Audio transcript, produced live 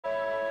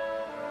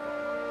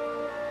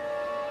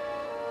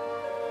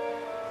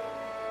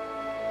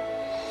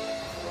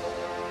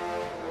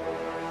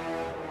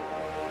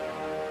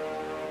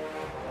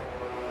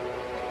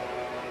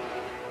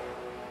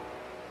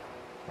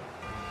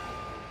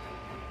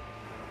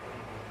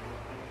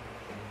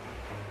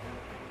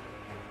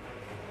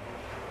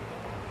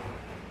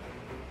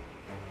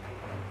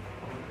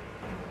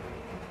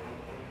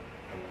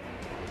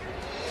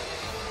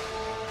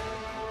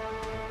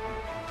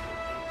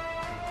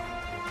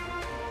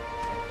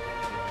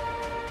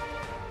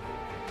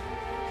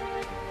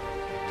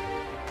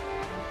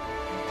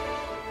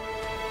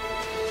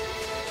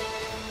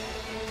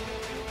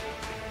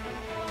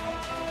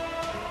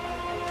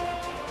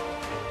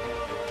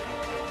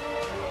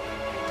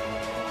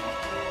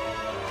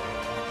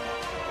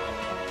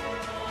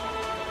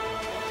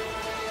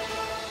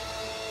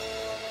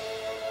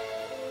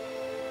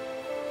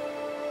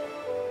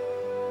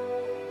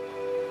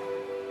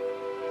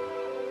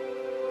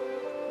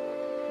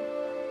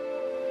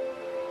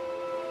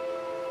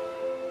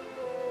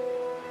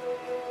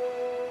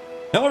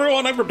Hello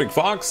everyone, I'm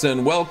CrypticFox,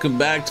 and welcome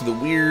back to the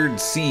Weird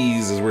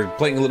Seas as we're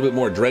playing a little bit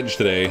more Dredge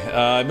today.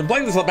 I've been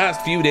playing this the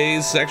past few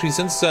days, actually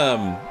since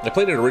I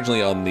played it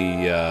originally on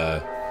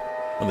the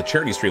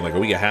charity stream like a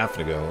week and a half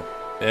ago,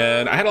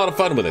 and I had a lot of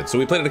fun with it. So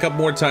we played it a couple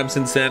more times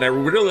since then. I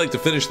would really like to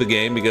finish the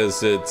game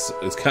because it's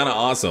kind of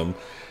awesome.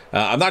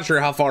 I'm not sure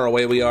how far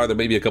away we are. There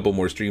may be a couple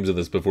more streams of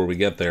this before we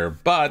get there,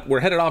 but we're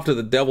headed off to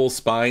the Devil's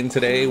Spine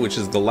today, which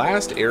is the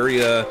last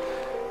area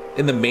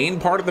in the main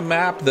part of the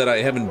map that I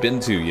haven't been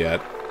to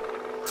yet.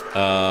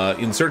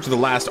 In search of the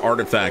last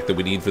artifact that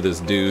we need for this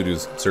dude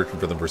who's searching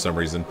for them for some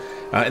reason.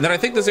 And then I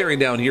think this area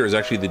down here is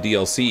actually the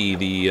DLC,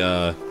 the,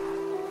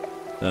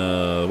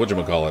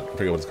 whatchamacallit? I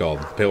forget what it's called.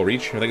 Pale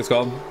Reach, I think it's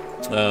called.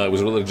 It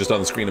was really just on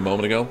the screen a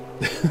moment ago.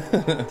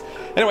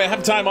 Anyway, I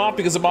have time off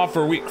because I'm off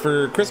for a week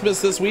for Christmas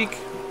this week.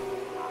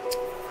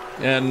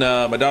 And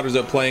my daughter's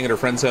out playing at her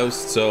friend's house,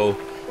 so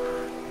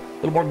a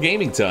little more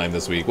gaming time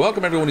this week.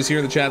 Welcome everyone who's here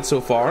in the chat so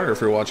far, or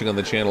if you're watching on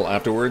the channel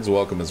afterwards,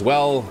 welcome as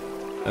well.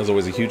 As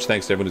always, a huge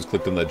thanks to everyone who's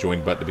clicked on that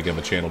join button to become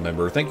a channel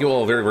member. Thank you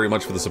all very, very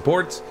much for the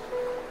support.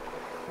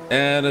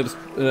 And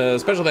a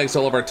special thanks to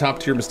all of our top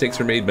tier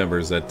Mistakes Are Made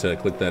members that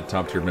clicked that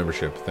top tier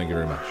membership. Thank you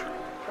very much.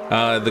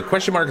 The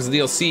question mark is the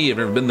DLC. I've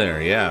never been there.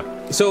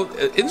 Yeah. So,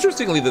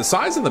 interestingly, the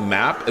size of the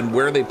map and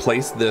where they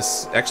place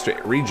this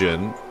extra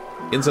region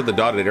inside the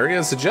dotted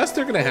area suggests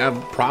they're going to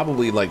have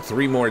probably like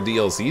 3 more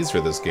DLCs for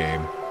this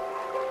game,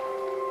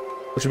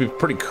 which would be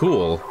pretty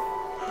cool.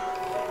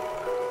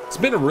 It's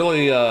been a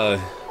really, I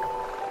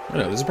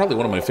don't know, this is probably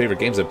one of my favorite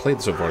games I've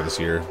played so far this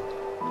year.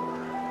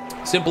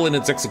 Simple in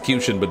its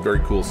execution, but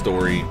very cool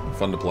story,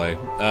 fun to play.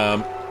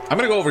 I'm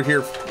gonna go over here.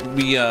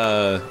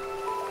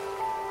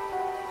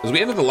 As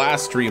we ended the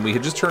last stream, we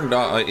had just turned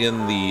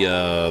in the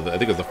I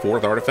think it was the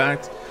 4th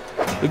artifact.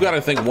 We've got, I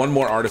think, 1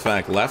 more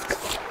artifact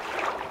left.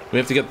 We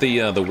have to get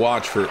the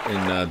watch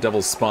in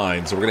Devil's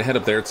Spine, so we're gonna head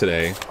up there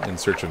today in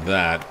search of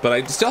that. But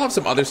I still have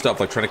some other stuff,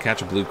 like trying to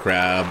catch a blue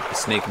crab,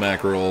 snake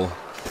mackerel.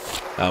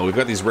 We've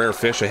got these rare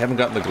fish. I haven't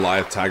gotten the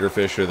Goliath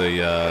tigerfish or the,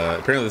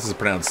 apparently this is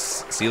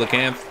pronounced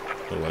coelacanth,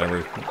 or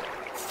whatever.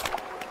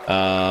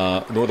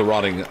 Nor the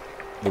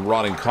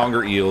rotting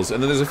conger eels.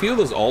 And then there's a few of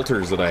those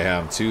altars that I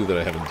have, too, that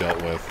I haven't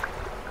dealt with.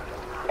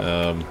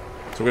 So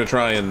we're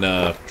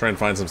gonna try and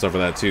find some stuff for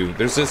that, too.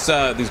 There's this,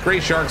 these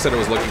gray sharks that I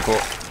was looking for.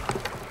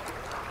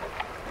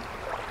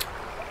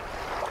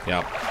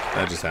 Yeah,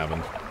 that just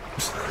happened.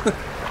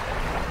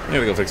 I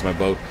gotta go fix my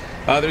boat.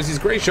 There's these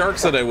gray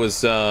sharks that I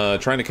was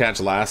trying to catch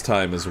last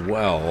time as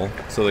well,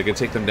 so they could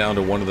take them down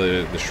to one of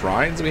the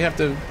shrines we have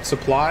to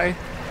supply.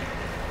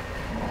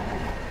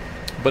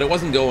 But it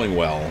wasn't going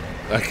well.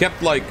 I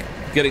kept, like,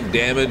 getting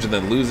damaged and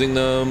then losing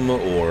them,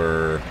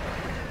 or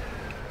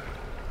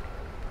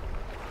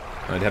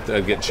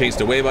I'd get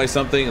chased away by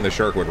something and the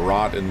shark would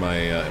rot in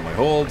my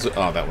holds.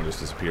 Oh, that one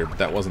just disappeared, but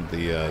that wasn't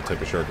the type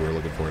of shark we were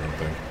looking for, I don't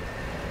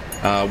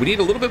think. We need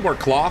a little bit more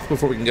cloth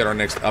before we can get our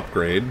next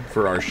upgrade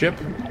for our ship,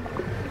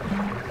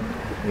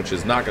 which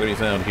is not going to be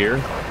found here.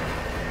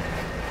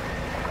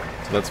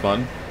 So that's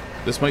fun.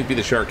 This might be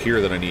the shark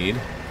here that I need.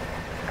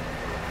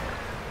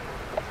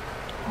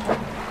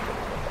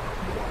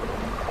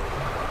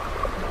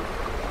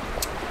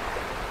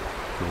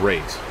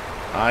 Great.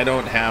 I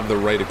don't have the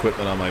right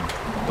equipment on my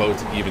boat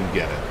to even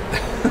get it.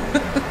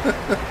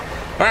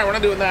 Alright, we're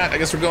not doing that. I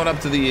guess we're going up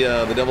to the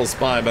Devil's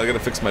Spine, but I gotta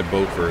fix my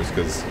boat first,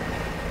 because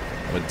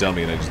I'm a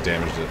dummy and I just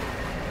damaged it.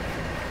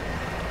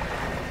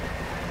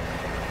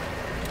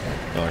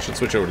 Oh, I should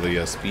switch over to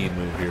the speed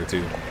move here,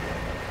 too.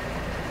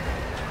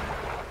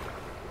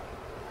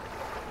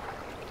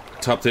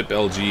 Top tip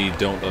LG,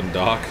 don't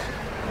undock.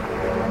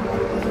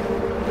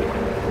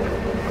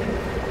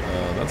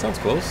 That sounds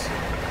close.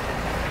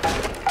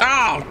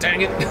 Oh,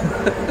 dang it!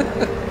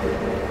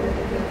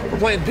 We're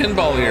playing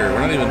pinball here. We're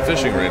not even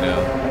fishing right now.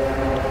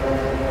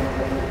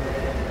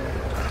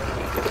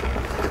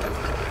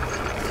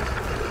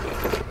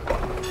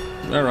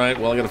 Alright,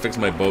 well, I gotta fix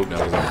my boat now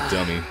because I'm a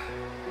dummy.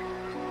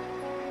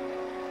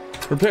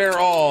 Repair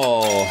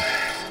all.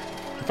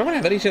 If I'm gonna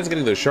have any chance of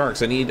getting those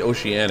sharks, I need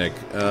oceanic.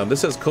 This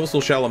says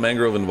coastal, shallow,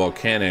 mangrove, and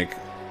volcanic.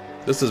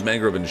 This is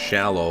mangrove and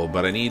shallow,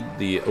 but I need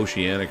the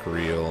oceanic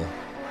reel.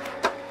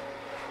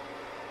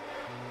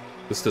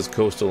 This says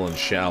coastal and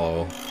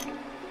shallow.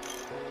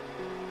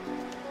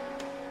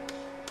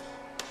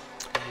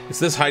 It's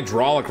this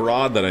hydraulic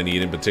rod that I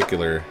need in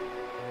particular.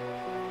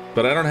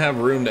 But I don't have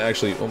room to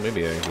actually... Oh,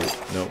 maybe I do.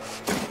 Nope.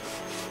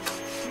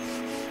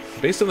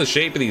 Based on the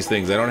shape of these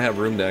things, I don't have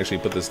room to actually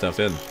put this stuff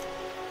in.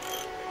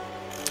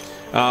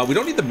 We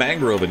don't need the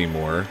mangrove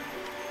anymore.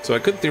 So I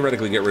could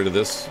theoretically get rid of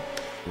this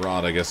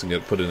rod, I guess, and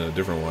put it in a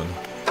different one.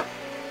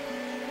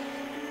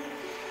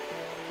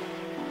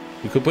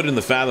 We could put it in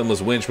the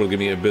fathomless winch, which will give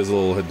me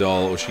abyssal,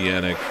 hadal,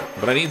 oceanic.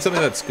 But I need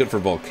something that's good for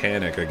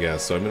volcanic, I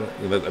guess. So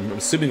I'm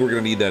assuming we're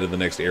going to need that in the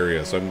next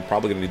area. So I'm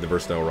probably going to need the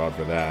versatile rod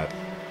for that.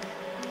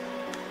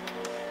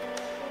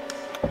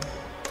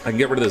 I can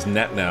get rid of this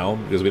net now,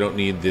 because we don't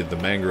need the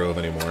mangrove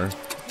anymore.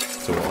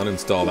 So we'll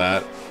uninstall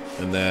that.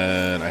 And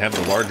then I have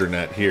the larger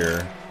net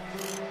here.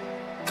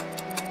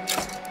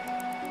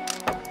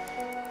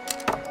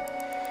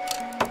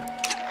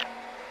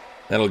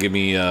 That'll give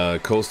me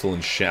coastal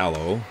and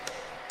shallow.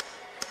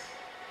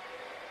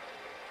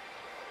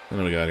 What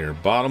do we got here?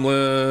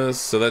 Bottomless.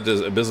 So that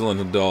does abyssal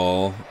and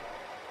dull.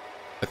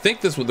 I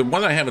think this the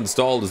one I have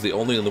installed is the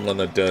only other one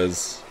that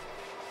does.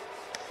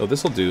 Oh,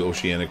 this will do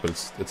oceanic,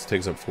 but it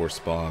takes up 4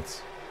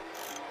 spots.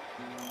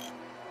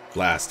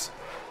 Blast.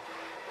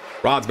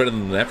 Rod's better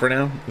than that for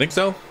now. Think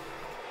so?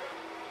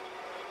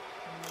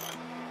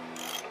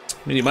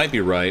 I mean, you might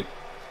be right.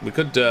 We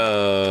could.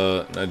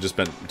 I just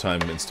spent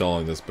time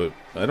installing this, but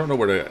I don't know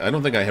where to. I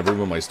don't think I have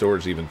room in my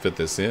storage to even fit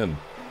this in.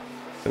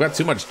 I've got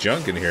too much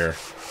junk in here.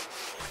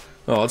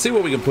 Oh, let's see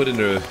what we can put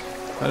into.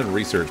 Not in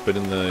research, but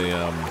in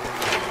the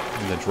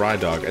dry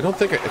dock. I don't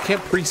think I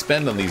can't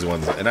pre-spend on these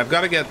ones, and I've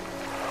got to get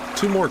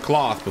 2 more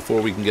cloth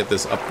before we can get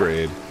this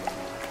upgrade.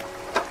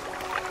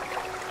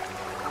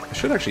 I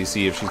should actually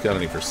see if she's got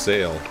any for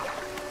sale.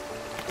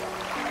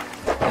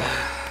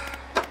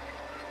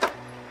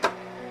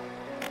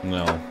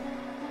 No.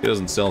 He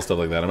doesn't sell stuff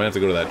like that. I might have to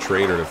go to that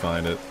trader to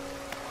find it.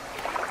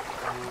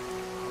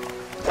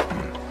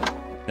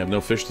 I have no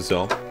fish to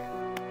sell.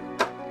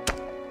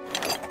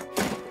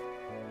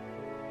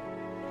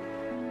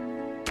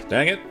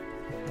 Dang it.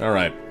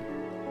 Alright.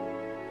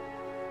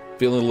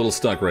 Feeling a little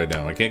stuck right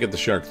now. I can't get the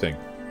shark thing.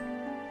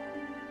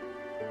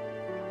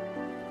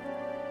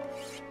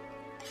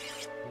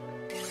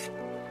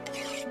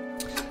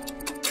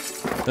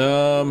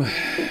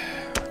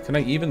 Can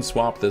I even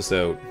swap this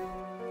out?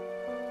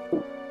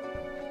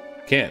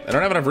 Can't. I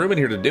don't have enough room in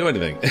here to do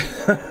anything.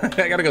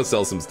 I gotta go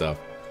sell some stuff.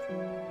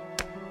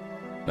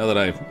 Now that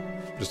I've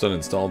just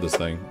uninstalled this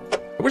thing.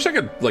 I wish I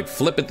could, like,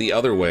 flip it the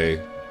other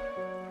way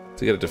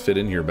to get it to fit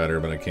in here better,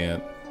 but I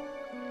can't.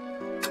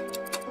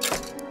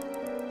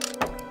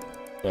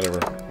 Whatever.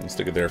 I'll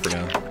stick it there for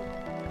now.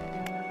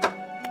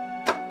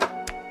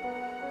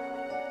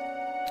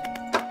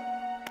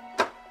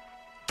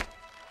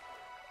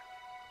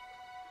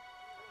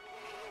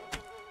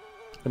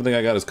 Everything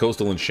I got is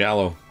coastal and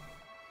shallow.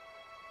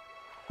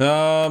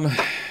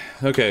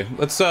 Okay,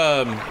 let's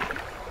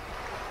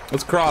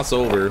cross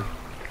over.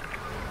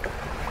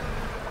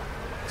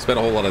 Spent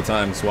a whole lot of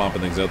time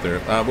swapping things out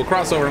there. We'll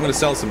cross over. I'm going to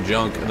sell some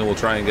junk, and then we'll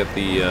try and get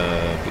the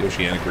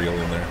oceanic reel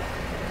in there.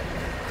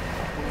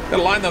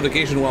 Got a line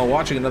notification while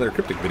watching another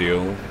cryptic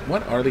video.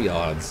 What are the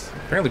odds?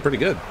 Apparently pretty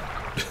good.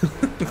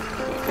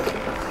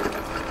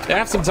 I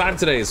have some time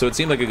today, so it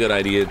seemed like a good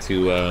idea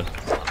to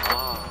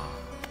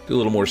do a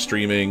little more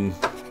streaming.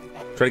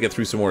 Try to get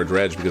through some more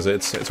Dredge, because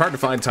it's hard to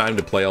find time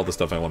to play all the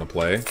stuff I want to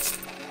play.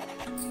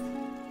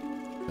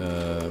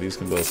 These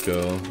can both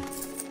go.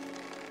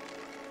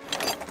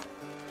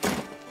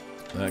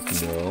 That can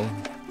go.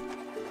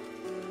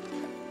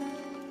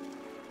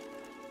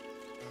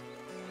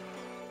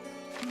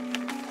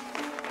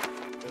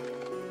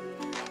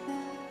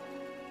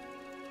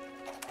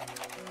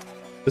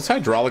 This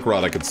hydraulic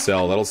rod I could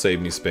sell. That'll save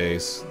me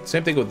space.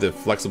 Same thing with the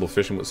flexible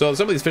fishing. So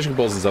some of these fishing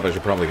poles and stuff I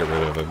should probably get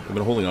rid of. I've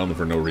been holding on to them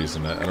for no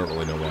reason. I don't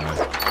really know why.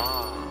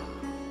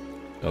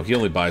 Oh, he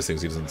only buys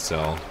things he doesn't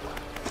sell.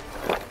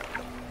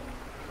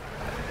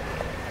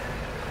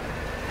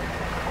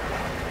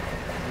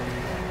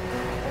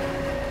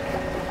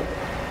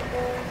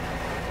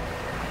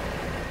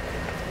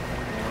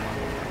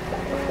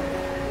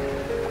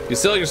 You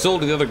sell your soul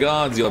to the other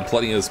gods, you'll have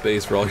plenty of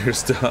space for all your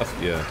stuff.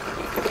 Yeah.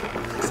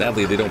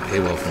 Sadly, they don't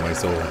pay well for my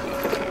soul.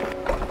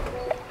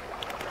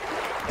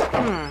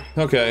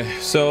 Okay,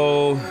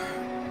 so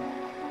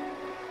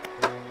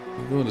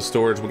we'll go into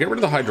storage. We'll get rid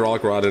of the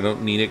hydraulic rod. I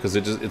don't need it because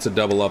it's a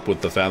double up with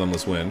the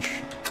fathomless winch.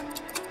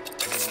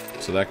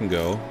 So that can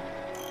go.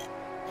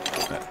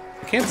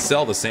 I can't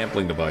sell the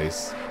sampling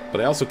device,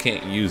 but I also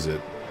can't use it.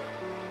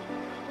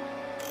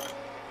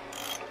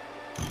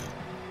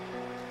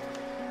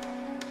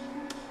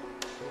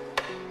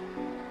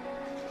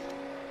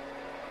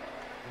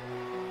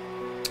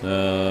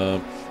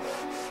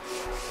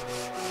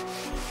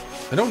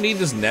 I don't need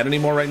this net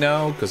anymore right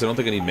now, because I don't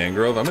think I need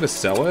mangrove. I'm going to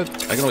sell it.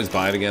 I can always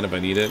buy it again if I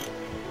need it.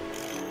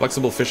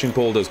 Flexible fishing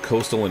pole does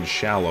coastal and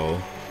shallow.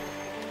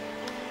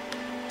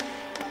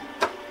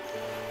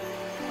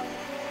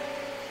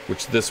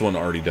 Which this one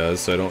already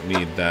does, so I don't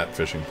need that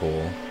fishing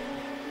pole.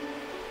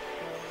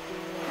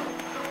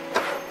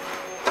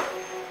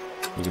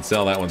 We can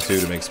sell that one too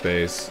to make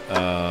space.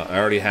 I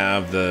already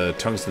have the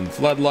tungsten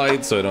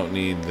floodlight, so I don't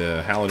need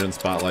the halogen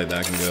spotlight.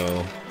 That can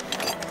go.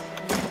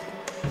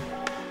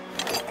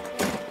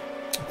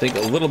 I think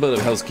a little bit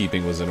of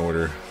housekeeping was in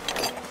order.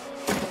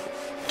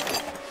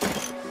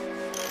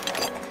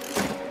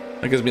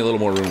 That gives me a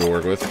little more room to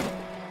work with.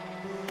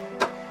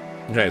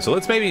 Okay, so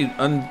let's maybe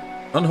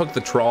unhook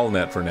the trawl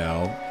net for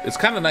now. It's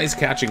kind of nice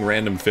catching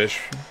random fish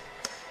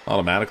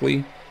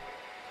automatically.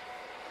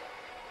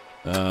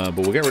 But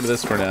we'll get rid of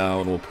this for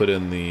now, and we'll put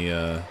in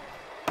the,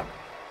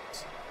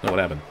 no, what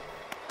happened?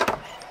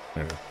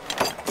 There we go.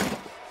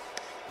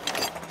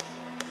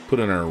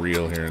 Put in our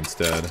reel here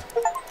instead.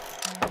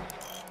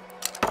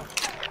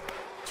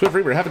 Swift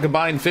Reaper, have a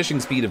combined fishing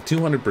speed of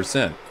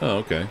 200%. Oh,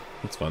 okay.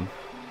 That's fun.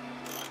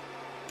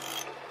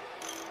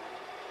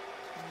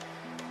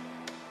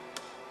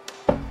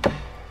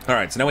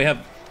 Alright, so now we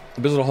have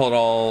abyssal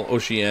hull,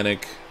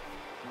 oceanic,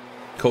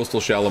 coastal,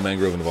 shallow,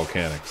 mangrove, and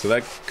volcanic. So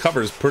that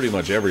covers pretty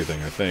much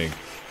everything, I think.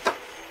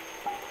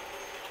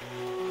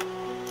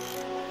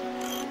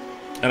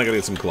 And I gotta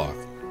get some cloth.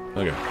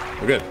 Okay,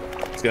 we're good.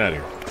 Let's get out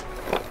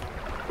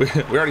of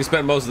here. We already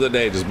spent most of the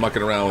day just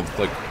mucking around with,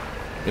 like,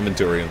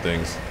 inventory and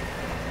things.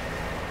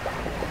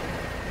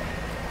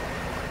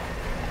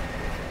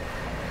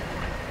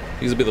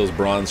 These will be those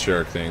bronze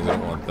shark things. I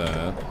don't want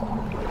that.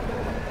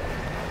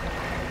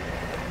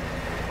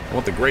 I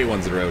want the gray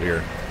ones that are out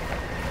here.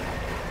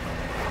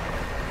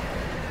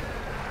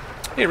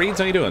 Hey Reeds,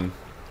 how you doing?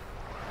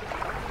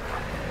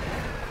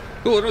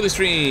 Cool, an early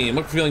stream.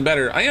 Hope you're feeling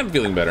better. I am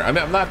feeling better. I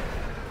mean,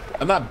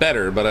 I'm not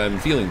better, but I'm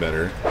feeling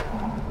better.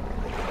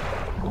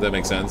 If that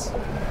makes sense.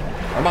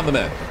 I'm on the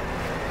med.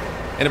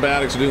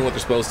 Antibiotics are doing what they're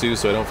supposed to,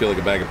 so I don't feel like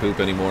a bag of poop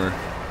anymore.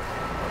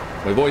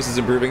 My voice is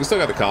improving. Still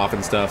got the cough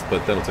and stuff,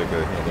 but that'll take a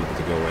little bit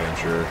to go away, I'm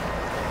sure.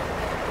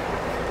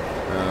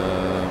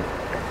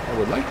 I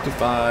would like to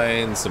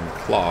find some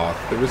cloth.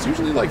 There was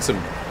usually like some...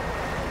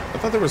 I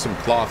thought there were some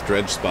cloth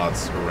dredge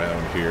spots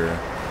around here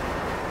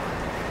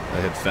I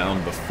had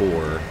found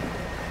before,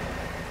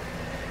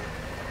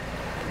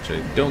 which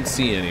I don't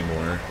see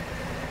anymore.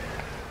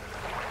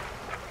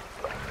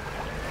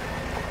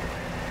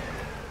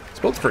 This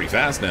boat's pretty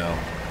fast now.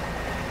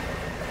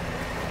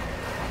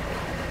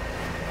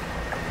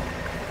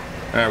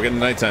 Alright, we're getting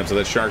nighttime, so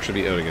that shark should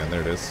be out again.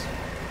 There it is.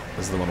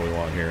 This is the one we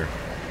want here.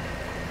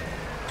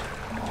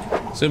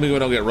 Assuming we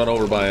don't get run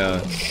over by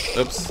a...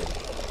 Oops.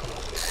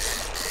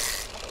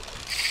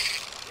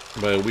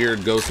 By a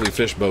weird ghostly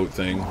fish boat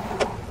thing.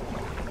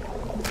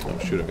 Oh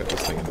shoot, I've got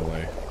this thing in the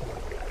way.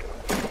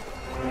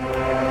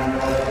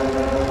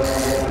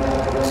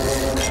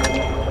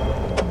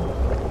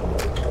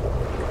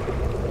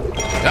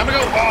 Time to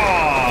go!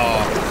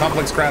 Oh!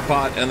 Complex crab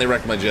pot, and they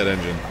wrecked my jet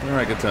engine.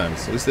 Alright, good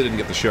times. At least they didn't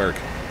get the shark.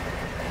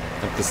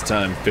 Not this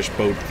time, fish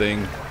boat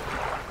thing.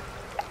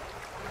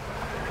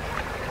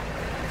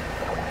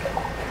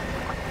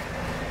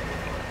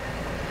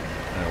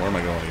 Where am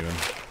I going even?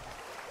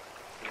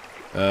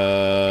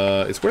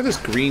 It's where this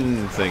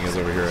green thing is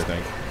over here, I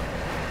think.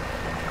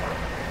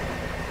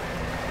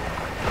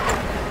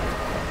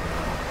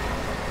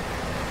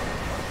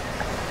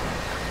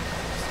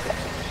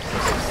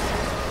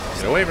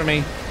 Get away from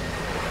me.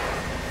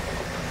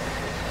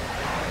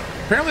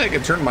 Apparently I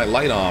can turn my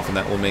light off and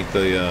that will make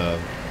the,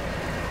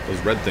 those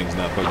red things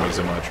not bug me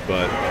so much,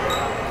 but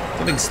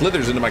something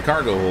slithers into my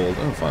cargo hold.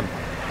 Oh, fun.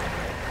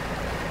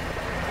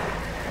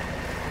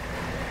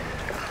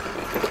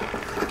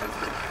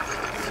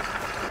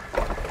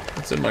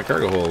 What's in my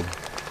cargo hold?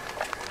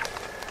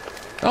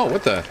 Oh,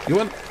 what the?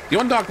 You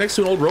undock next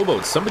to an old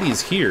rowboat. Somebody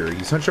is here.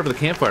 He's hunched over the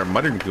campfire,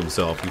 muttering to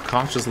himself. You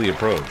cautiously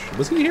approach.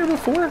 Was he here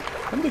before?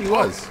 I don't think he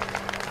was.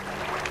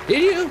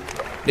 Did you?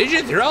 Did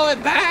you throw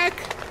it back?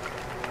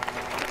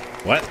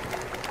 What?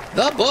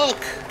 The book.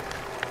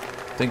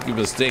 Think you've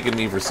mistaken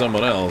me for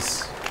someone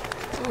else.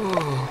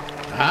 Oh,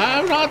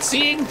 I'm not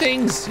seeing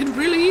things. It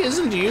really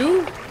isn't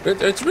you.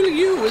 It's really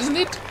you, isn't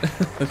it?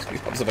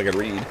 Helps if I can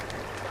read.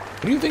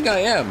 Who do you think I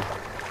am?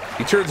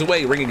 He turns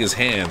away, wringing his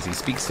hands. He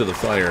speaks to the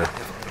fire.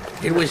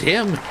 It was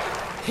him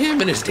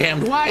and his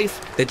damned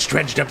wife that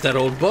dredged up that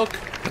old book.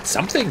 But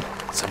something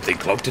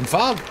cloaked in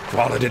fog,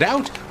 swallowed it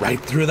out, right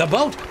through the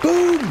boat.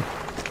 Boom!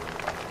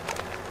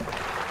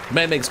 The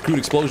man makes crude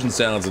explosion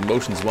sounds and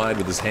motions wide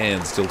with his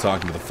hands, still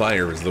talking to the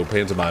fire as though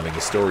pantomiming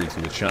a story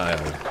to a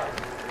child.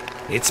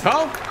 It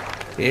spoke.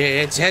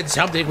 It said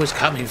something was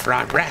coming for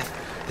our breath,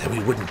 that we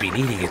wouldn't be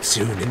needing it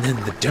soon, and then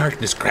the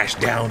darkness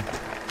crashed down.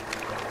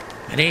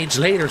 An age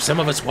later, some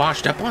of us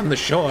washed up on the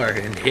shore,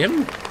 and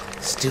him,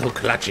 still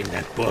clutching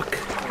that book.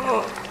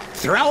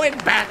 Throw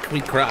it back, we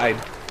cried.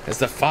 As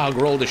the fog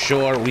rolled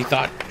ashore, we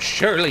thought,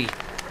 surely,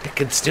 it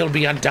could still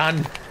be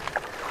undone.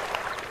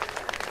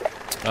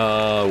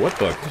 What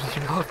book?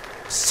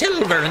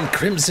 Silver and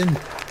crimson,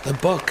 the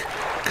book,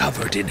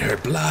 covered in her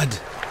blood.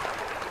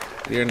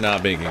 You're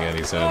not making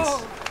any sense.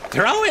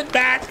 Throw it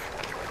back!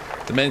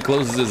 The man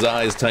closes his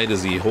eyes tight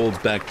as he holds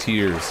back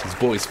tears. His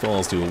voice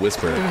falls to a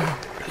whisper.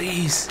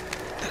 Please,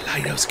 the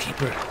lighthouse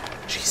keeper.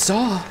 She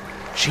saw.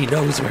 She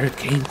knows where it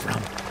came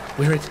from.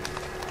 Where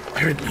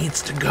it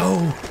needs to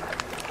go.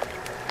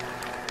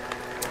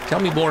 Tell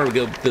me more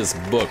about this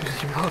book.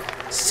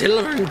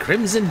 Silver and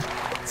crimson.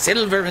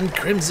 Silver and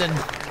crimson.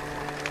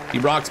 He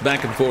rocks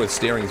back and forth,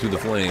 staring through the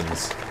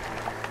flames.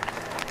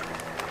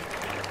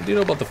 What do you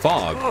know about the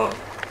fog?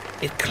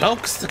 It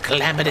cloaks the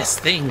calamitous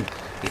thing.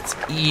 It's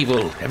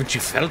evil. Haven't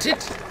you felt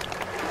it?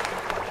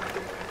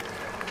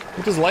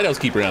 What does the lighthouse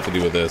keeper have to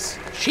do with this?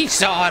 She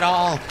saw it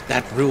all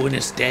that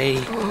ruinous day.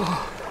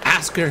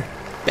 Ask her.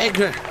 Beg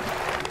her.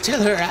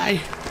 Tell her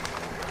I...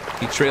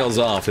 He trails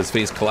off, his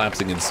face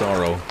collapsing in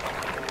sorrow.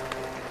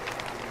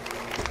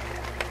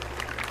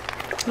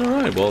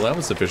 Alright, well, that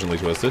was sufficiently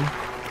twisted.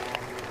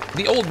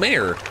 The Old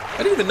Mare. I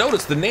didn't even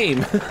notice the name.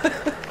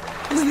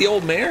 This is the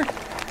Old Mare?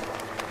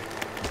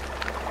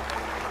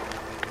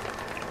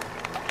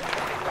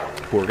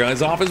 Poor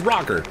guy's off his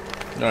rocker.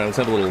 Alright, let's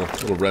have a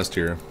little rest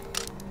here.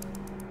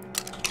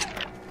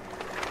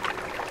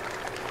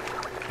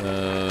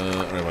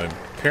 Alright, my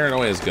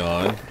paranoia is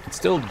gone. It's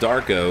still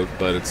dark out,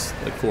 but it's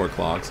like 4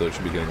 o'clock, so it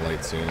should be getting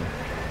light soon.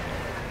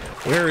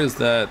 Where is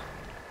that?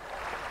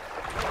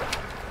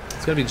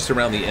 It's gotta be just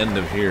around the end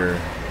of here.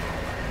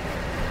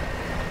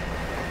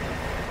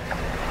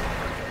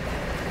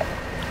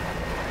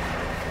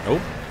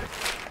 Nope.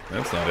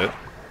 That's not it.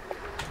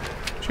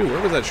 Shoot,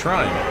 where was that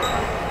shrine?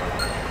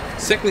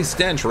 Sickly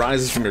stench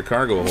rises from your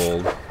cargo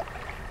hold.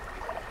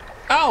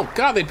 Oh,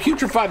 God, they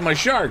putrefied my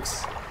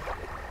sharks!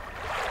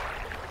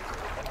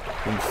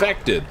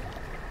 Infected.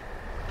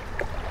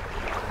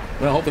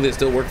 Well, hopefully they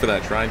still work for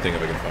that shrine thing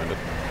if I can find it.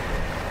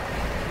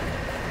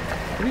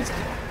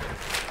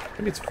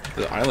 Maybe it's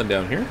the island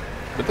down here?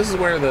 But this is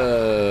where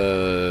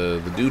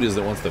the dude is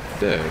that wants the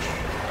fish.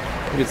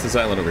 Maybe it's this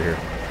island over here.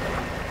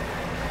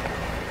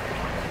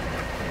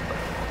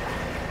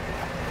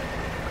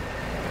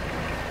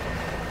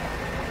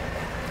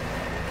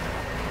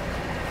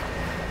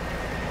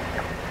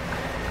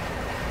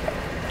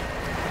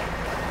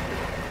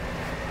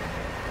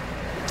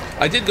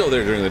 I did go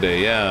there during the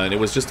day, yeah, and it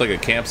was just like a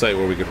campsite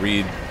where we could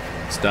read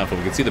stuff and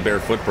we could see the bare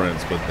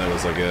footprints, but that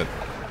was like it.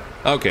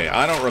 Okay,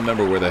 I don't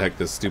remember where the heck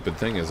this stupid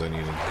thing is I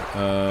needed.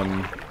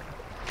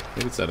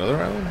 Maybe it's that other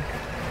island?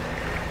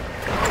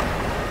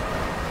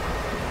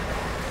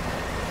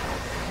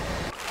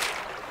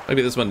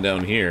 Maybe this one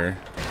down here.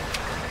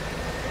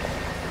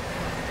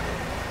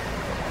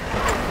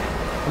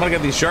 I'm gonna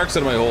get these sharks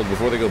out of my hold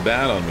before they go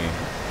bad on me.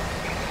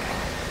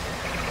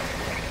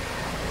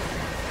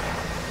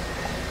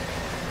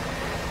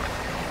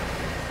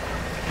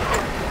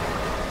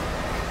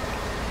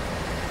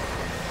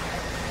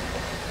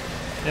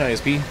 Yeah,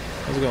 ISP,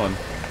 how's it going?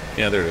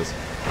 Yeah, there it is.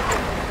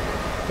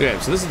 Okay,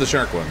 so this is the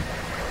shark one.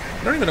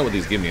 I don't even know what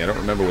these give me. I don't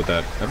remember what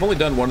that... I've only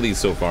done one of these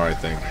so far, I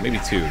think. Maybe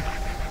 2.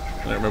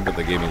 I don't remember what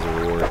they gave me as a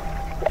reward.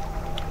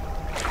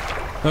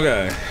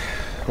 Okay.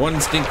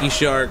 One stinky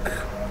shark.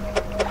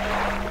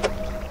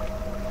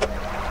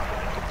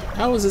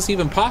 How is this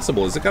even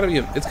possible? Is it gotta be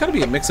a... It's gotta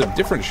be a mix of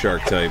different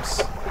shark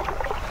types.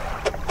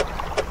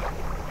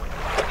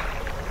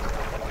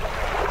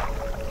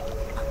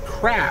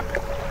 Crap.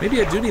 Maybe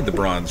I do need the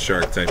bronze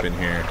shark type in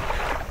here.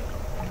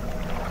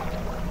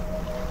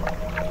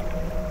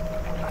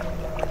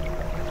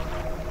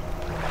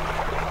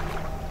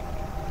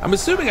 I'm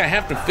assuming I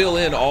have to fill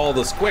in all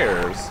the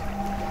squares.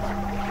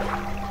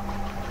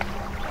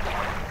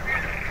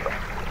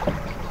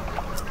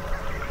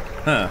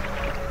 Huh.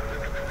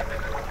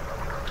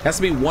 Has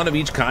to be one of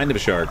each kind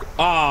of shark.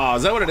 Ah,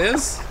 is that what it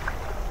is?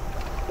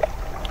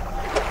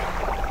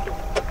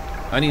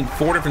 I need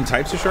 4 different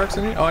types of sharks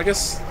in here? Oh, I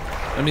guess...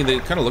 I mean, they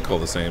kind of look all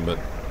the same, but...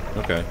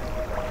 Okay.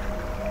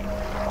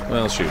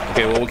 Well, shoot.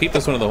 Okay, well, we'll keep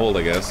this one in the hold,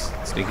 I guess.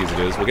 Sneaky as it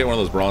is. We'll get one of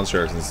those bronze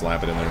sharks and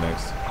slap it in there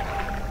next.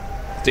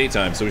 It's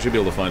daytime, so we should be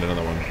able to find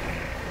another one.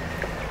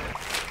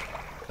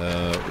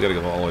 We gotta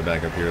go all the way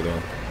back up here,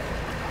 though.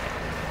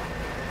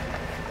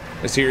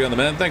 Nice to hear you on the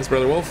mend. Thanks,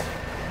 Brother Wolf.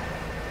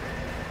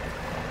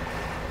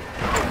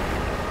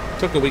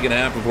 Took a week and a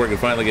half before I could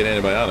finally get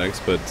antibiotics,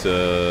 but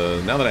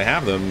now that I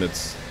have them,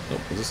 it's... Oh,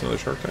 is this another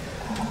shark type?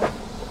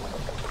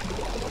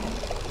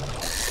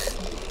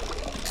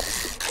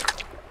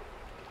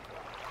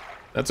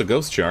 That's a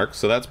ghost shark,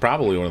 so that's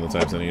probably one of the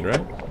types I need,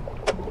 right?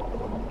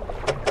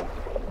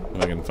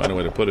 If I can find a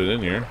way to put it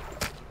in here.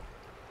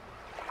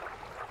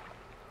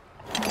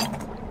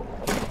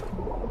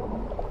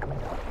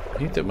 I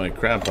hate that my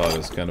crab pot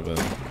is kind of a...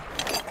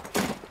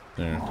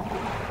 There. I'm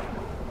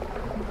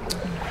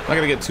not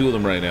gonna get 2 of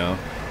them right now.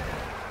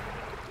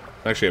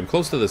 Actually, I'm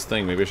close to this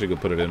thing. Maybe I should go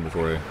put it in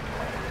before I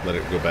let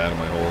it go bad in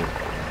my hold.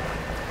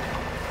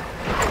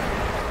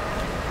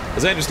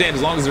 As I understand,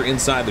 as long as they're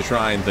inside the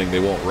shrine thing, they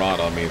won't rot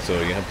on me, so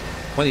you have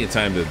plenty of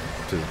time to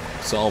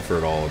solve for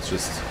it all. It's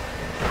just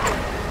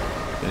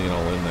getting it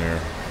all in there.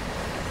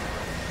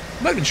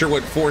 I'm not even sure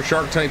what 4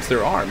 shark types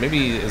there are.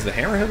 Maybe, is the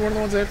hammerhead one of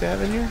the ones I have to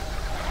have in here?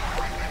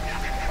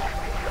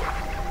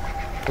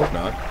 Hope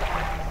not.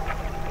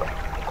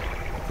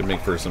 Could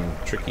make for some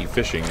tricky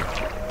fishing.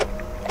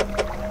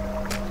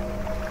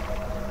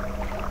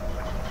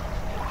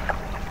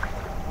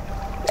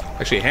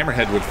 Actually, a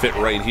hammerhead would fit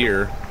right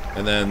here.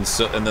 And then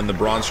the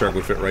bronze shark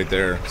would fit right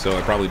there, so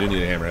I probably do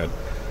need a hammerhead.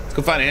 Let's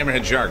go find a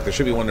hammerhead shark. There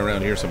should be one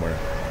around here somewhere.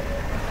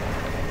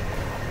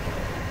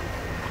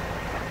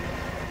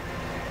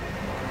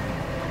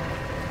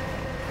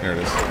 There it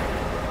is.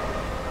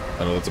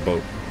 Oh no, that's a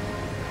boat.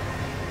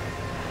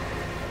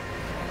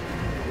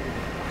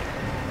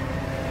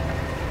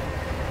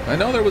 I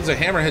know there was a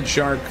hammerhead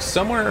shark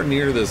somewhere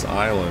near this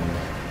island.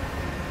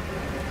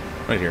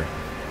 Right here.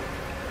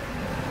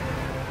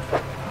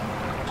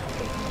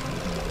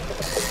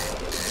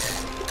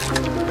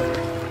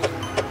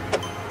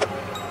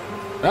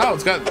 Oh,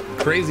 it's got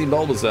crazy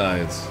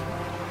bulbicides.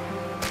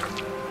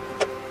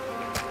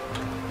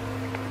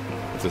 I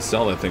have to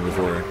sell that thing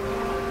before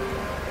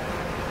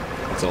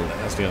it's all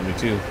nasty on me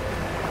too.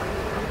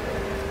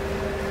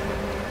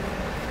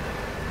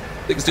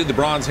 Biggest dude, the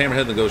bronze,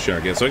 hammerhead, and the ghost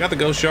shark. Yeah, so I got the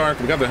ghost shark.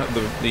 We got the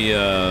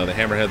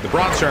hammerhead. The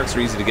bronze sharks are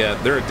easy to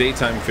get. They're a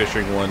daytime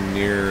fishing one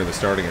near the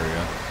starting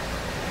area,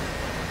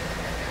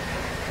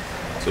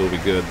 so we'll be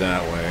good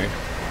that way.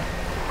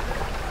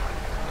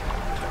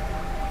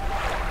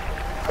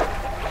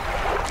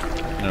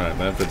 All right,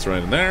 that fits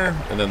right in there,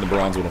 and then the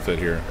bronze one will fit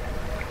here.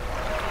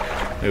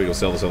 Maybe go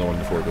sell this other one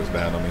before it goes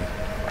bad on me.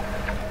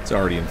 It's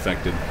already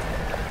infected.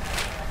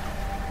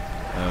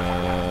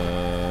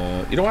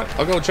 You know what?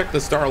 I'll go check the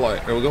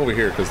starlight. Or we'll go over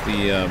here because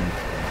the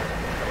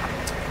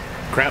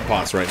crab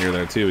pot's right near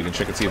there too. We can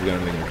check and see if we got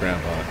anything in the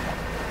crab pot.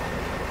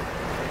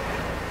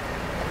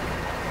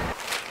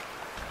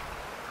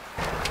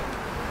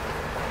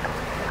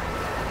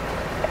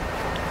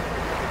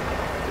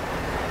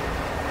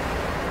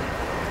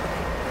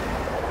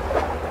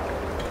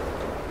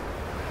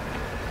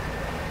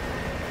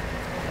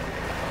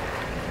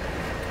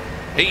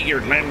 Hey,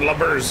 your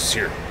landlubbers,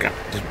 here,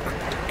 Captain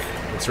Cryptic.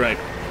 That's right.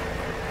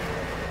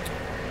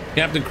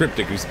 Captain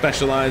Cryptic, who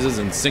specializes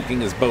in sinking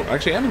his boat.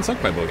 Actually, I haven't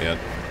sunk my boat yet.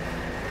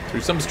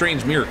 Through some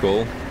strange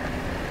miracle.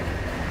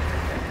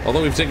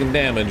 Although we've taken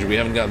damage, we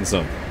haven't gotten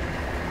sunk.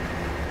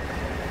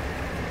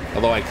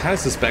 Although I kind of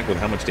suspect with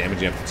how much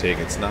damage you have to take,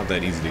 it's not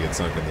that easy to get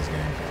sunk in this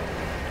game.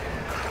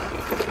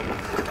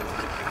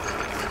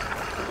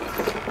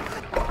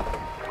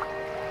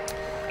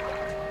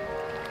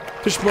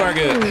 Fish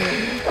market.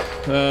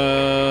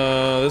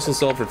 This will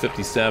sell for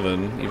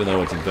 57, even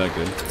though it's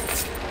infected.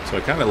 So I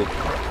kind of,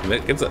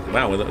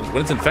 wow,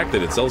 when it's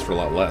infected, it sells for a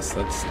lot less.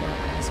 That's not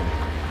awesome.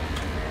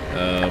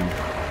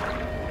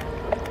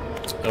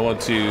 I want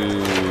to,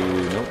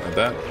 nope, not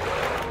that.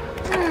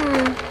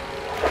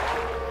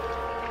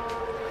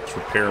 Let's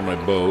repair my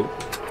boat.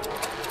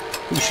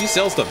 Ooh, she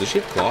sells stuff. Does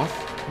she have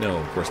cloth? No,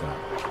 of course not.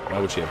 Why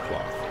would she have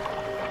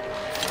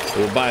cloth?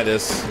 So we'll buy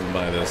this, and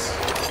buy this.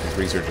 This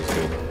research is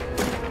good.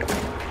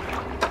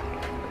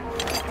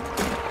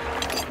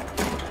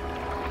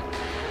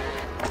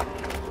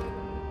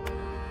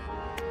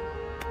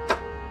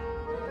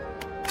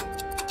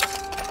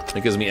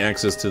 It gives me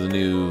access to the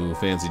new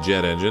fancy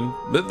jet engine.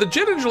 The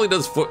jet engine only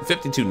does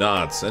 52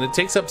 knots, and it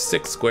takes up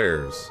 6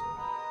 squares.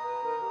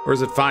 Or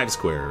is it 5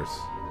 squares?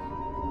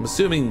 I'm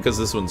assuming because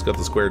this one's got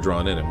the square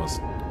drawn in, it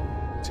must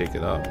take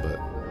it up, but...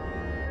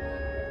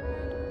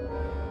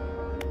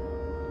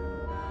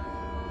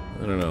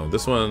 I don't know.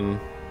 This one...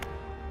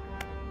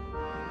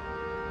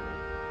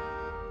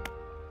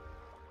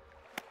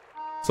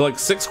 So like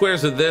 6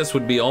 squares of this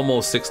would be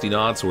almost 60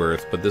 knots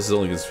worth, but this is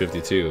only gets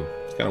 52.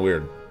 It's kind of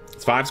weird.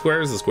 It's 5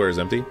 squares, the square is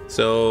empty.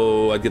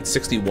 So I get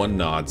 61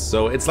 knots.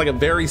 So it's like a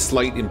very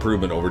slight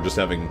improvement over just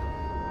having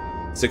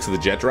 6 of the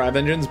jet drive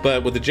engines.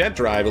 But with the jet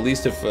drive, at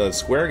least if a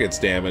square gets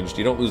damaged,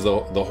 you don't lose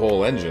the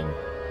whole engine.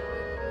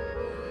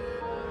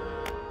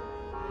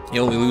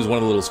 You only lose one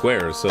of the little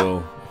squares,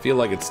 so I feel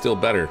like it's still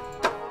better.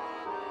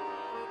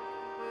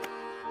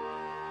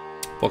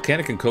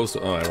 Volcanic and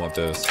coastal. Oh, I want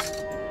this.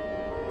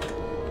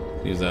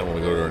 Use that when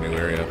we go to our new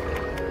area.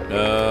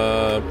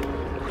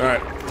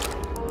 Alright.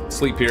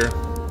 Sleep here.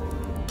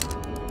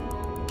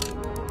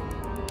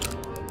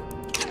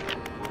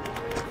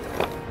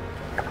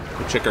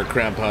 We'll check our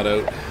crab pot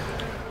out.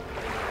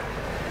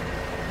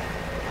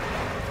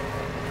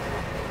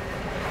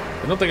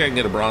 I don't think I can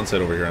get a bronze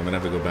head over here. I'm gonna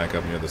have to go back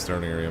up near the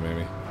starting area,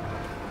 maybe.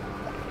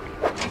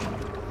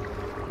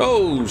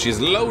 Oh, she's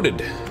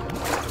loaded.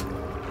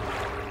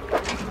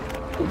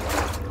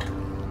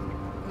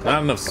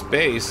 Not enough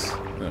space.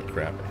 Oh,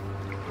 crap.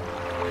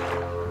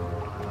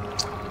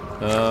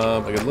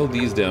 I can load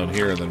these down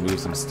here and then move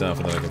some stuff,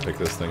 and then I can pick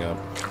this thing up.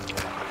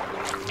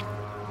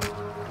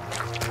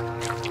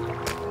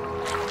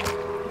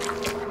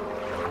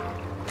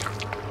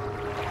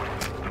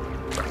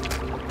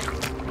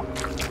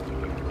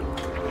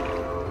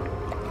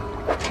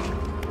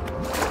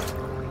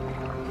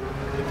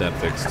 Get that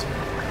fixed.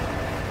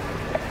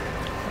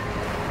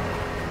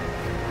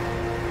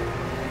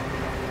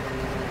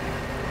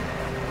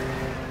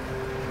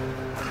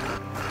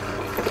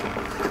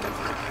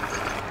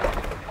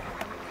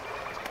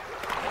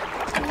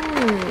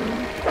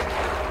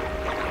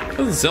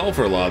 Doesn't sell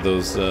for a lot,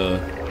 those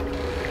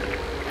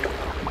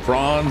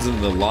prawns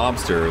and the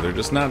lobster. They're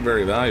just not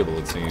very valuable,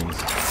 it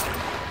seems.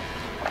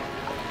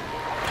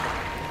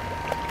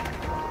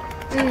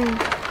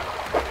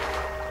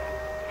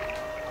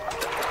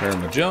 Repair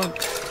my junk.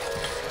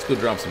 Let's go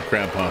drop some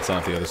crab pots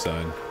off the other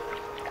side.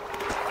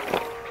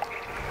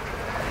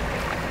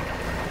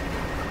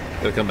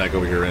 Gotta come back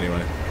over here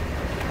anyway.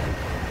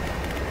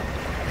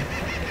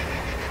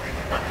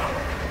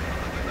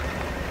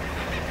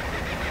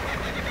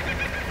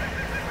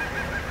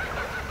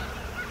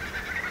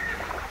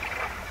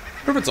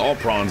 I wonder if it's all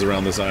prawns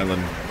around this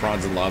island.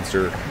 Prawns and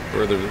lobster.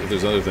 Or if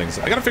there's other things.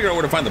 I gotta figure out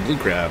where to find the blue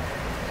crab.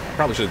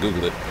 Probably should have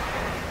Googled it.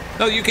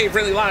 No, UK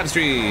friendly live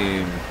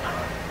stream.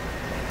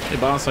 Hey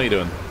boss, how you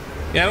doing?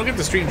 Yeah, I don't get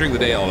to stream during the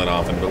day all that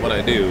often, but when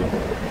I do,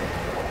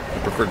 I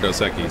prefer Dos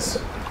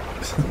Equis.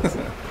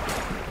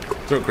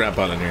 Throw a crab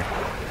pot in here.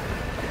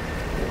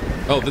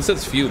 Oh, this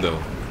says few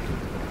though.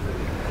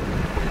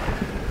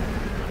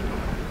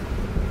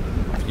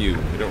 few.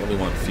 We don't really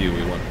want few.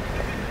 We want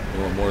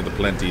more of the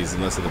plenties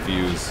and less of the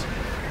fews.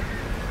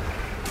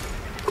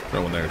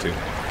 Throw one there too.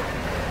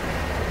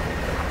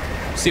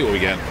 See what we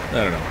get.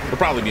 I don't know. It'll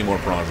probably be more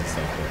prawns and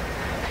stuff.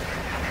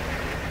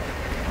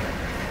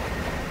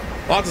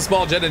 But... Lots of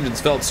small jet engines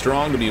felt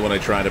strong to me when I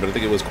tried it, but I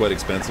think it was quite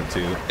expensive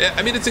too.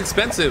 I mean, it's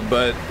expensive,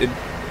 but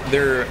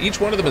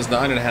each one of them is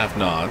 9.5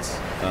 knots.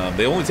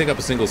 They only take up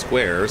a single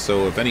square,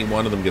 so if any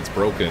one of them gets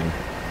broken,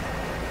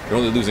 you're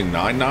only losing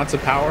 9 knots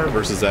of power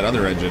versus that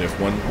other engine. If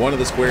one of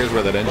the squares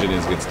where that engine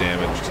is gets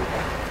damaged,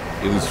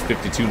 you lose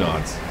 52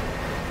 knots.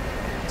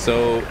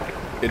 So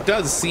it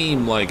does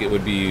seem like it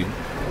would be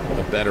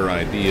a better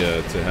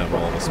idea to have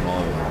all the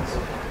small ones.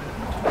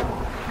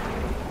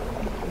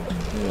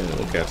 Yeah,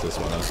 we'll catch this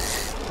one up.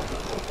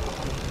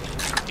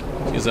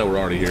 Seems that we're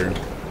already here.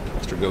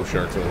 Extra ghost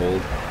shark for the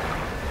hold.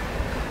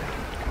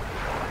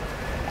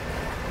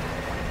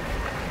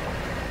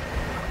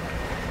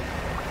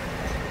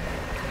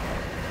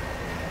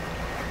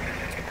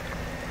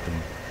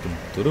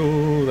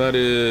 That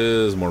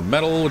is more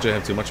metal, which I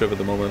have too much of at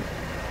the moment.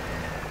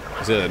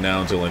 I'll say that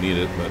now until I need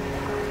it, but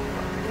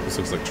this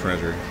looks like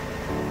treasure.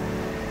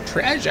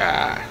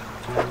 Treasure!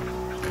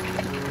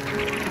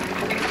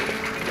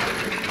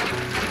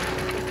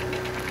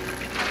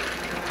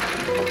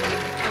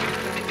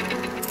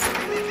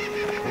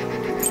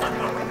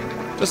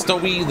 Just a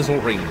wee little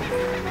ring.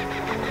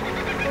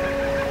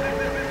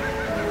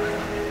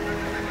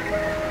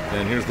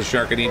 And here's the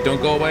shark I need.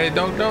 Don't go away.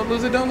 Don't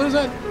lose it. Don't lose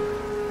it.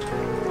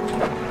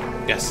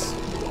 Yes.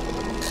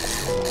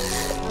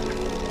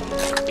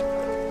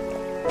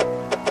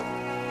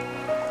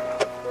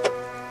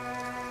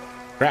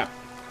 Crap.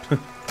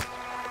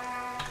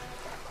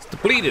 It's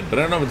depleted, but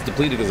I don't know if it's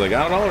depleted because I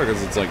got it all or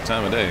because it's like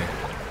time of day.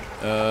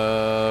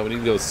 We need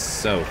to go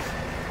south.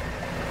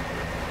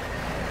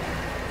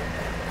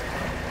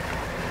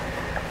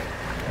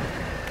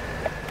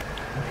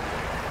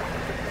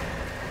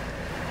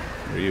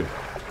 Where are you?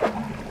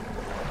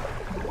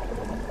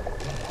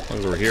 As long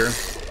as we're here.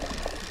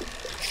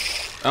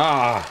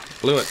 Ah,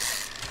 blew it.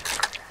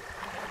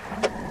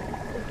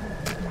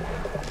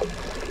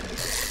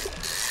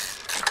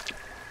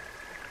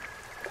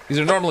 These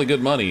are normally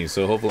good money,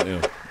 so hopefully, you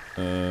know,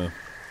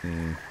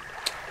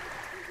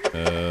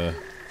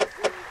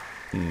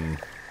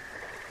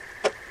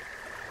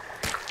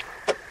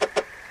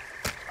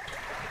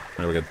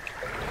 There we go.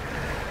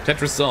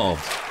 Tetris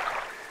solved.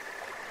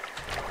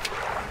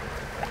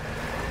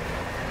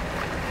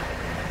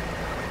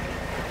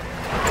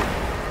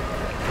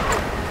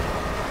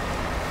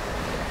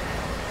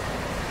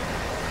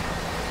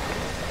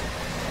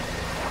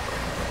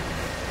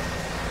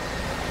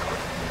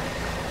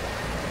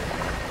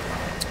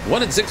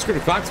 One in 6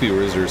 CrypticFox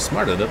viewers are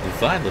smart enough to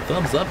find the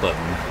thumbs up button.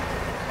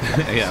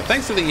 Yeah,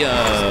 thanks to the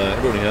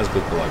everybody who has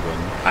clicked the like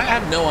button. I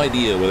have no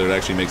idea whether it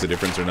actually makes a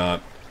difference or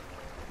not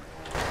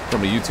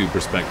from a YouTube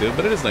perspective,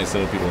 but it is nice to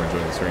know people are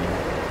enjoying the stream.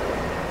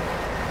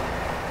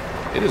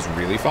 It is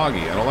really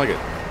foggy. I don't like it.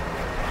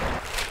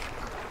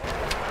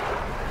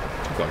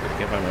 Too foggy. I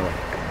can't find my way.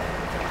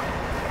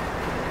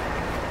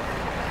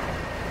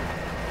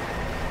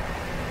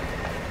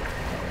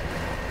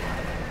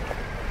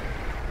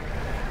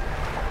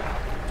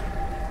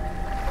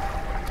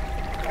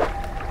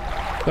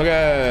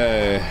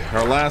 Okay,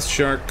 our last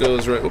shark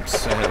goes right.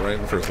 Oops, I had it right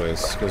in the first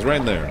place. Goes right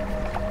in there.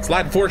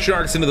 Slide 4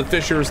 sharks into the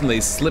fissures and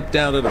they slip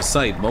down out of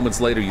sight.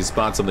 Moments later, you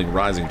spot something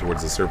rising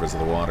towards the surface of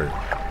the water.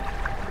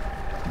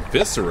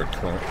 Viscera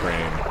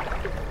crane.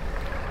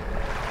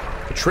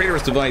 A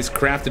traitorous device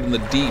crafted in the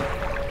deep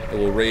that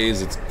will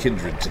raise its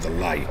kindred to the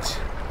light.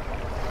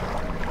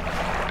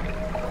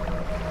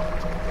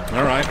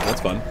 Alright,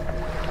 that's fun.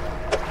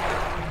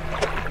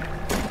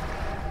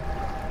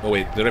 Oh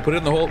wait, did I put it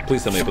in the hole?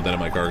 Please tell me I put that in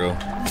my cargo.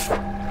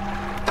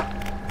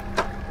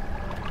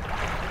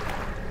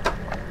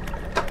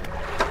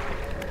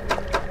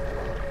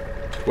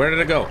 Where did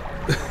it go?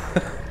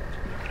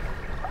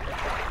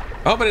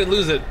 I hope I didn't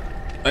lose it.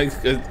 I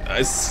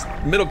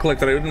middle clicked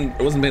that I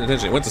wasn't paying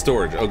attention. It went to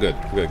storage. Oh good.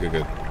 Good.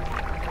 I'm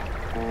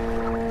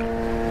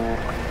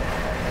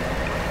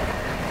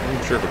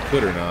not sure if it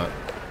could or not.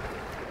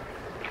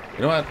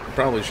 You know what?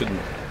 Probably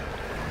shouldn't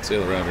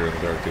sail around here in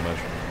the dark too much.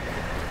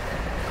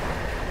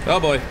 Oh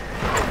boy.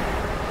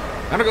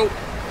 Time to go.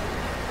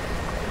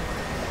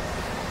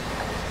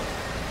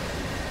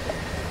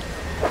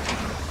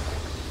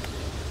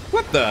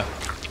 What the?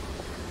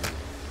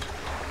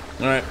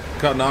 Alright,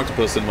 caught an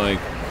octopus in my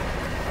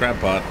crab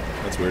pot.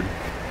 That's weird.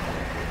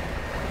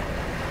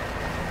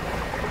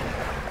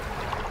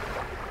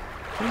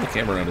 Turn the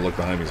camera around to look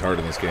behind me is hard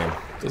in this game.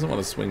 It doesn't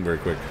want to swing very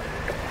quick.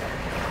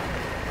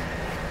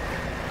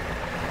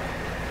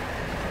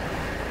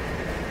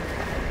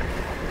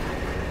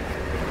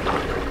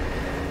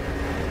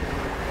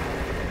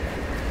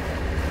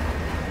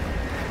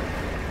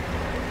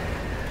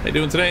 How you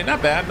doing today?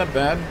 Not bad, not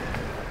bad.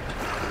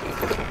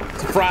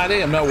 It's a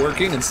Friday, I'm not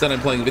working, instead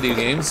I'm playing video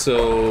games,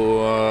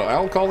 so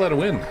I'll call that a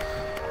win.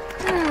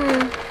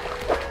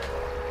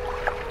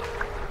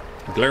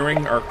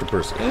 Glaring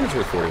octopus. It's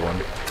worth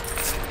 41.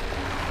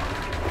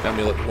 Got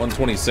me like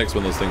 126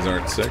 when those things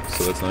aren't sick,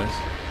 so that's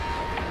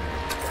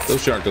nice.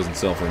 Those shark doesn't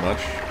sell for much.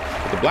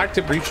 But the black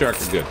tip reef shark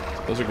are good.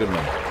 Those are good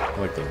money. I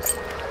like those.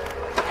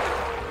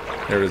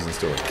 There it is in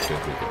store. Good.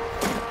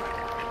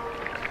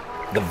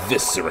 The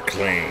Viscera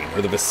crane,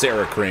 or the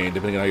Viscera crane,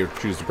 depending on how you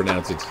choose to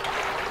pronounce it.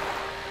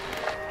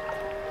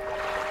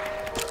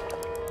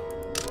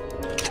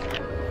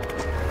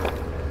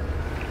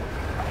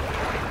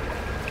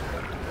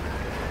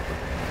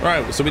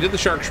 Alright, so we did the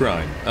shark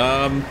shrine.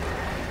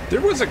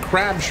 There was a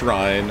crab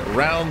shrine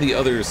around the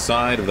other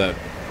side of that...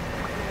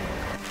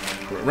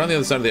 Around the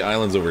other side of the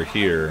islands over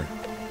here.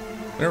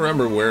 I don't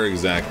remember where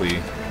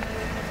exactly.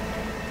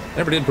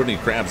 Never did put any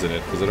crabs in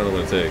it, because I don't know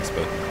what it takes,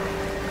 but...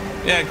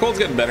 Yeah, cold's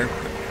getting better.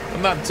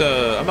 I'm not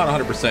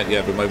 100%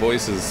 yet, but my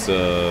voice is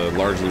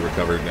largely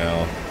recovered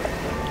now.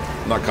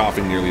 I'm not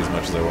coughing nearly as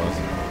much as I was.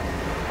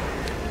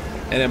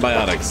 And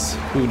antibiotics.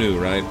 Who knew,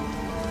 right?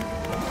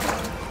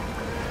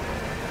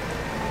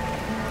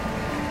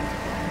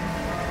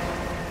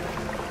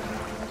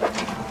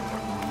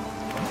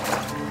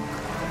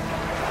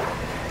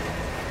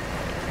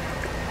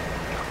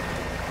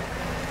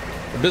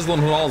 Abyssal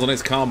and Halal is a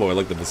nice combo. I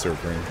like the Viscera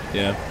crane.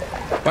 Yeah.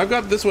 I've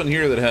got this one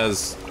here that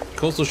has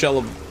Coastal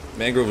Shelf,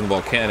 Mangrove, and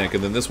Volcanic,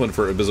 and then this one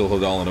for Abyssal,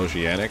 Hadal, and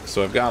Oceanic.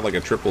 So I've got like a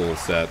triple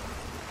set.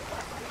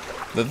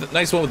 The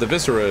nice one with the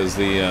Viscera is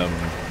the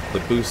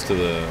boost to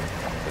the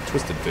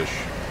Twisted Fish.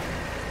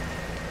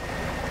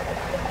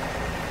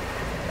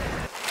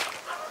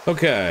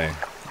 Okay.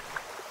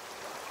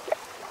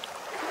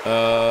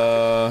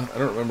 I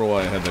don't remember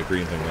why I had that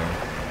green thing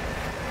there.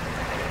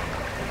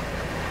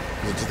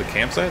 Is it just the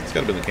campsite? It's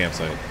gotta be the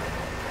campsite.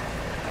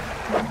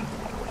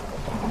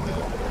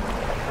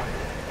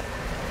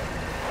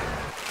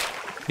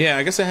 Yeah,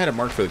 I guess I had it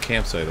marked for the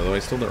campsite, although I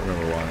still don't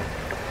remember why.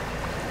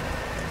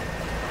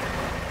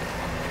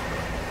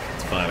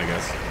 It's fine, I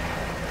guess.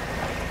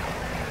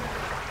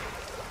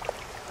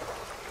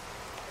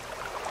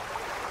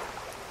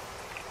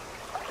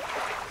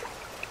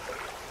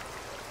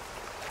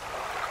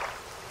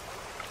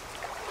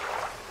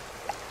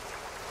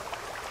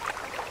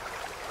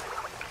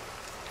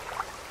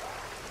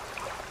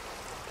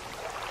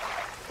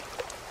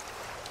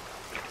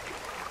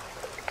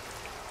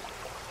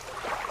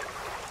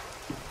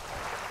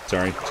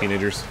 Sorry,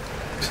 teenagers.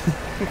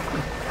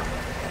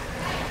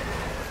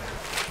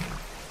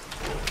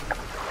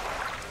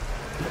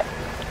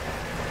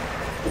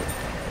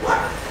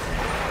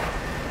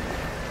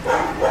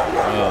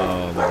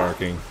 Oh, the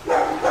barking.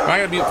 I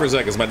gotta mute for a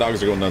second because my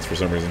dogs are going nuts for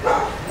some reason.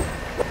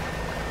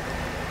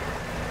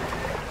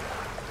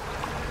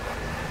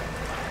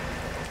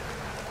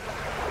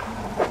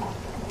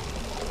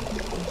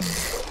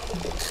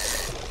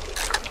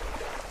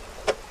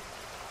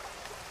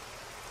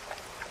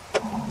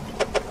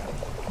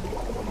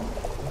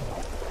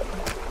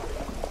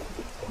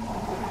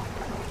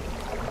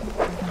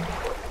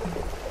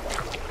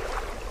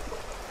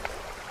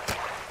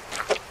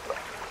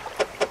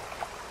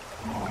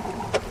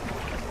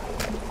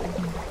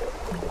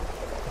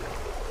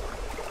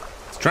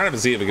 Trying to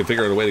see if I can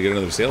figure out a way to get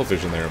another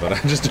sailfish in there, but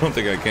I just don't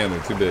think I can. They're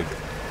too big.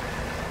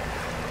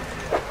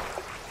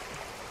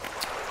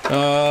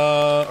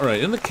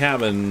 Alright, in the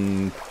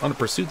cabin, on a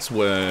pursuit's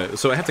way...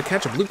 So I have to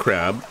catch a blue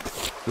crab.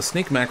 The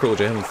snake mackerel, which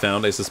I haven't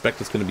found, I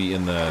suspect it's going to be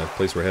in the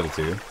place we're headed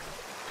to.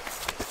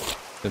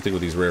 Same thing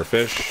with these rare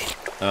fish.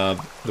 The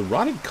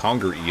rotted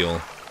conger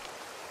eel.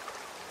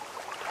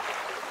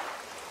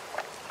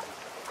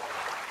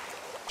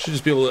 Should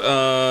just be able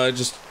to,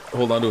 just...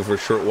 hold on to it for a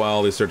short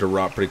while. They start to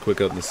rot pretty quick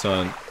out in the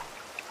sun.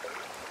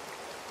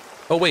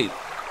 Oh, wait.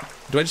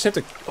 Do I just have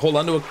to hold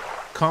on to a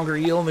conger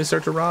eel and they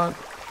start to rot?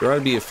 There ought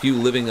to be a few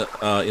living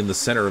in the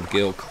center of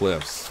Gale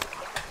Cliffs.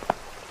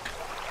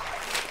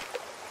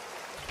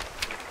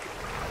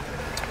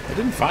 I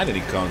didn't find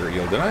any conger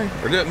eel, did I?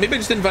 Or maybe I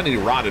just didn't find any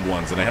rotted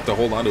ones and I have to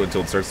hold on to it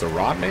until it starts to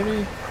rot,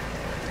 maybe?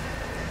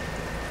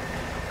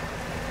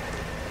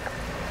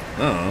 I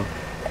don't know.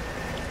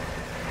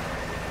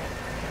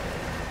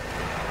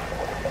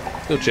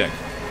 Go check.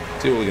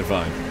 See what we can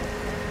find.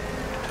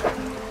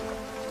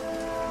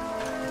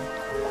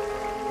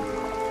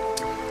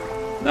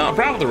 No, I'm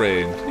proud of the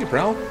raid. Hey,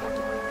 Prowl.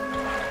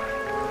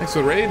 Thanks for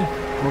the raid.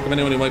 Welcome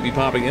anyone who might be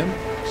popping in.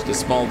 Just a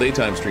small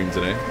daytime stream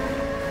today.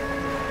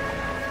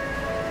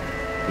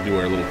 We do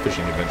our little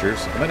fishing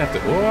adventures. I might have to...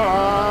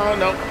 Oh,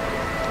 no.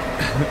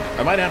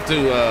 I might have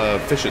to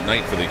fish at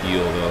night for the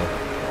eel, though.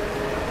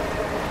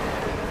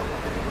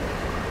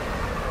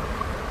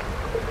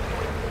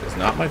 It's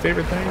not my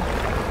favorite thing.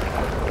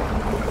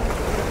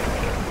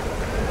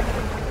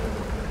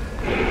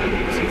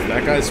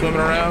 That guy's swimming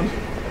around.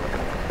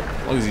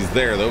 As long as he's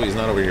there, though, he's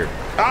not over here.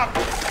 Ah!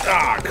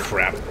 Ah,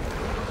 crap.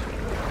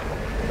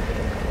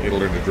 Need to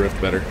learn to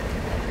drift better.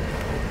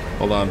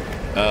 Hold on.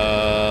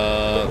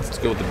 Let's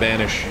go with the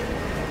banish.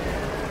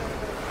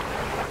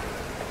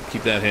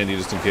 Keep that handy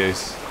just in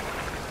case.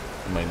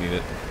 I might need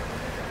it.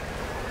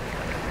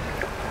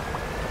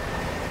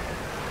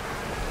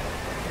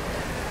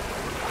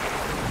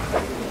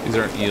 These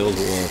aren't eels,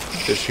 but we'll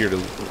fish here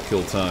to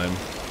kill time.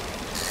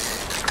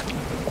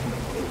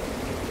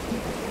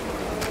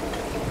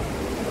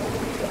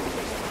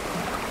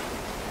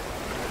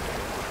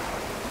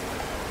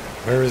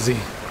 Where is he?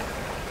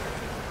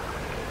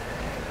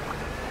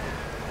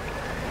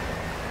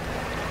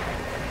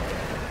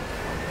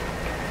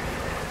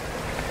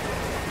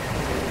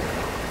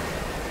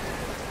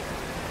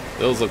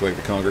 Those look like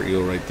the conger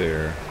eel right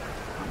there.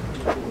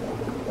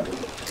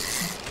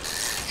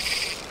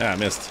 Ah, I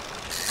missed.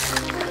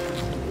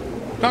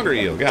 Conger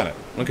eel, got it.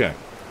 Okay.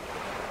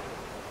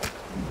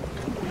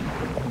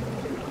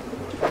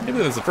 Maybe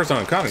that's the first time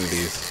I'm caught any of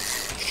these.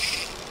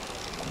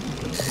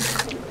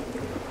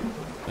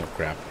 Oh,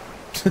 crap.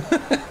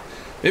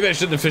 Maybe I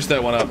shouldn't have fished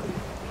that one up.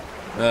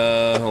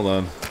 Hold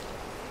on.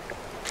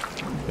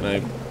 Can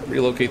I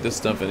relocate this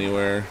stuff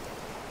anywhere?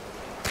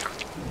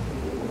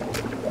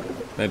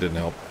 That didn't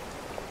help.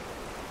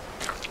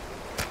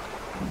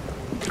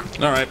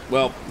 Alright,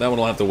 well, that one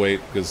will have to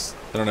wait, because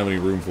I don't have any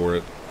room for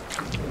it.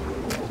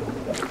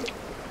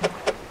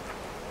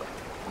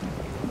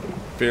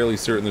 Fairly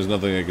certain there's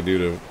nothing I could do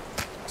to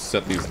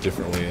set these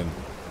differently and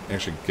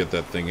actually get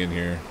that thing in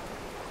here.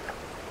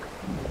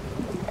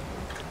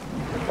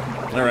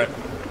 Alright.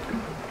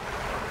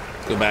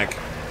 Let's go back.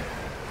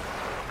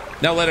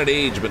 Now let it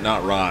age, but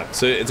not rot.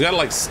 So it's gotta,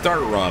 like,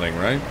 start rotting,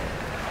 right?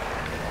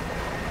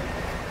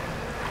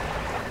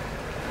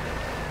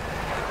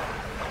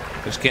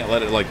 I just can't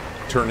let it, like,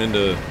 turn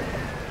into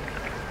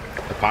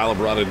a pile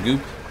of rotted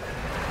goop.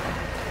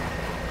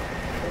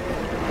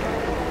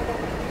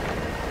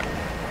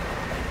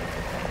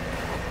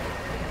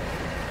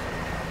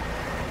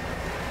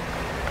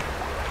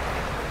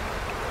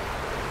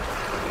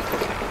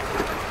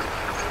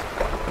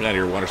 Get out of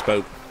here, water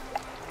spout.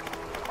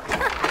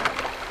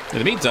 In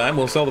the meantime,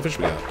 we'll sell the fish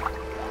we got.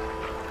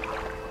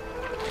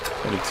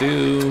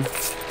 22.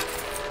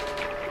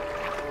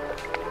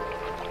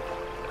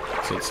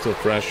 So it's still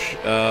fresh.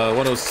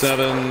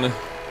 107.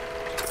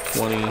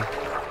 20.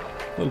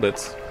 Little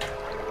bits.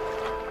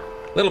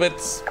 Little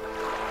bits.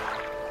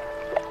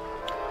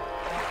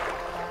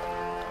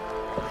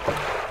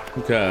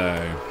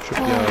 Okay.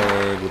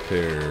 Shipyard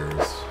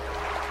repairs.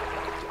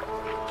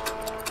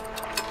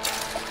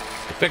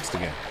 Fixed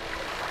again.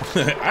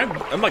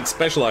 I'm like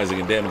specializing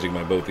in damaging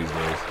my boat these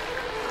days.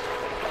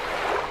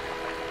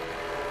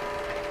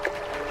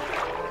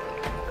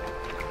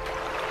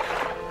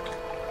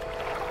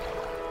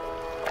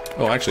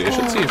 Oh, actually, I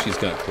should see if she's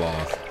got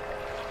cloth.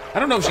 I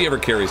don't know if she ever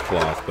carries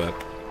cloth, but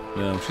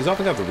you know, she's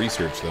often got the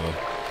research though.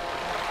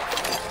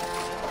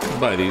 I'll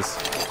buy these.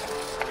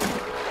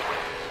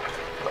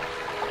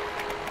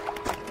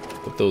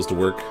 Put those to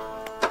work.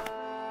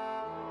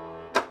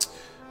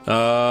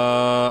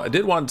 I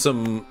did want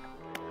some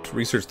to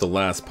research the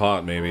last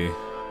pot, maybe.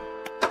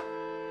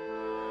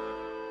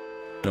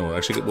 No,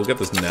 actually, we'll get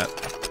this net.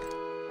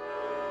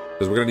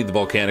 Because we're going to need the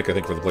volcanic, I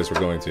think, for the place we're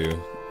going to.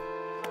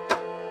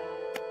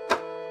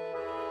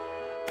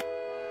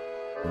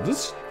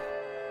 This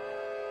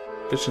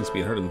fishing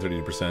speed,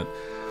 130%.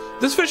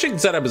 This fishing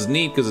setup is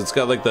neat because it's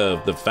got, like,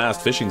 the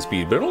fast fishing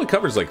speed, but it only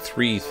covers, like,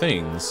 3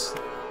 things.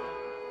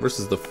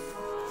 Versus the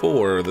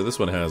 4 that this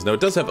one has. Now,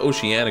 it does have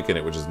oceanic in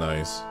it, which is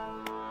nice.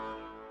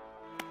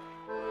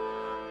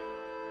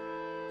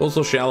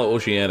 Also shallow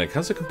oceanic.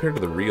 How's it compared to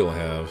the reel I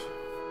have?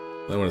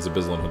 That one is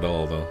Abyssal and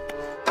Hadal, though.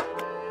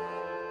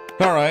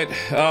 Alright,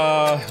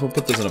 we'll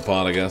put this in a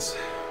pot, I guess.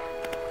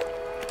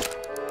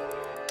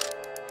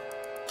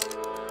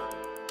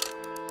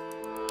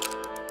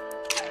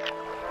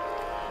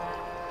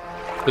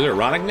 Is there a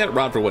rotting net?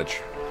 Rod for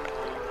which?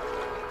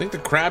 I think the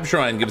crab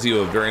shrine gives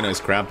you a very nice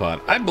crab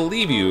pot. I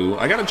believe you.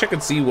 I gotta check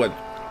and see what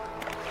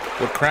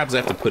crabs I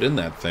have to put in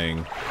that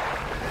thing.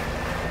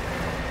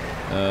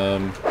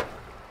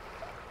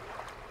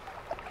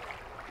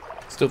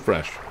 Still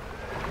fresh.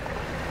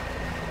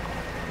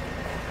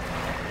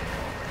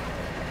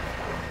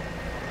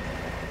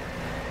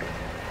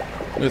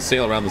 I'm gonna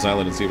sail around this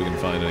island and see if we can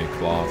find any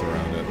cloth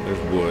around it. There's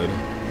wood.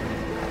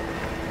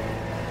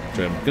 Which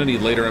I'm gonna need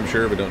later, I'm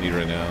sure, but don't need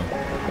right now.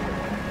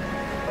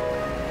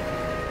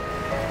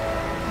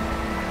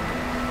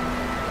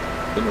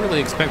 Didn't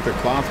really expect that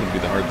cloth would be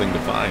the hard thing to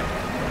find.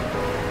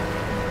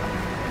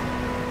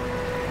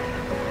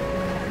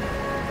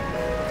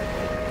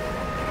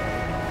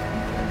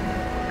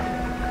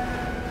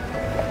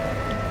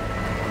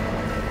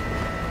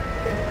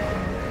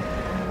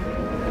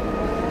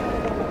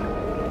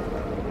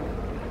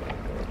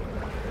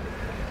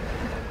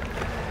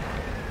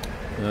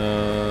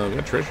 We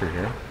got treasure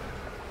here.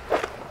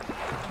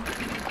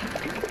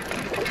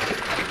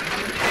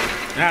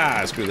 Ah,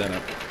 I screwed that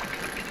up.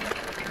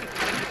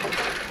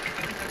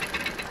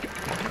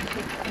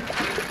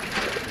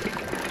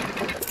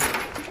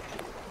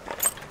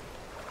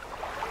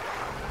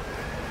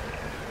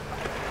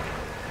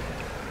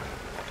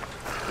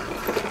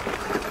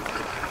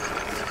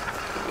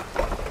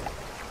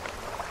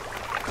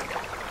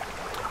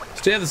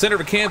 Stay at the center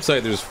of a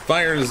campsite. There's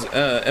fires,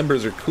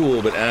 embers are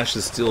cool, but ash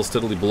is still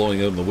steadily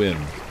blowing out in the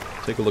wind.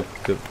 Take a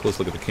close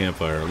look at the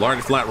campfire. Large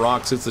flat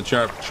rock sits the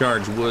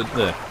charred wood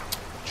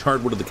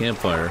of the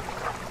campfire.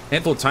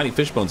 Handful of tiny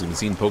fish bones can be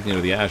seen poking out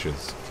of the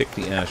ashes. Kick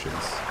the ashes.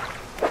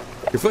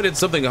 Your foot hits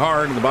something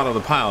hard in the bottom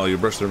of the pile. You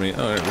brush the remaining.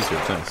 Oh,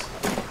 research, nice.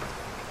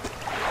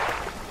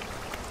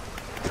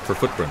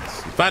 for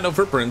footprints. You find no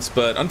footprints,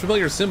 but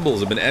unfamiliar symbols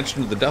have been etched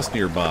into the dust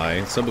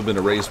nearby. Some have been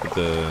erased with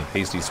the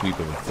hasty sweep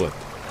of a foot.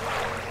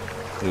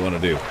 What do you want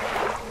to do?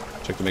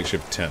 Check the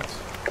makeshift tent.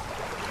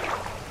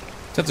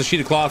 Tent's a sheet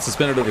of cloth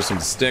suspended over some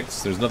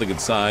sticks. There's nothing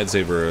inside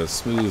save for a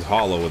smooth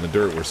hollow in the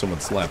dirt where someone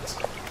slept.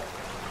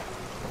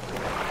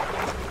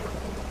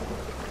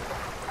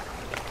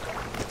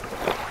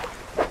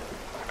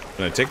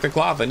 Can I take the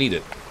cloth? I need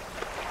it.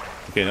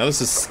 Okay, now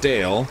this is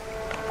stale.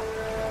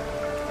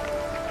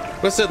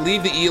 Quest said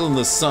leave the eel in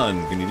the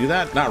sun. Can you do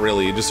that? Not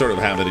really. You just sort of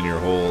have it in your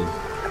hold.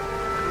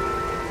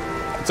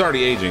 It's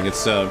already aging. It's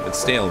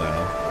stale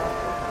now.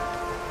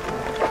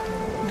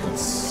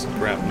 It's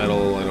scrap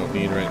metal I don't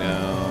need right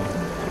now.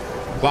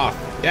 Cloth.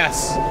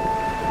 Yes.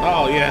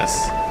 Oh,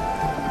 yes.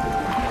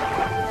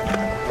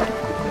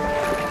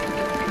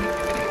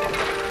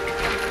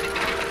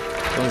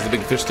 As long as the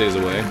big fish stays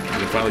away, we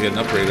can finally get an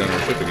upgrade on our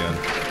ship again.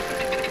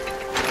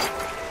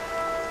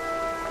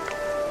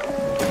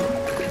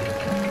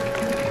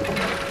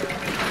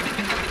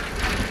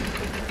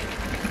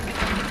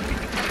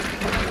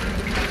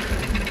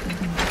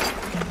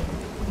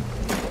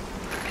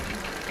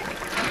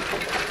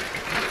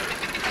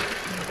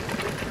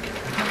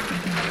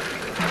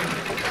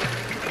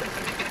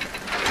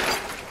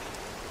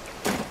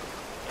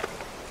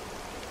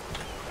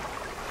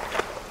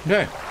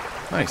 Okay,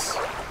 nice.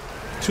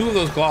 2 of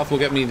those cloth will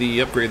get me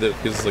the upgrade that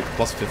gives us like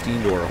plus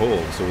 15 to our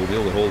hold, so we'll be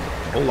able to hold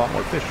a whole lot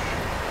more fish.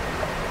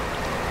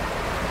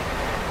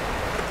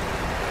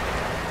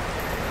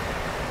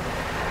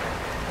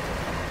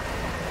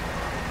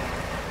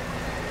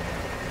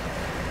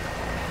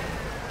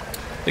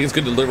 Think it's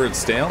good to deliver it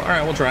stale?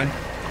 Alright, we'll try.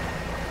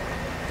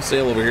 We'll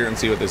sail over here and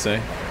see what they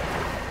say.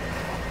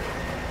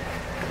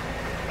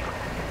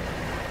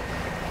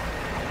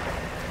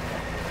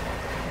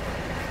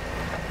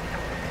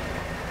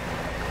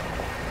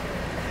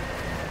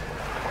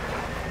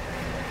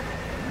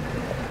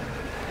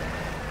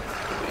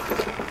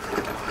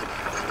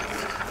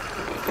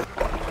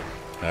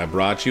 I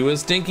brought you a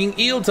stinking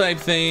eel type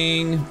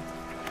thing.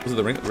 Was it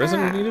the resin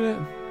who needed it?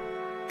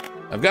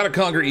 I've got a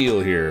conger eel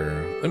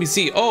here. Let me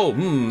see. Oh,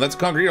 that's a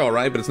conger eel, all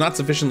right, but it's not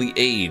sufficiently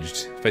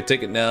aged. If I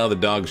take it now, the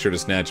dog's sure to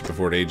snatch it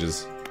before it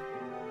ages.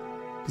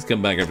 Please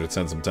come back after it's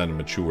had some time to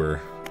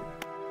mature.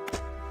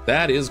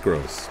 That is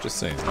gross. Just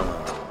saying.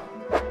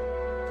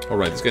 All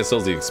right, this guy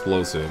sells the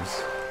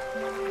explosives.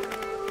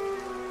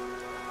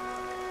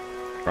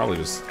 Probably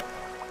just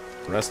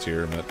rest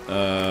here, but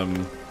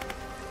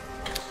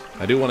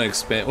I do want to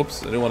expand.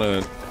 Oops, I do want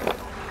to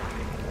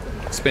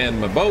expand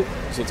my boat.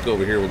 So let's go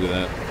over here. We'll do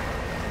that.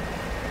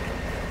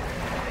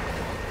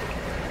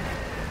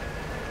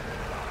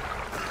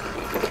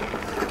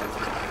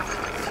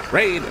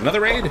 Raid! Another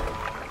raid?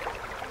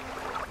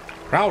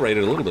 Prowl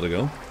raided a little bit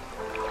ago.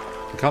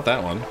 I caught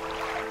that one.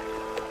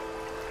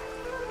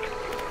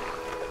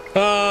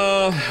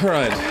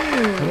 Alright.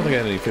 I don't think I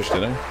had any fish,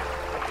 did I?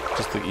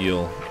 Just the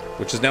eel.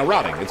 Which is now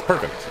rotting. It's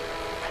perfect.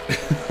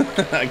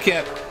 I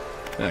can't...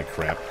 Ah,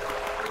 crap.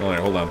 Alright,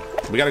 hold on.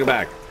 We gotta go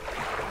back.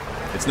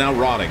 It's now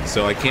rotting,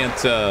 so I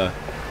can't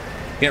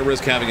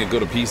risk having it go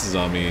to pieces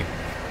on me.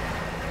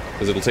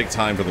 Because it'll take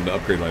time for them to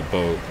upgrade my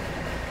boat.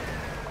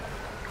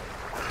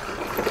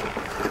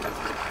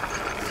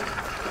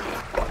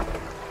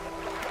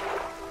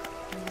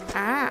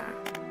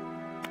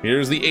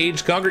 Here's the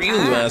aged conger eel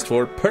you asked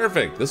for.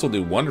 Perfect. This will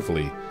do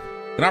wonderfully.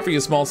 I can offer you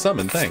a small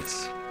summon.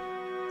 Thanks.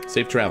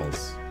 Safe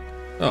travels.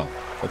 Oh,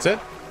 that's it?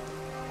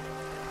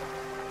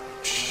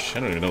 Shh,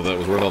 I don't even know if that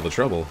was worth all the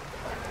trouble.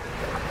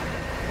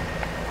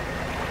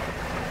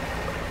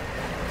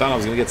 Thought I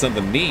was going to get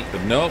something neat,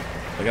 but nope.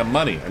 I got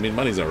money. I mean,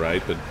 money's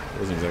alright, but it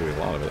wasn't exactly a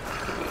lot of it.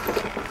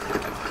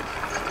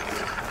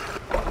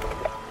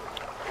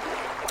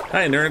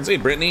 Hi, nerds. Hey,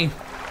 Brittany.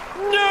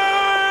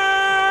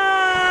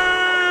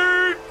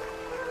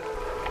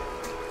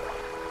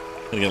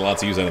 Gonna get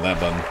lots of use out of that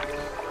button.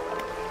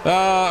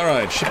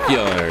 Alright,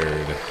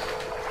 shipyard.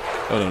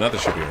 Oh no, not the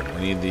shipyard.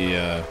 I need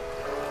the,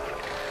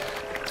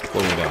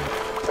 what we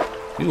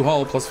got? New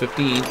hull plus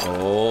 15.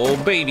 Oh,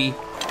 baby.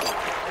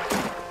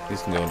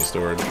 These can go into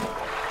storage.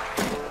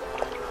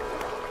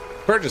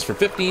 Purchase for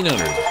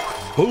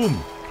 1,500.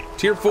 Boom.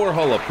 Tier 4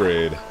 hull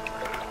upgrade.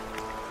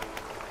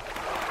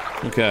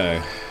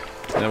 Okay.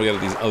 Now we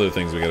got these other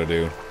things we gotta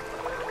do.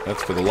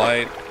 That's for the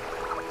light.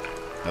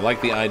 I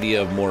like the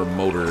idea of more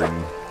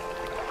motoring.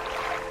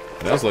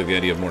 I also like the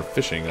idea of more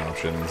fishing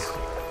options.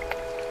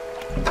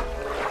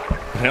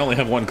 I only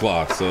have one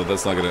cloth, so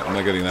that's not gonna. I'm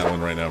not getting that one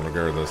right now,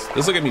 regardless.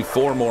 This will give me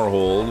 4 more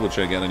hold, which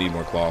again I need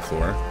more cloth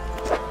for.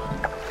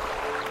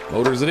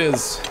 Motors, it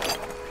is.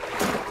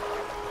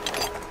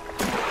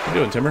 What you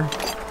doing, Timber?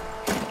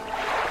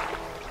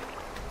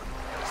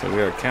 So we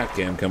got a cat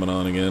cam coming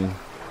on again.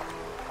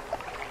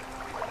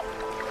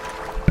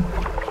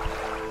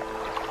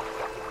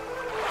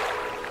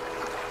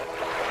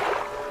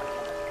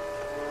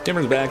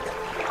 Timber's back.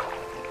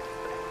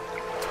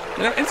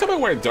 You know, anytime I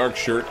wear a dark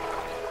shirt,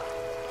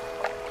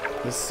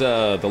 this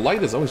the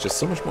light is always just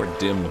so much more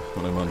dim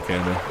when I'm on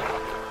camera.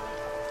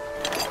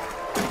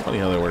 Funny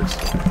how that works.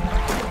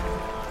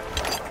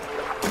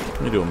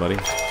 How you doing, buddy?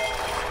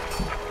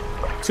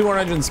 2 more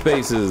engine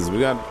spaces.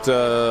 We got,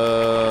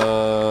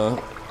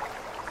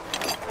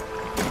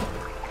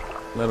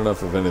 not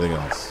enough of anything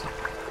else.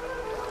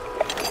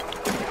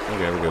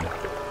 Okay, we're good.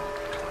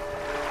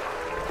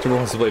 Timber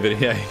wants to play video.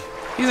 Yeah,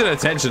 he's an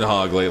attention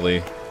hog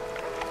lately.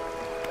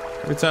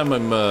 Every time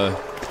I'm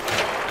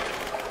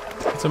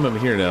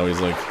here now,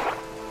 he's like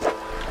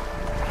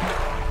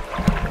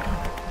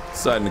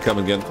deciding to come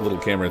and get a little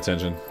camera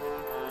attention.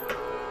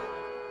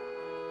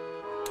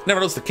 Never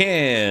noticed the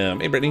cam.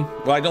 Hey, Brittany.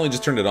 Well, I'd only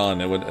just turned it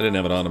on. I didn't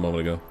have it on a moment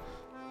ago.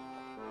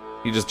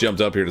 He just jumped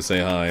up here to say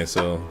hi,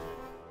 so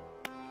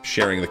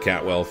sharing the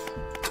cat wealth.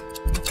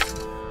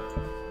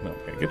 No,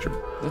 okay, get your.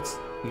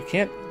 You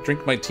can't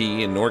drink my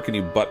tea, and nor can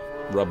you butt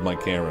rub my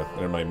camera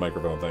or my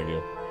microphone. Thank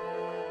you.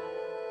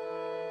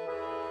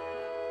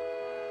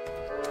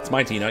 It's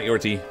my tea, not your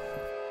tea.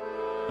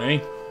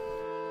 Hey,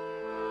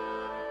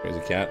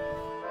 crazy cat.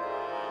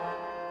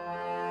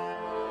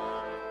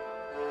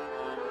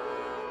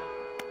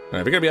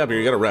 Alright, if you're gonna be up here,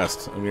 you gotta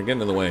rest. I mean, you're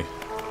getting in the way.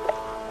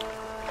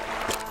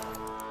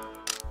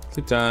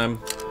 Sleep time.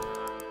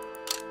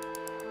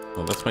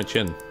 Oh, that's my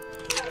chin.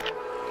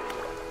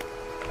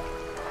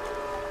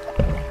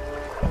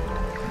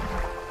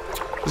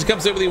 Does he come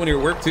sit with you when you're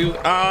at work too?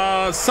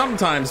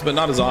 Sometimes, but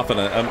not as often.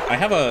 I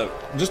have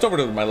just over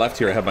to my left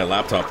here, I have my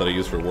laptop that I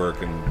use for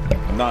work, and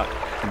I'm not,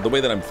 the way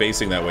that I'm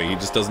facing that way, he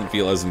just doesn't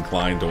feel as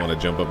inclined to want to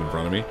jump up in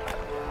front of me.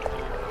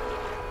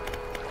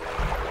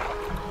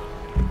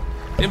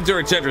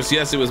 Inventory Tetris,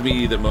 yes, it was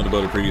me that moaned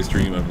about a previous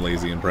stream. I'm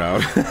lazy and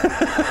proud.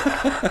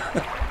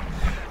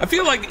 I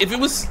feel like if it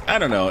was, I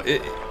don't know,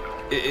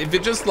 if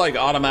it just like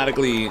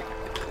automatically,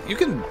 you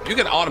can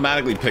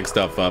automatically pick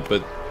stuff up,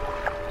 but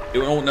it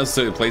won't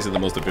necessarily place it the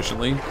most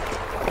efficiently.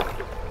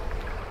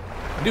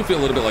 I do feel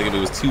a little bit like if it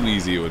was too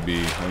easy, it would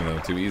be, I don't know,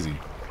 too easy.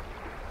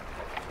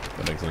 If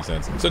that makes any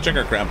sense. So check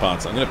our crab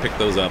pots. I'm gonna pick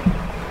those up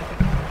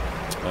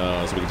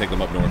so we can take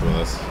them up north with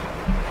us.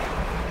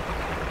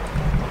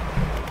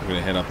 We're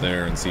gonna head up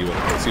there and see what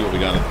we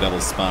got at the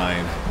Devil's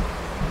Spine.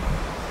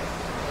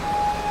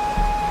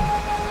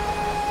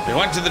 We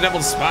went to the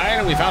Devil's Spine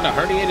and we found a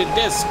herniated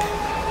disc.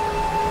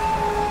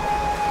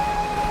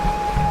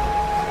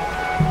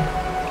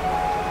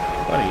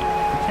 Buddy,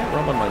 you can't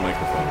rub on my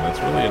microphone. That's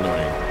really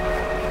annoying.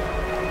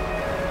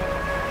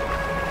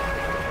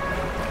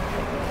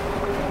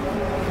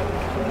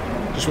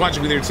 Just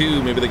watching me there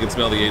too. Maybe they can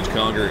smell the aged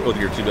conger. Oh,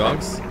 your 2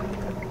 dogs?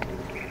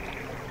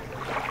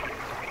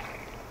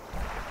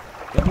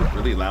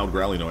 Really loud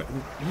growly noise.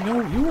 You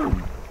know, you are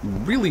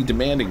really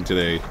demanding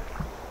today.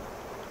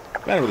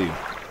 I'm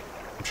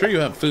sure you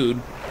have food.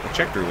 I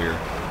checked earlier.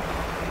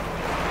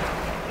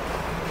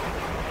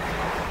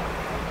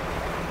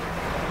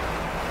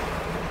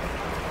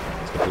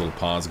 Let's get the little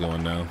paws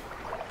going now.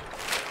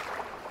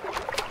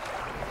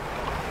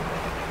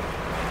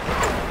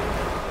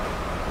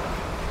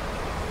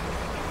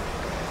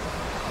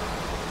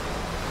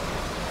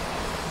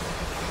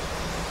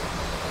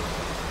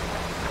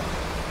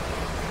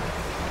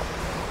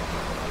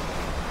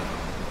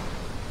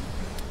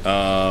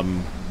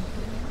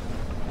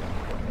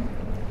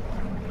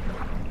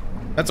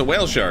 That's a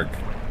whale shark.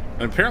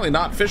 And apparently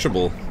not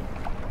fishable.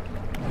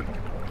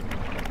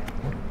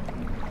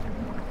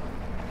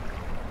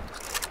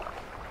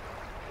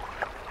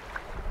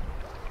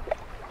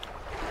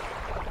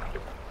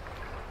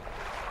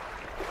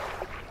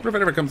 I wonder if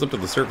it ever comes up to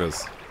the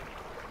surface.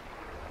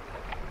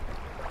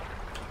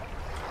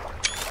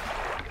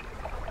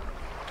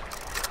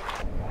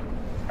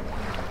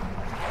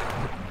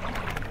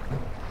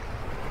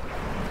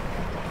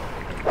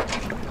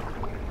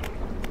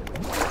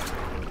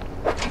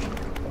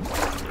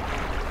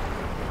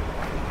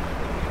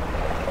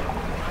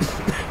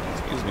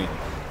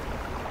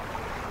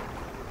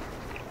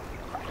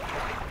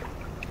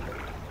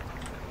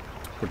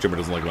 Jimmer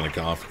doesn't like when I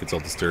cough. Gets all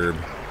disturbed.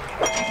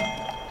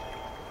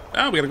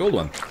 Ah, we got a gold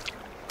one.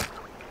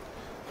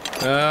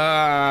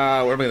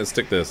 Where am I going to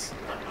stick this?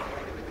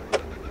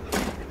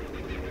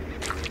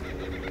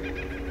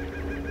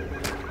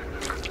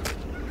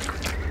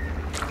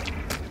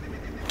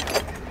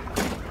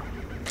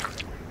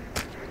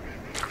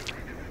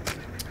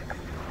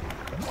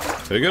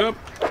 Pick it up.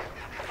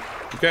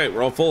 Okay,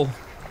 we're all full.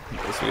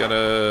 Guess we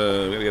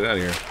gotta get out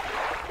of here.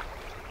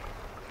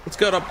 Let's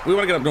go up. We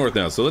want to get up north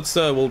now, so let's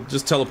we'll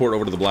just teleport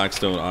over to the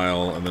Blackstone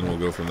Isle, and then we'll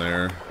go from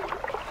there.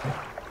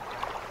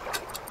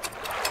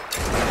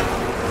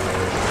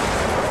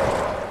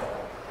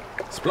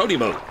 Explodey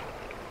boat.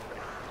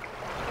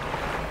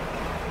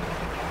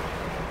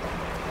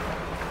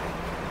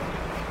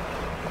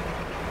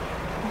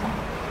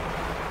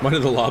 Why do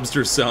the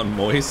lobsters sound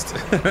moist?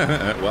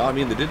 Well, I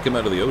mean, they did come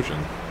out of the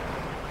ocean.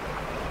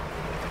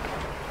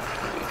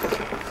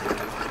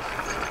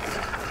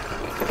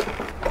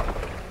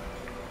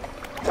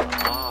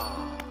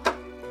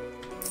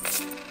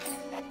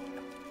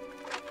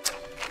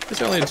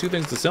 I only had 2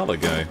 things to sell that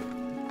guy.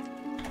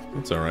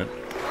 That's alright.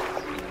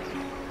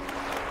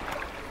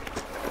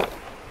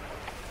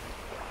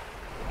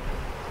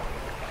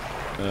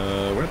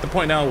 We're at at the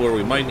point now where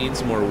we might need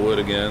some more wood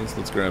again, so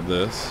let's grab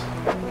this.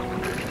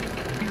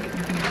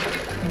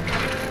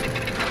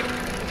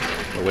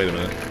 Oh, wait a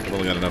minute. I've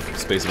only got enough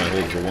space in my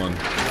hold for one.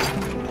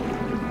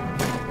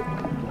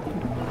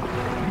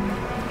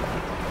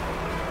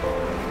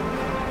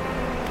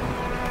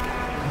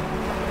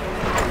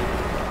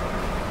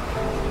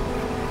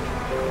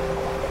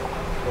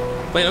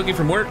 Playing hooky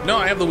from work? No,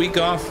 I have the week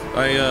off.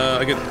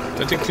 I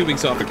take 2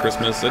 weeks off at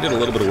Christmas. I did a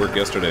little bit of work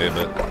yesterday,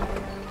 but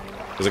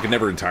because I could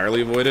never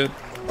entirely avoid it.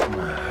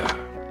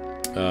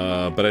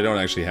 But I don't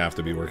actually have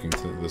to be working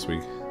this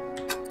week.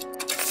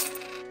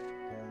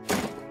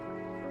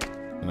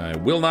 And I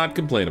will not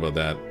complain about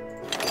that.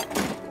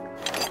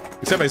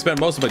 Except I spent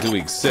most of my 2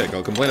 weeks sick.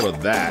 I'll complain about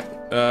that.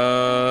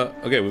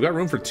 Okay, we've got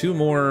room for two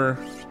more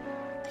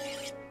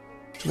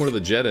of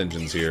the jet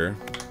engines here.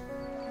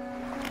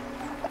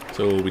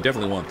 So we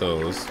definitely want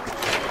those.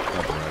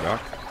 Not the right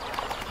dock.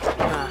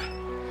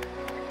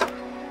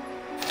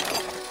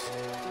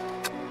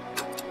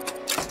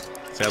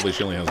 Sadly,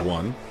 she only has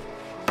one.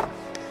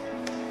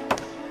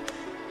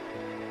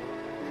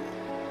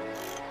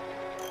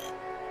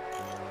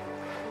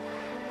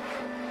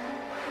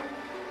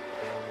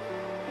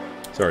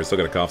 Sorry, still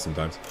got a cough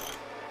sometimes.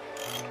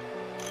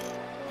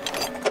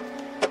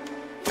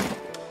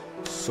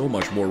 So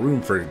much more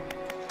room for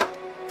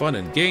fun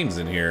and games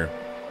in here.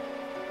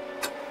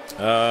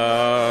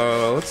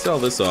 Let's sell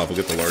this off. We'll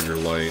get the larger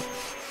light.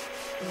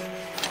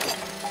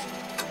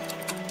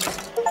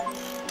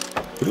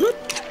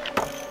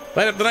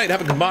 Light up the night.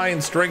 Have a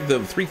combined strength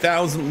of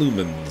 3,000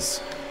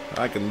 lumens.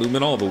 I can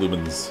lumen all the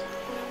lumens.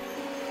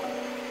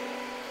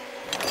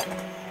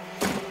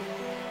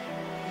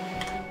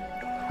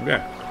 Okay.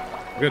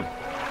 Good.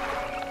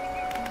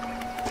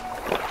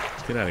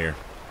 Let's get out of here.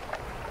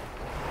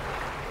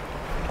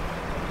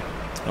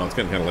 Oh, it's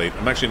getting kind of late.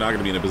 I'm actually not going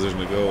to be in a position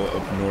to go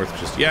up north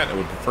just yet. I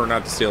would prefer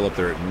not to sail up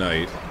there at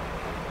night.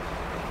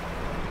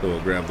 So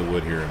we'll grab the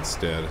wood here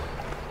instead.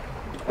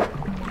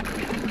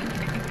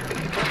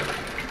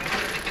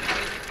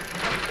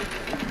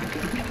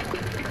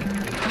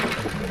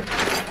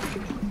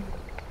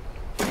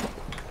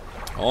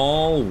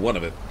 All one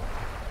of it.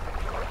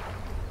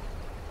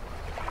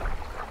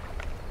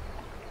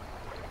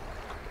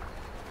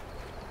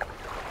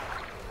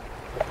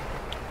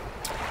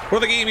 What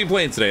are the game you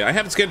playing today? I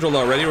have it scheduled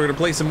already. We're going to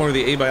play some more of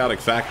the Abiotic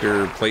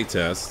Factor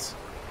playtests.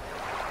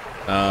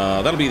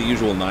 That'll be the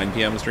usual 9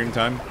 p.m. stream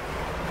time.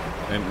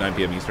 9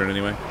 p.m. Eastern,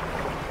 anyway.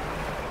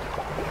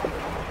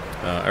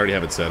 I already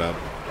have it set up.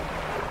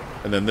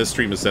 And then this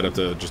stream is set up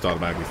to just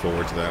automatically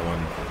forward to that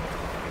one.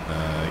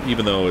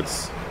 Even though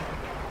it's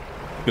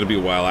going to be a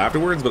while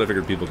afterwards, but I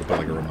figured people could put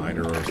like a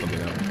reminder or something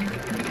out.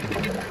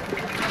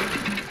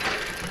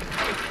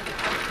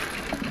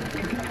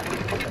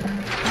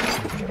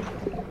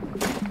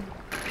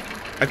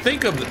 I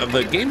think of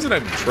the games that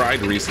I've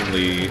tried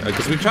recently,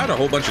 because we've tried a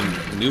whole bunch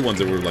of new ones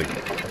that were like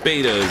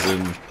betas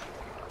and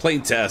play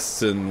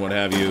tests and what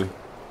have you.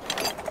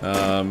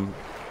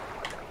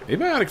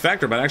 Abiotic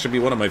Factor might actually be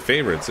one of my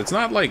favorites. It's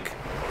not like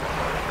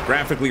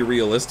graphically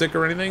realistic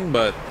or anything,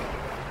 but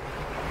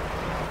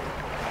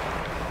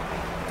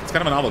it's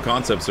kind of a novel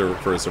concept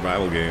for a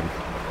survival game.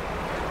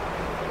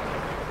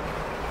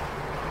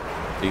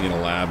 Being in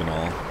a lab and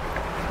all.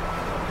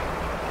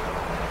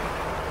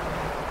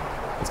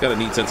 It's got a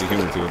neat sense of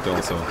humor to it,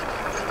 also.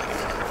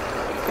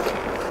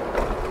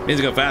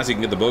 Amazing how fast you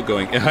can get the boat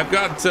going. Yeah, I've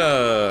got,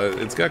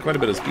 it's got quite a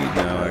bit of speed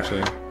now,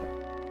 actually.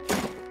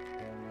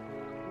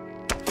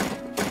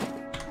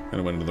 Kind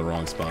of went into the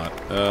wrong spot.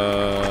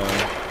 I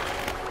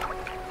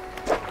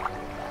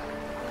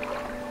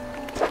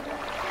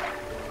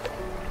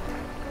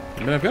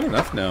mean, I've got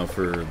enough now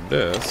for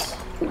this.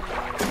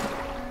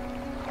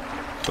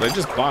 But I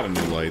just bought a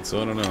new light,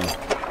 so I don't know.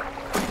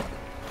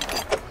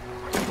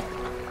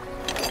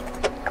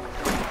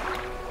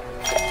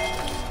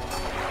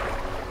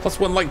 Plus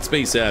 1 light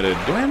space added.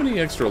 Do I have any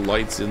extra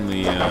lights in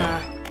the,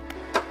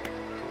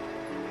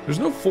 There's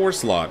no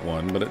 4-slot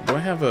one, but do I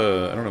have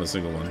a... I don't have a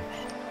single one.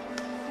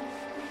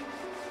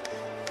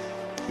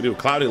 We do a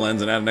cloudy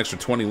lens and add an extra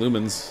 20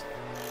 lumens.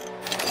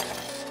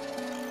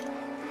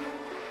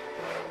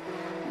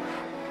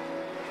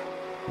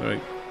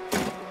 Alright.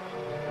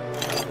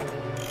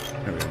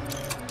 There we go.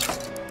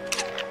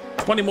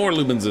 20 more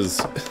lumens is...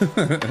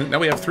 Now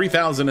we have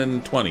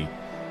 3,020.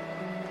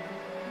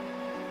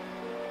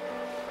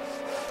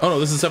 Oh no,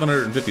 this is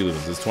 750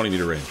 lumens. It's 20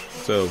 meter range.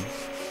 So,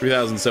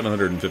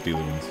 3,750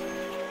 lumens.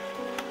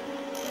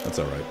 That's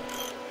alright.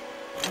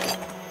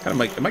 Kind of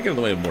might get in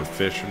the way of more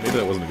fish. Maybe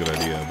that wasn't a good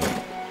idea, but...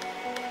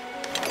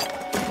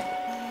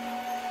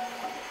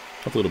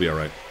 hopefully it'll be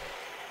alright.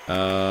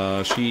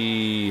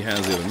 She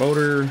has the other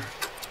motor.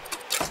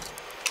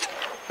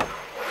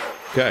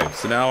 Okay,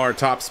 so now our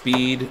top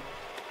speed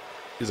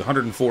is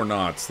 104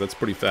 knots. That's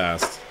pretty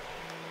fast.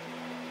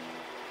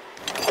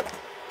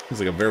 It's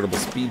like a veritable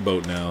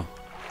speedboat now.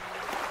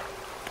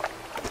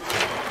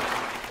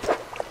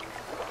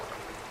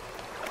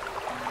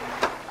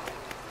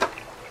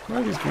 Why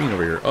are these green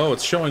over here? Oh,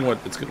 it's showing what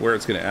where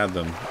it's going to add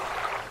them.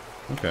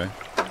 Okay.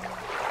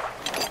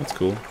 That's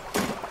cool.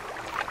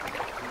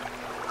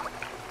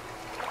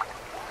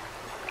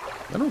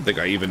 I don't think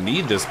I even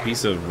need this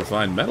piece of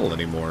refined metal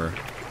anymore.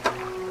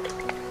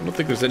 I don't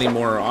think there's any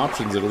more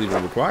options that'll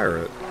even require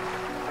it.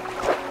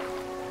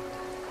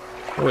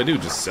 What do I do?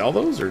 Just sell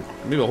those? Or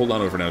maybe I'll hold on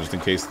to it for now just in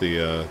case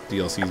the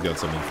DLC's got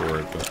something for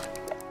it. But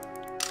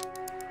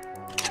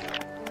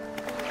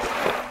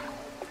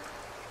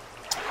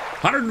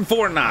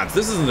 104 knots.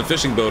 This isn't a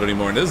fishing boat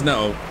anymore. This is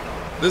now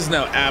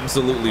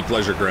absolutely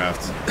pleasure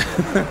craft.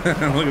 Look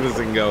at this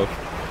thing go.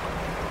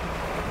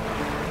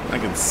 I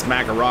can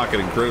smack a rock at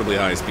incredibly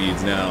high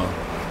speeds now.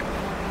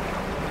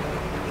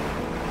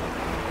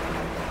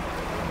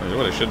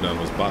 What I should have done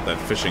was bought that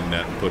fishing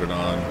net and put it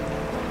on.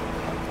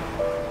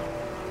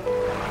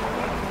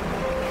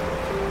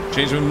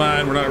 Changed my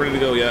mind, we're not ready to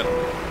go yet.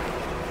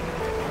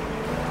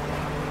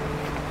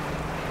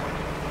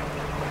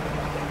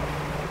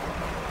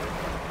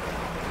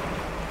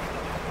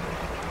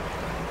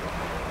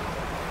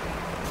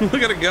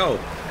 Look at it go.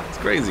 It's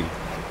crazy.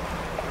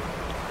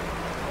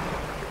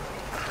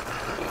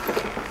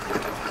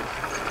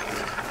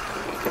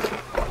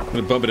 I'm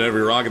gonna bump into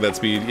every rock at that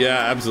speed. Yeah,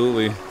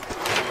 absolutely.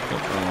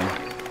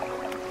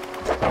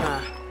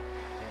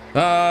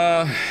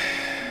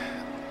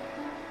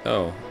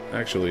 Oh,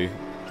 actually,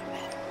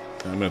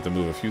 I'm gonna have to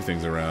move a few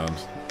things around.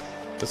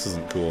 This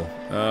isn't cool.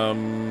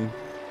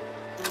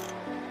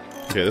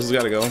 Okay, this has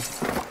got to go.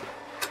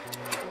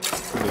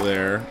 Over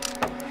there.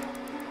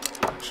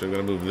 So I'm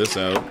gonna move this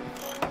out.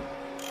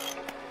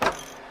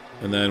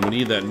 And then we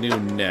need that new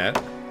net.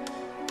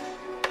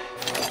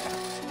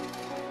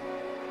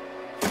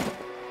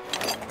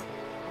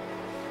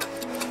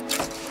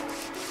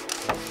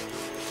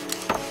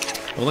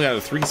 I only got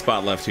a 3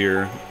 spot left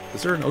here.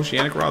 Is there an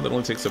oceanic rod that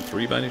only takes up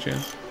 3 by any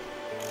chance?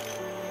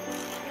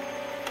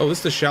 Oh, this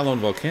is the shallow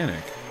and volcanic.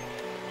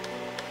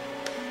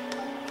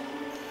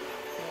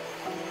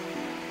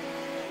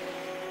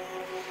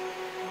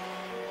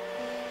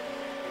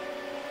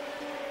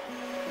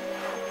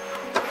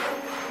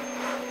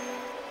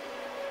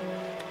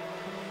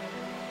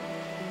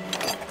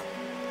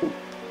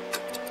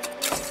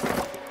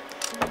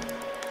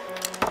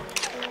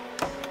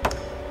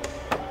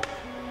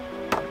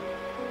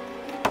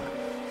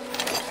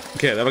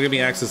 Okay, that'll give me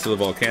access to the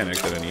volcanic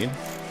that I need.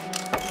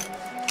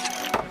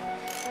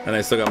 And I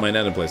still got my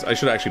net in place. I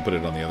should actually put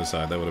it on the other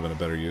side. That would have been a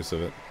better use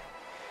of it.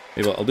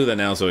 Maybe I'll do that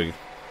now so I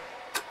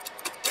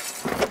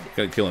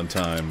gotta kill in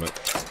time, but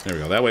there we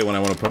go. That way when I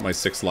want to put my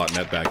 6-slot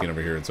net back in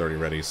over here, it's already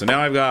ready. So now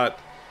I've got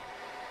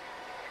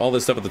all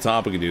this stuff at the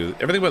top we can do.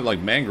 Everything but like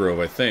mangrove,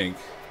 I think.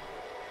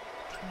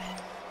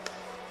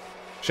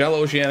 Shallow,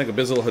 oceanic,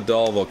 abyssal,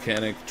 hadal,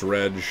 volcanic,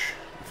 dredge.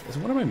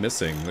 What am I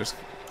missing? There's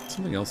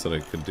something else that I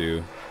could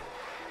do.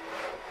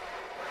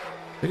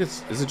 I think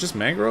it's... Is it just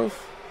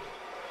mangrove?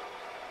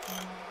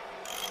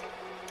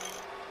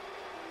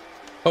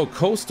 Oh,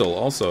 coastal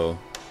also.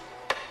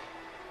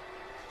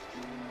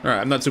 Alright,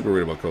 I'm not super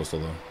worried about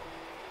coastal though.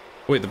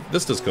 Wait,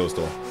 this does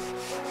coastal.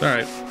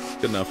 Alright,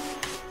 good enough.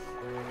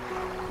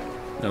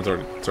 Now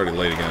it's already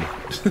late again.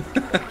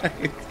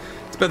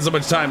 Spend so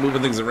much time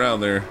moving things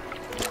around there.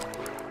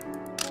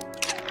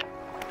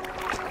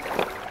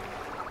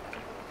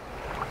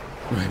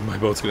 My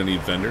boat's gonna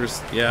need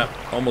fenders? Yeah,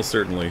 almost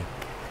certainly.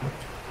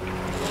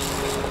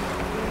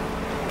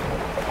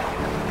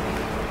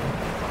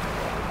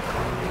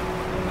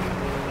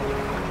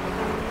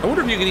 I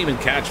wonder if you can even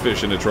catch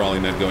fish in a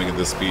trawling net going at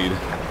this speed.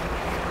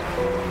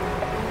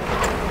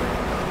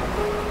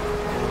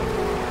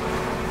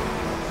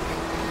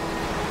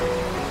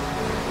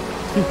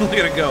 Look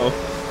at it go.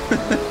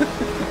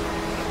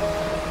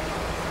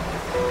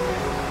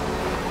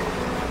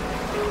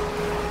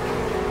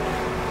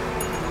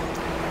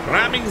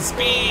 Grabbing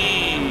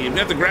speed! I'm gonna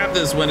have to grab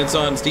this when it's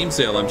on Steam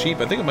sale. I'm cheap.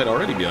 I think it might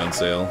already be on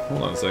sale.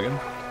 Hold on a second.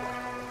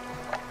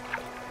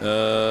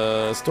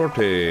 Store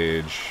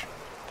page.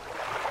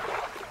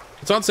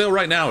 It's on sale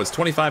right now. It's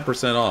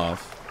 25%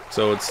 off.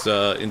 So it's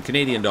in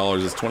Canadian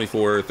dollars. It's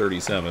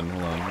 $24.37.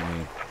 Hold on. Let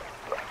me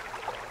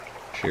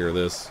share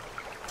this.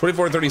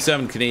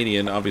 $24.37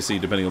 Canadian. Obviously,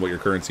 depending on what your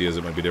currency is,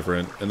 it might be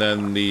different. And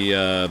then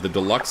the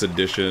deluxe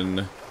edition,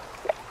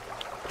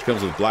 which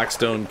comes with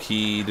Blackstone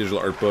key, digital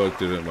art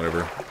book,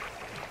 whatever.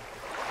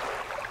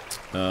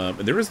 And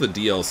there is the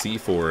DLC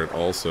for it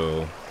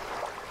also.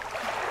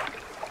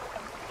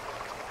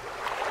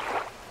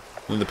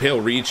 And the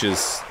Pale Reach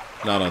is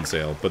not on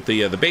sale, but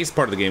the base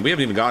part of the game, we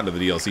haven't even gotten to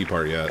the DLC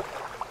part yet.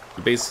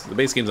 The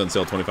base game's on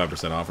sale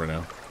 25% off right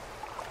now.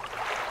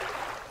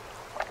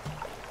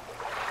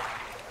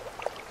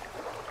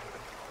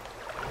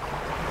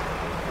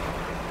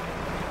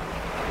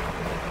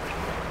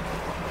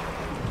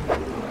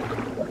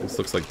 This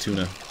looks like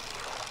tuna.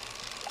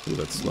 Ooh,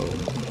 that's slow.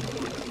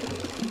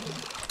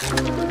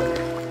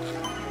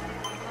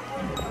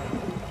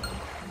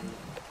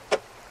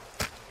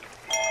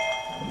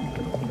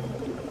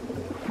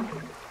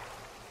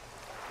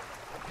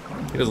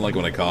 He doesn't like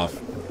when I cough.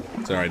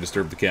 Sorry, I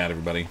disturbed the cat,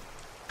 everybody.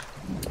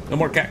 No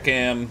more cat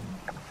cam.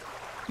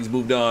 He's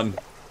moved on.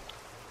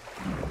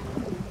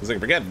 He's like,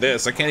 forget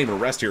this. I can't even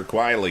rest here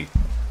quietly.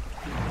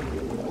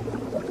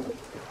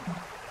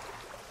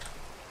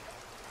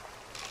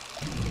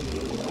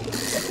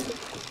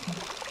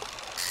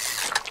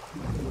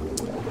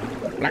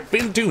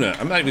 Blackfin tuna.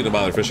 I'm not even gonna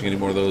bother fishing any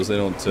more of those. They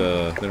don't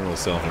really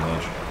sell for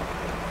much.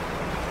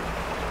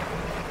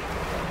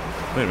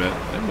 Wait a minute. I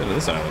haven't been to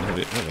this island, have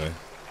I?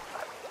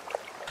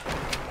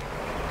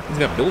 He's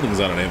got buildings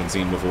on it I haven't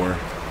seen before.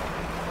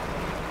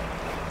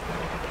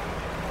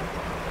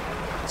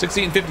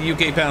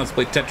 1650 UK pounds to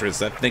play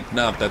Tetris. I think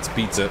not. That's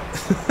pizza.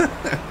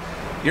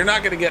 You're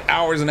not going to get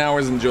hours and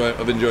hours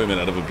of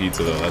enjoyment out of a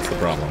pizza, though. That's the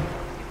problem.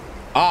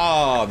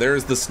 Ah,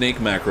 there's the snake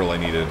mackerel I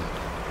needed.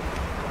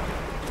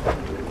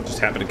 Just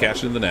happened to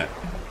catch it in the net.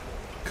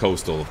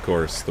 Coastal, of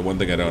course. The one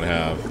thing I don't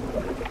have.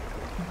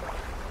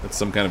 That's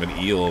some kind of an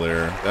eel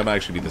there. That might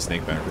actually be the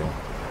snake mackerel.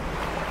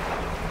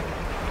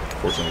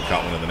 Fortunately,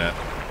 caught one in the net.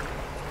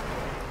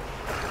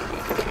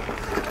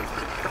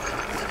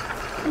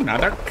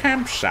 Another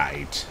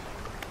campsite.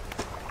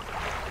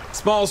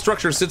 Small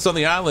structure sits on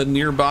the island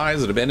nearby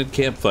as an abandoned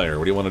campfire.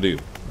 What do you want to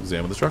do?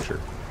 Examine the structure.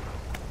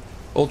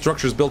 Old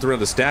structure is built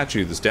around a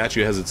statue. The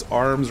statue has its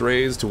arms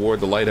raised toward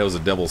the lighthouse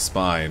of Devil's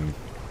Spine.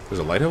 There's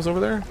a lighthouse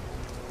over there?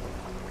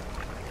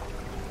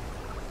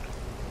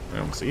 I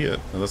don't see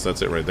it, unless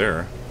that's it right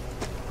there.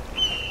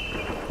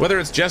 Whether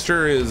its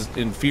gesture is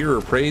in fear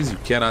or praise, you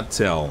cannot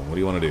tell. What do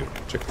you want to do?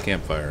 Check the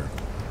campfire.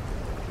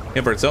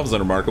 Campfire itself is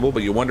unremarkable,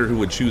 but you wonder who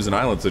would choose an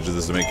island such as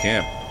this to make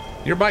camp.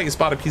 Nearby, you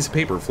spot a piece of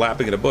paper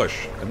flapping in a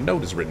bush. A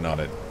note is written on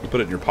it. You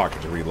put it in your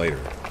pocket to read later.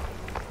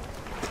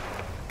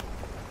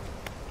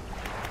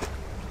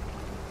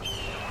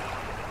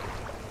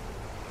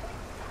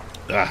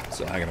 Ah, it's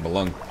hanging up a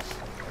lung.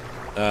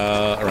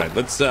 All right,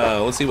 let's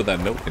see what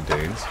that note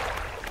contains.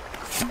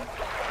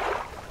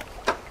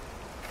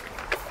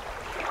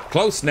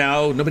 Close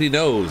now. Nobody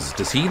knows.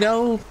 Does he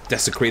know?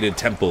 Desecrated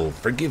temple.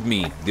 Forgive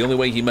me. The only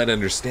way he might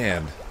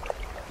understand.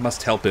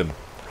 Must help him.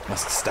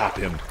 Must stop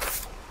him.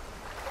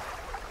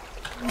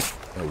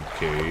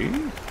 Okay.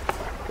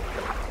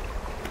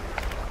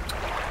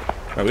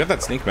 Alright, we got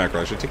that snake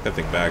mackerel. I should take that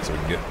thing back so we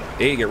can get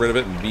A, get rid of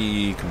it, and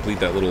B, complete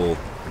that little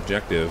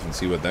objective and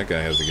see what that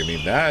guy has to give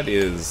me. That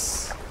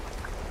is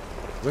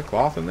there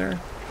cloth in there?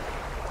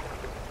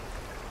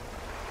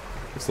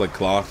 Looks like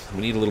cloth.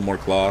 We need a little more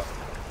cloth.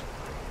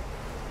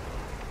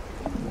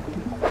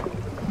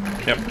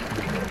 Yep.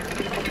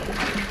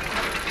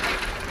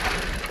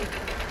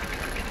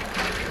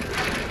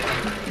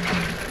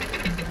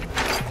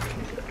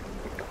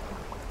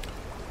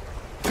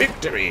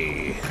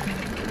 Victory!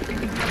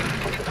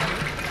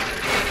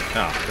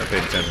 Oh, that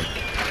paid attention.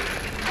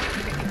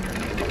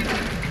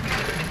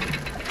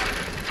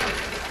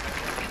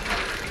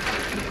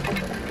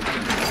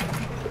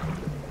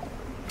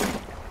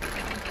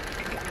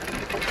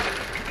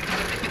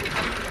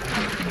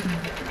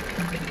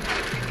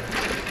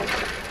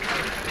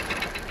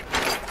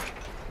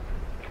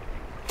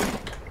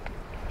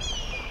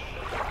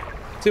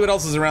 See what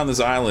else is around this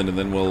island, and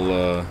then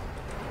we'll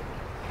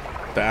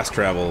fast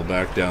travel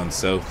back down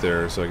south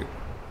there. So,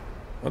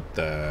 what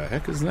the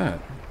heck is that?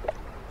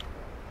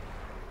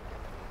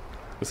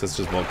 Guess that's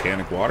just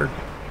volcanic water.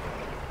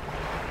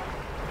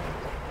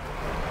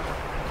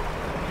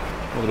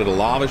 A little bit of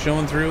lava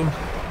showing through.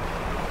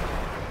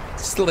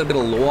 Just a little bit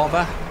of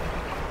lava.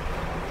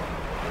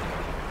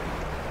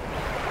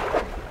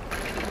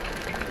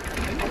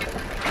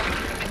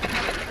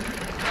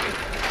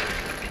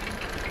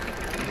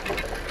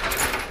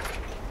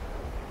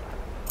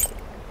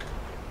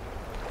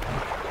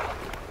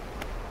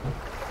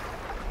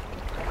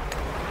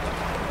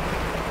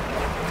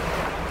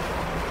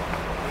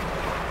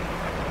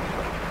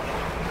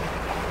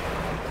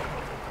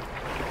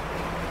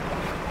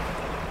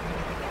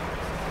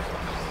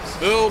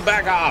 Oh,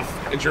 back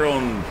off! Get your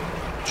own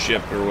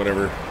ship or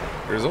whatever.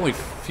 There's only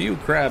few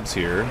crabs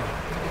here.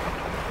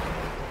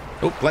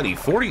 Oh, plenty.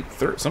 40,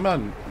 30,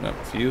 somehow, not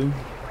few.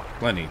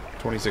 Plenty.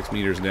 26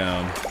 meters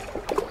down.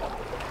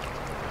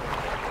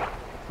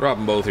 Drop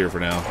them both here for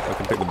now. I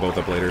can pick them both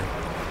up later.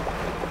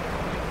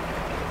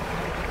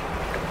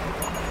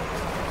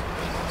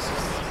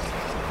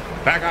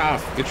 Back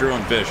off! Get your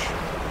own fish.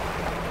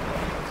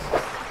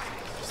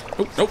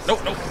 Oh, nope,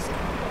 nope, nope.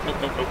 Nope,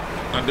 nope, nope.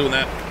 Not doing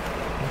that.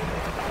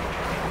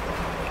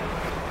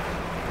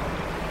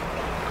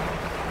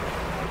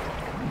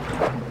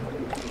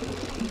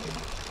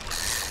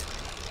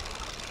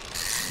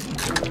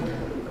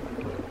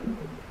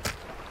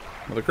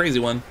 Another crazy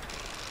one.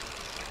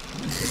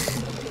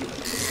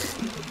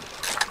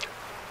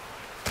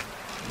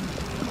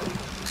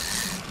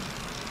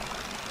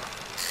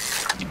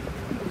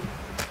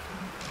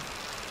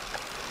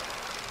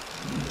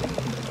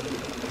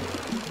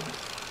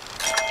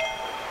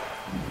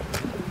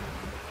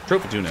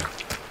 Trophy tuna.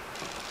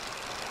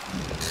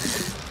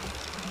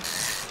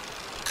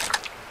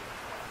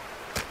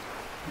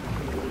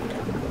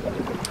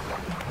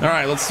 All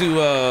right, let's do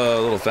a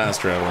little fast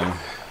traveling.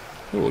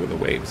 Oh, look at the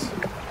waves.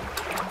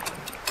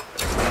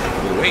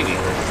 Wavy.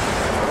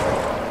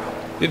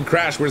 Didn't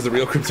crash. Where's the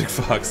real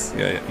CrypticFox?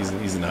 Yeah,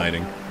 he's in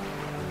hiding.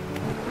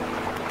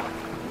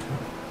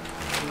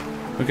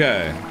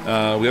 Okay,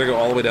 we gotta go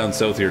all the way down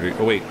south here to...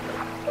 Oh, wait.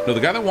 No, the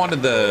guy that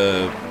wanted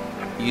the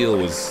eel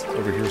was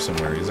over here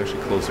somewhere. He's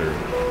actually closer.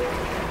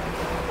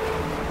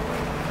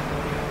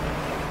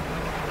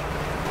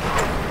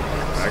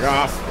 Back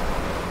off.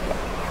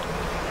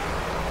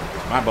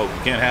 It's my boat.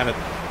 You can't have it.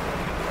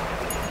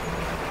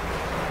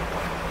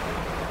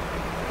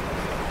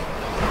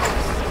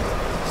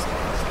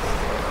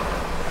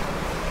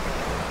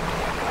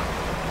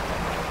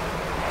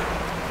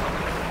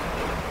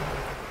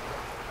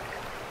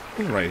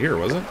 It was right here,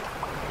 was it?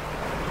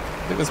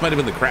 I think this might have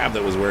been the crab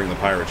that was wearing the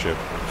pirate ship.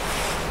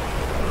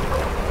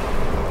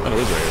 Oh, it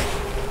was right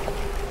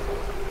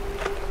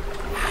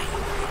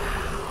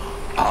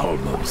here.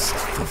 Almost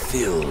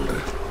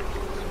fulfilled.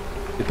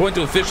 They point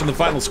to a fish in the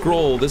final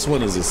scroll. This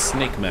one is a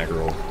snake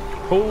mackerel.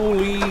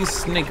 Holy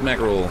snake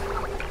mackerel.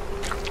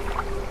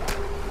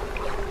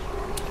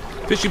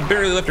 Fishy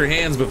barely left her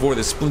hands before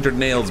the splintered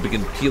nails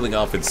begin peeling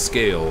off its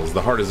scales.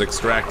 The heart is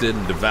extracted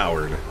and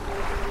devoured.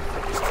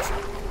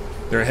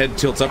 Their head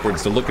tilts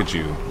upwards to look at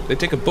you. They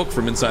take a book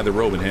from inside the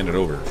robe and hand it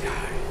over.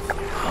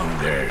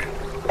 Hunger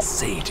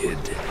sated.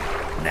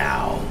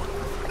 Now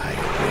I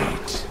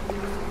wait.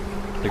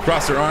 They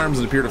cross their arms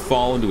and appear to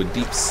fall into a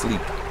deep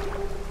sleep.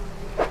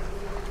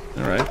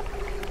 Alright.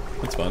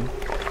 That's fun.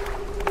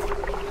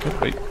 Oh,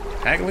 wait.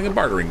 Haggling and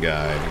bartering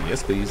guide.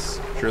 Yes,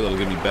 please. Sure, that'll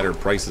give me better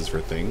prices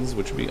for things,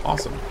 which would be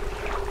awesome.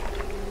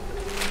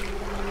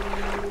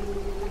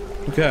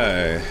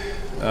 Okay.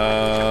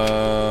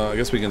 I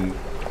guess we can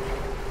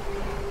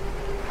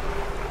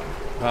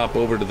hop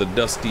over to the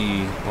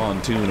dusty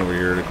pontoon over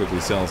here to quickly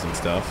sell some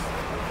stuff.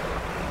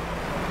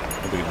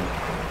 Hope we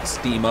can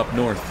steam up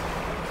north.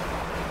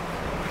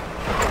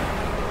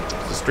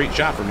 It's a straight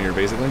shot from here,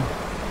 basically.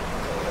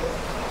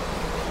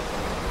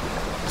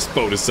 This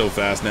boat is so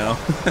fast now.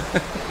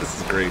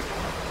 This is great.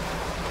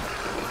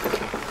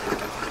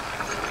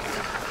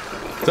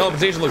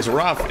 Teleportation looks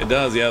rough. It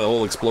does, yeah, the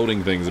whole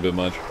exploding thing's a bit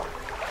much.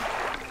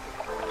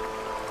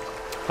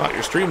 Thought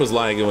your stream was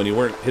lagging when you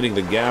weren't hitting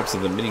the gaps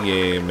in the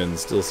minigame and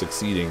still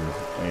succeeding.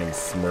 And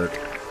smirk.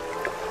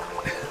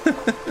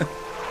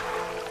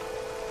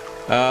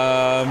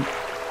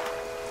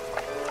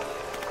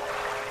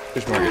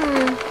 Fish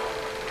market.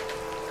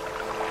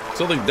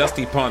 Still think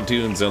Dusty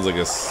Pontoon sounds like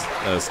a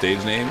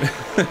stage name.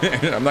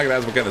 I'm not gonna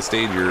ask what kind of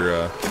stage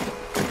you're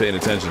paying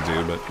attention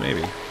to, but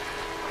maybe.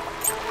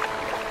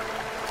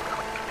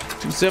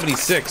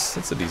 276.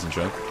 That's a decent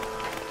chunk.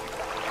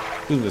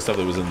 Including the stuff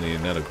that was in the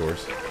net, of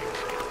course.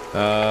 To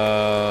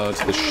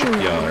the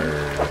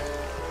shipyard.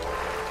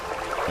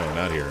 No,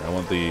 not here. I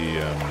want the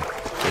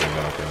shipping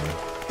dock down there.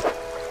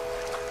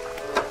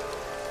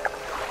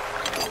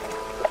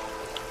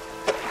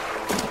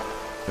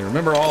 I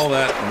remember all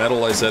that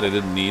metal I said I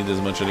didn't need as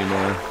much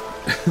anymore.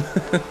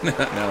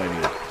 Now I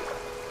need it.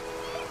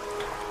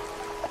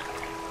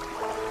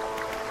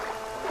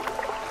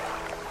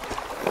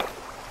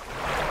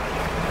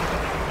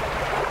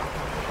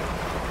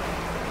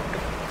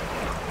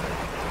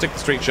 Take the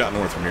straight shot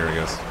north from here, I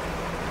guess.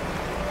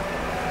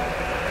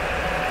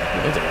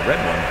 Oh, that's a red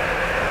one.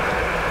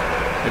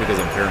 Maybe because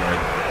I'm paranoid.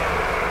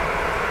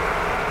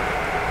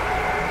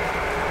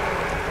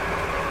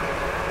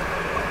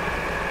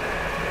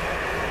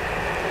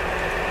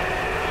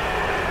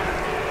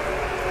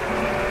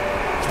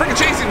 It's freaking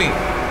chasing me!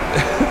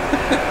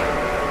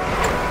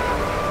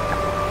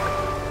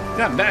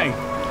 God dang.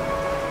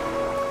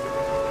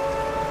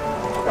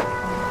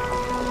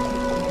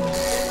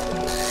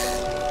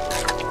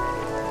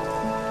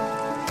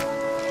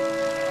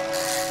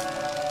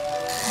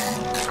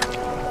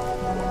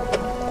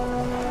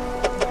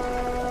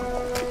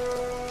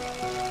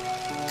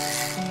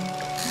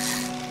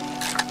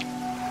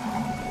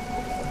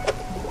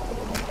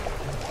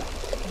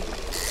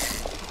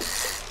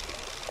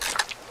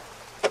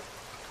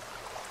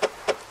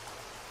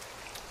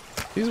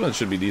 These ones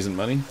should be decent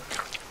money.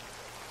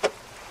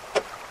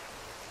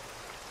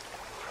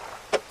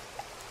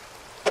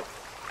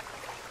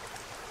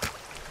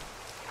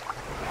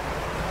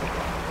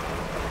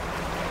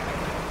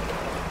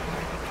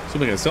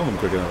 Assuming I can sell them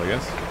quick enough, I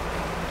guess.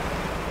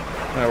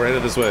 Alright, we're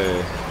headed this way.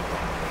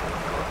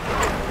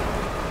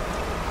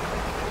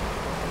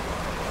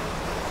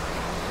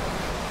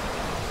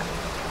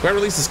 Do I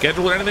release a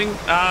schedule or anything?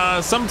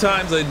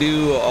 Sometimes I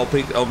do.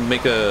 I'll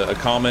make a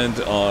comment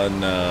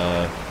on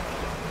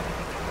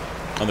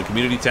the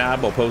community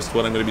tab. I'll post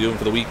what I'm going to be doing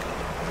for the week.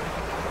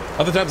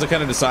 Other times I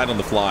kind of decide on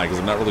the fly because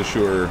I'm not really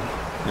sure,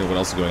 what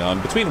else is going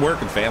on. Between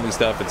work and family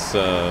stuff, it's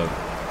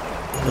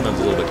sometimes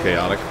a little bit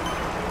chaotic.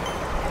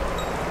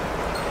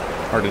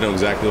 Hard to know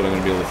exactly what I'm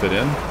going to be able to fit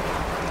in.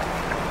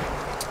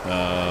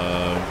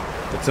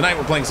 But tonight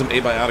we're playing some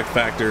Abiotic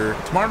Factor.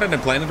 Tomorrow night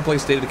I'm planning to play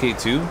State of Decay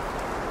 2.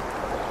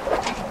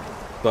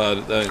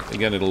 But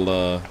again,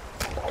 it'll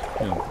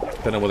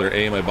depend on whether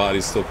A, my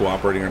body's still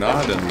cooperating or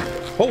not, and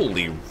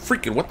holy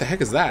freaking, what the heck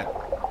is that?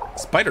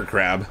 Spider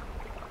crab.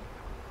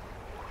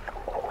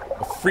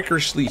 A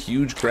freakishly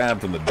huge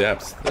crab from the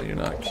depths. You're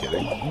not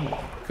kidding.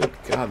 Oh, good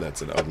God,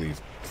 that's an ugly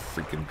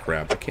freaking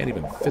crab. I can't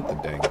even fit the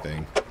dang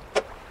thing.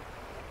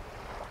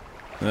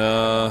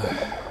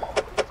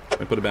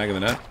 I put it back in the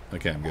net?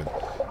 Okay, I'm good.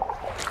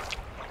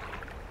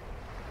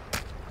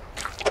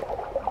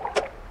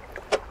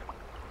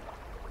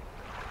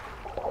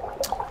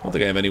 I don't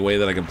think I have any way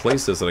that I can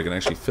place this that I can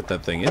actually fit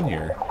that thing in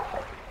here.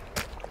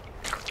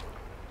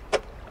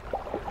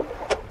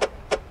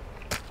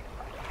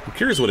 I'm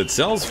curious what it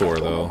sells for,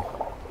 though.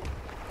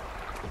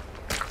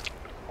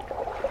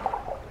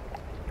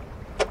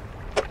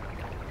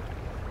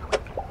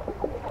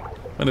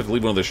 Might have to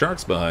leave one of the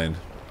sharks behind.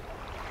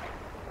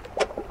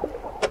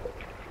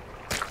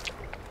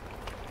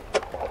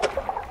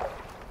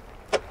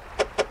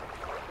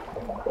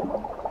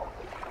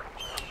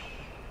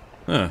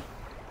 Huh.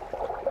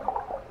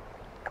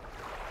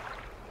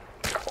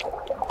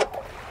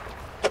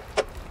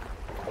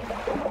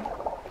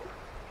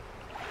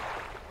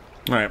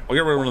 Alright, I'll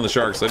get rid of one of the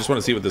sharks. I just want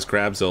to see what this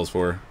crab sells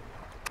for.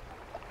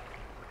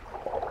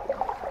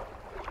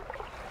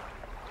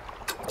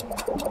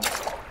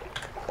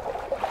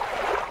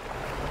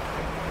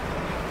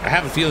 I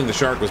have a feeling the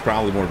shark was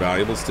probably more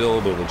valuable still,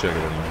 but we'll check it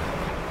anyway.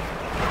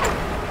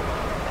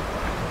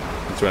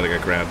 That's right, I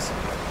got crabs.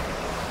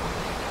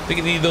 I think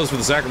you need those for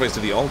the sacrifice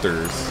to the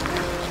altars.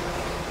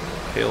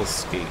 Pale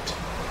skate.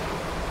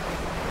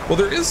 Well,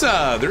 there is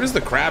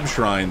the crab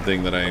shrine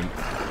thing that I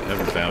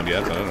haven't found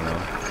yet, but I don't know.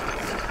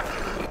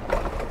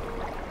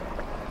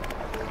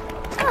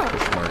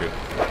 Fish market.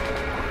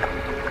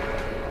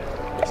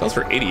 Sells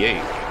for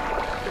 88.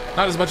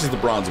 Not as much as the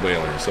bronze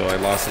whaler, so I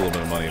lost a little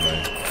bit of money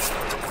by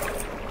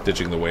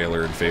ditching the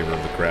whaler in favor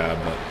of the crab,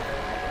 but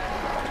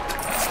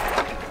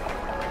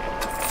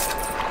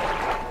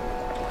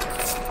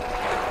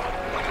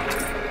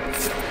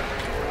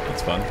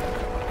that's fun.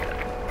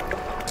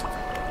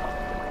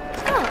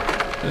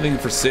 Anything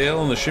for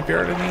sale in the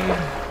shipyard I need?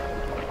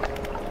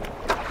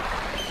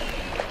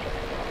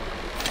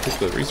 Just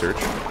the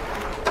research.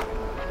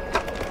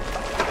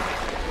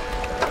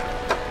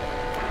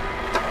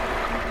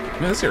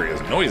 Man, this area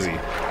is noisy.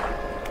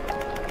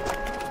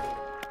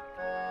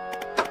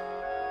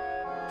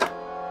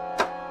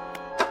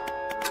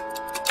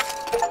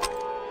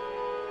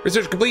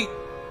 Research complete.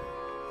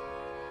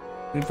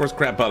 Reinforced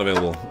crab pot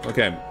available.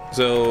 Okay,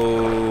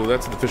 so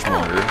that's the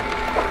fishmonger. We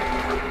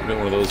got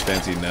one of those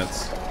fancy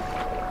nets.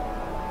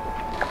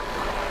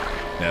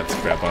 Nets,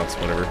 crab pots,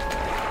 whatever.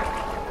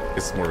 I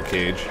guess it's more of a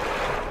cage.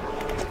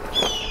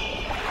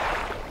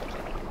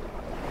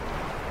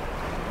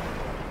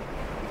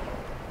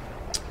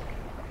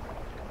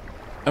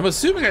 I'm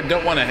assuming I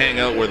don't want to hang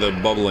out where the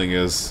bubbling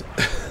is.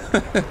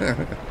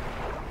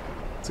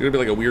 It's gonna be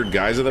like a weird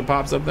geyser that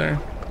pops up there.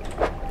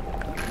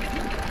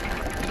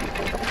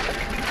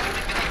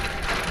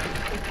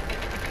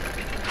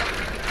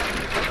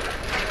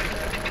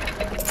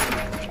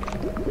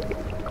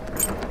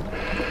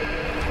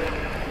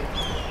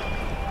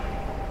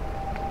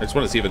 I just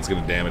want to see if it's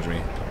going to damage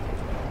me.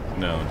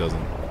 No, it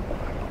doesn't.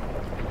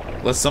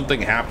 Unless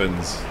something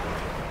happens.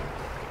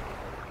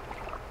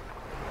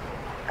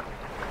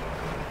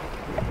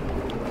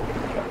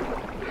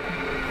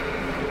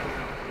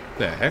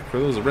 The heck were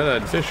those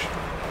red-eyed fish?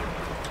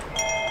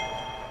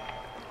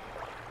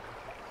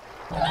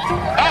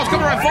 Oh, it's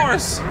coming right for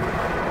us!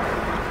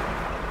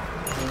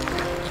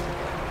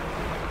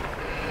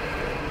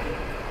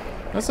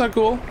 That's not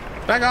cool.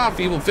 Back off,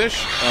 evil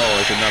fish! Oh,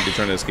 I should not be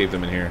trying to escape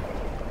them in here.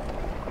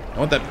 I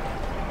want that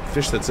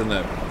fish that's in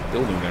that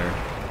building there.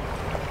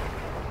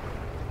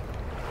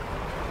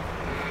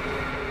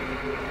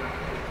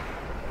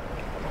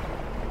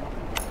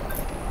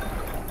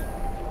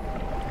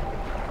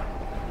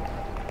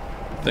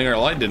 I think our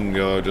light didn't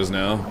go out just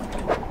now.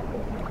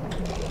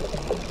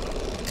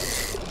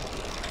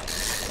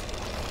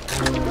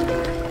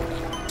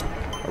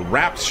 A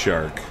wrapped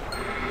shark.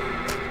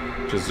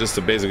 Which is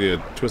just basically a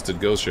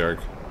twisted ghost shark.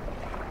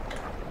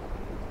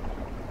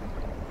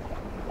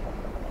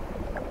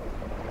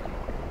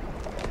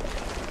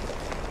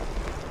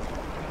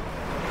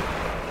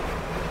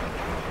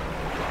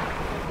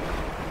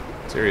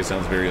 This area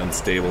sounds very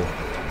unstable.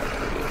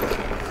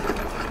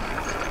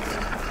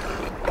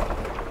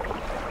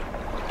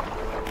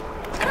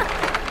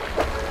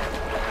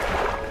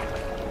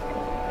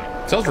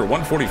 Sells for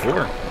 144.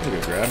 That's a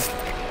good grab.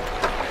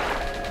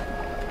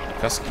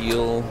 Cusk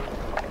eel,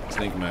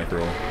 snake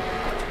mackerel.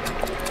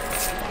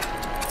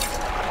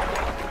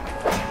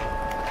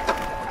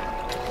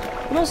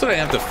 What else did I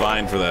have to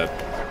find for that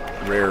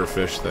rare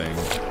fish thing?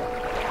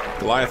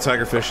 Goliath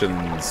tigerfish and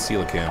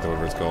coelacanth,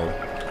 whatever it's called.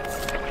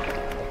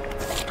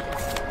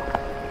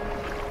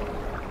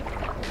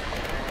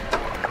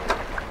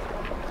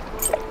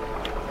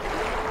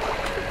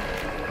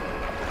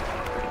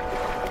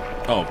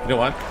 Oh, you know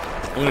what?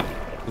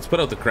 Let's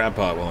put out the crab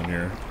pot while I'm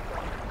here.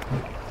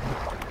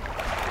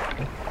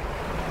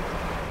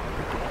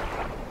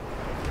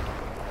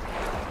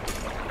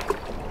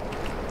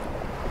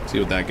 See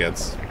what that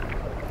gets.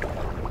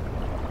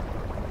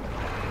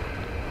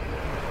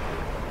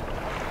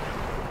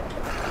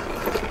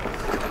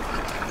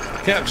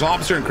 Catch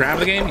lobster and crab in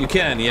the game? You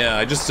can, yeah.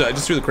 I just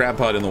threw the crab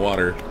pot in the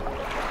water.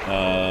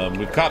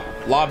 We've caught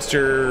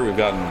lobster. We've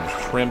gotten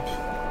shrimp.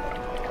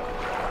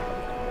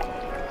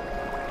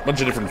 Bunch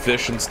of different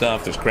fish and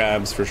stuff. There's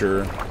crabs for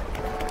sure.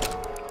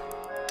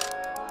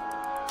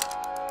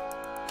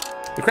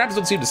 The crabs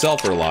don't seem to sell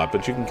for a lot,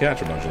 but you can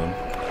catch a bunch of them.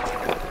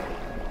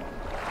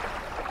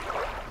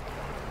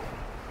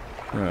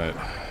 Alright.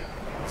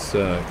 Let's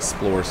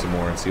explore some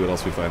more and see what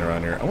else we find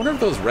around here. I wonder if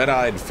those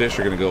red-eyed fish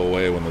are going to go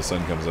away when the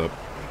sun comes up.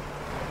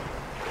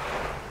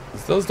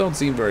 Those don't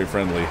seem very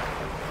friendly.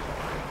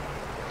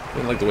 I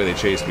didn't like the way they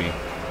chased me.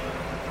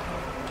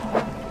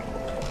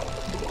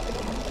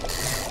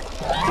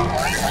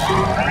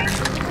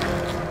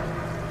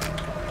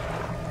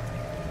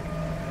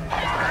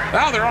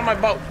 Oh, they're on my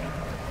boat.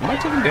 Am I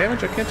taking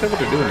damage? I can't tell what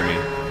they're doing to me.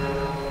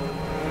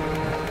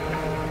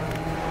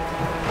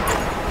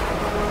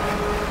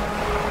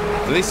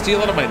 Do they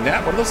steal out of my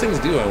net? What do those things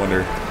do, I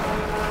wonder?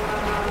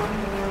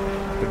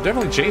 They're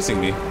definitely chasing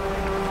me.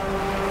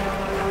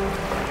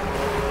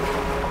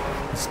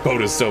 This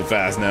boat is so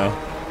fast now.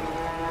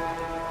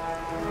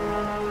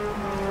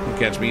 Don't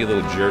catch me, you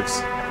little jerks.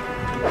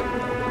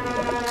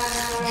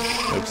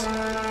 Oops.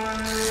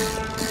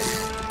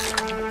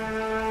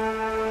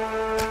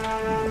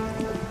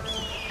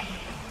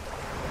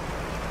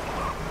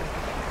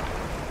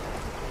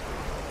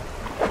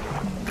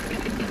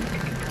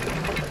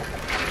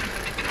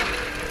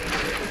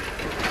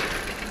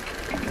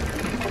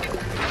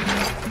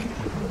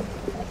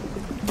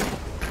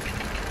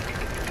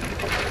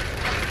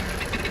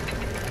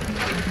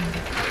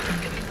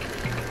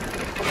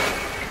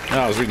 Oh,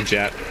 I was reading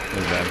chat. That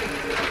was bad.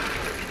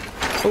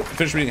 Oh,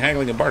 fish reading,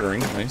 haggling, and bartering.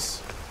 Nice.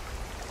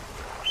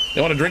 They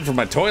want to drink from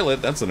my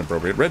toilet. That's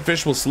inappropriate. Red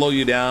fish will slow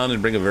you down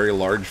and bring a very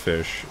large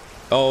fish.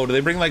 Oh, do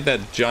they bring like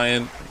that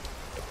giant,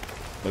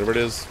 whatever it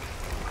is?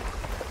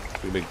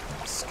 Big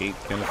skate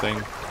kind of thing.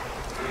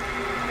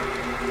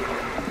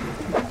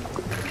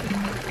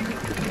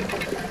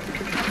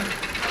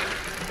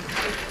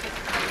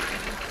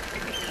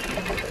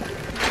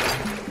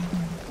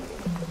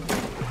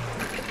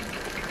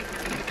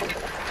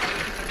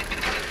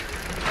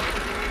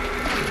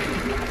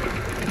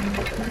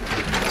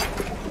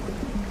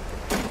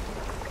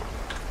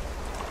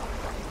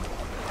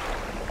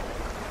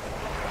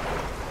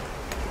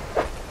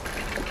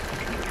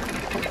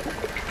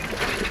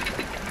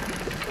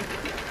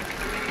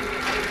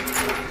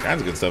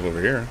 Kinds of good stuff over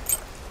here.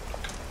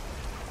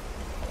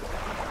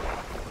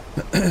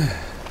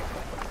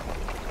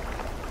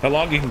 How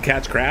long you can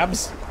catch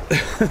crabs?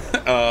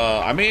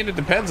 I mean, it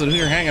depends on who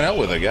you're hanging out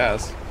with, I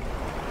guess.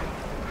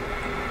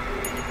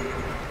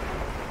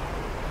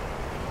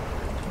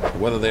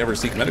 Whether they ever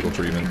seek medical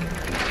treatment.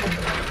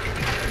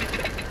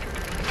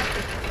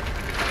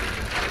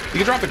 You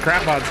can drop the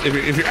crab pots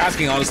if you're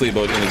asking honestly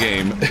about in the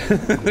game.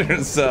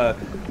 There's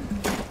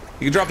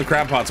you can drop the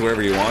crab pots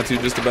wherever you want to,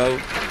 just about.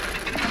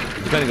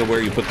 Depending on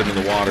where you put them in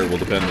the water will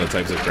depend on the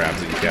types of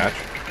crabs that you catch.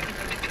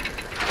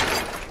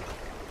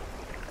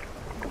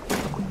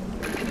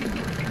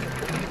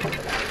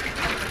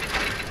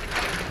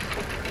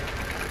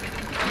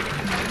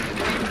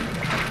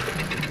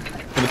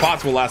 And the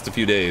pots will last a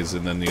few days,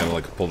 and then you gotta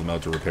like pull them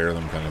out to repair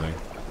them, kind of thing.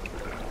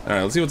 All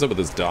right, let's see what's up with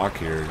this dock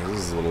here. This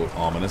is a little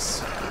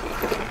ominous.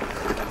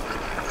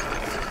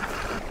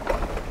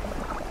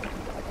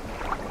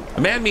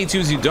 A man meets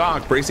you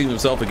dock, bracing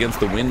himself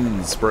against the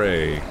wind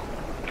spray.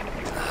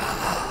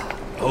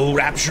 Oh,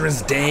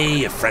 rapturous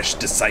day, a fresh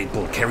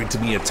disciple carried to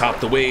me atop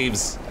the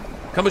waves.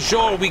 Come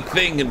ashore, weak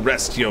thing, and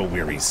rest your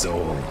weary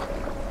soul.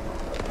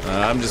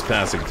 I'm just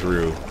passing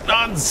through.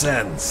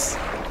 Nonsense!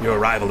 Your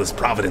arrival is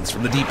providence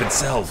from the deep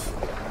itself.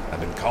 I've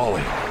been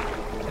calling,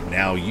 and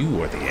now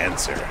you are the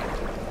answer.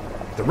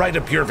 The rite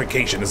of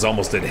purification is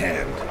almost at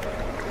hand.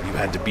 You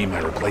had to be my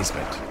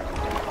replacement.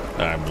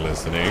 I'm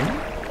listening.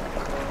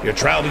 Your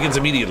trial begins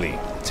immediately.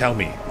 Tell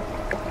me,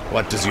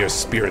 what does your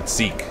spirit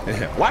seek?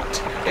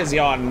 What is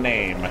your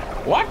name?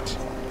 What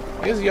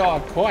is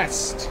your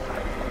quest?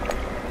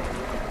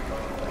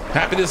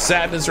 Happiness,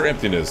 sadness, or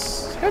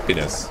emptiness?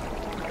 Happiness.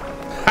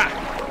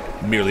 Ha!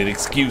 Merely an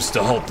excuse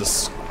to halt the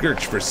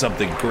search for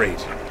something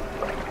great.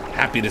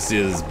 Happiness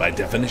is, by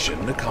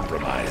definition, a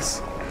compromise.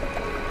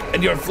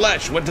 And your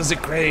flesh, what does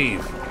it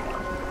crave?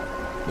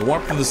 The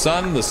warmth of the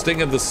sun, the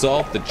sting of the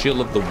salt, the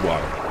chill of the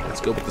water.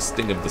 Let's go with the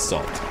sting of the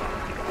salt.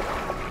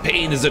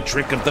 Pain is a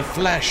trick of the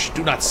flesh.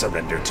 Do not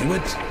surrender to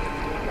it.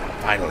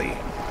 Finally,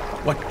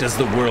 what does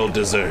the world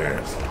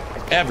deserve?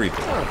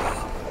 Everything.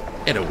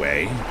 In a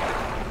way,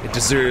 it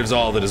deserves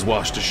all that is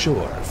washed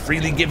ashore,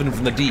 freely given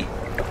from the deep,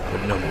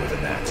 but no more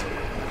than that.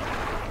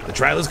 The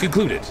trial is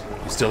concluded.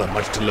 You still have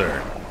much to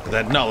learn, but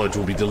that knowledge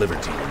will be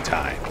delivered to you in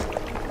time.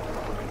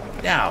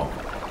 Now,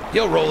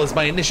 your role as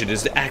my initiate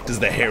is to act as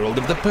the herald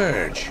of the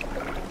purge,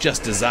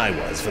 just as I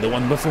was for the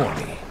one before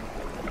me.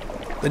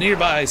 The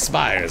nearby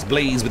spires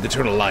blaze with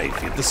eternal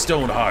life, yet the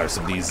stone hearths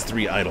of these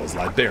three idols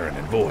lie barren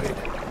and void.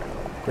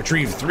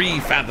 Retrieve 3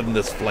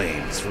 fathomless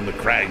flames from the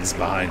crags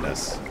behind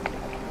us,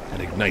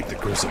 and ignite the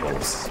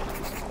crucibles.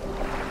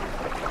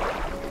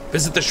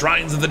 Visit the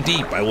shrines of the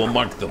deep, I will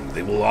mark them.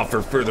 They will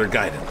offer further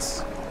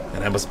guidance,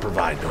 and I must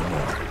provide no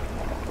more.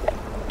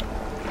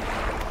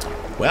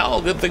 Well,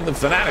 good thing the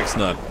fanatic's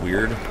not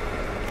weird.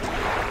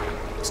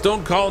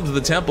 Stone columns of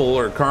the temple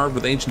are carved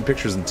with ancient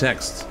pictures and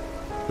text.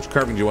 Which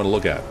carving do you want to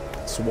look at?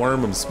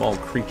 Swarm of small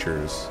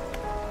creatures.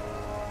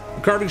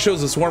 The carving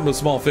shows a swarm of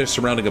small fish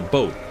surrounding a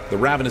boat. The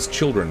ravenous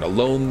children,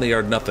 alone they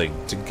are nothing.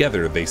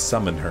 Together they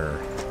summon her.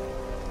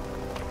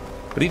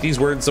 Beneath these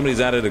words, somebody's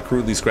added a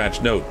crudely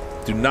scratched note.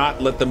 Do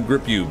not let them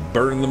grip you.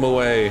 Burn them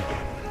away.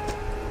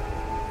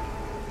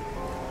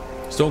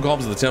 Stone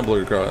columns of the temple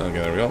are... Okay,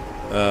 there we go.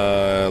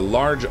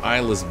 Large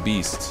eyeless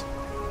beast.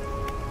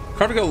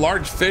 Carving a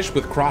large fish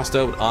with crossed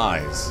out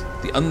eyes.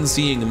 The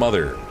unseeing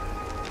mother.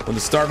 When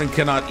the starving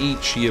cannot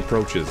eat, she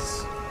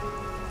approaches.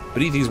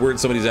 Beneath these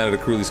words, somebody's added a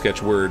crudely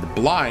sketched word.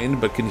 Blind,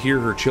 but can hear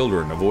her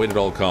children. Avoid at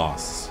all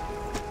costs.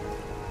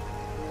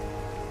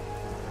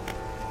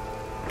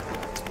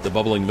 The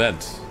bubbling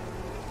vent.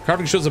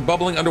 Carving shows a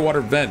bubbling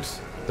underwater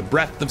vent. The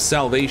breath of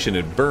salvation.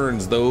 It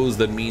burns those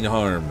that mean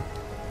harm.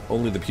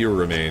 Only the pure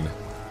remain.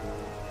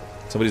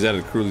 Somebody's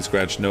added a crudely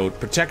scratched note.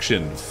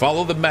 Protection.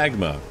 Follow the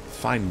magma.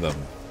 Find them.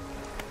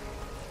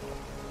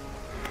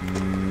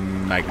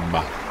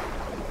 Magma.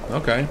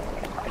 Okay.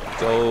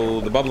 So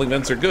the bubbling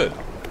vents are good.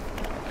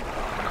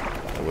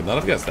 I would not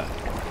have guessed that.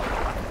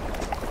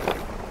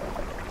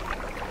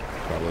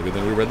 Probably a good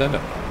thing we read that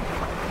down.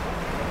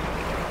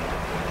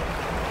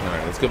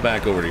 Alright, let's go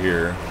back over to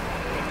here.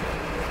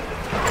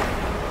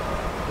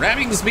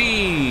 Ramming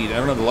speed! I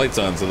don't have the lights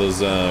on, so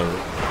those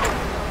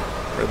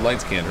red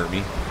lights can't hurt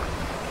me.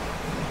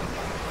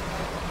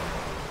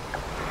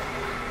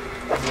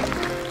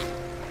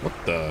 What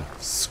the?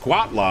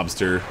 Squat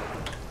lobster?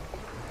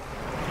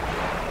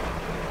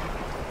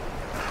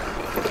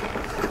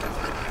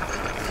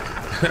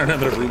 I don't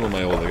have enough room on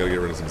my hold. I gotta get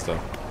rid of some stuff.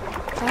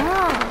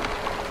 Oh.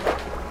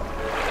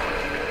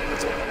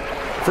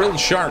 Frilled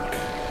shark.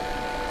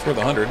 It's worth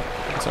 100.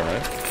 That's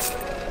alright.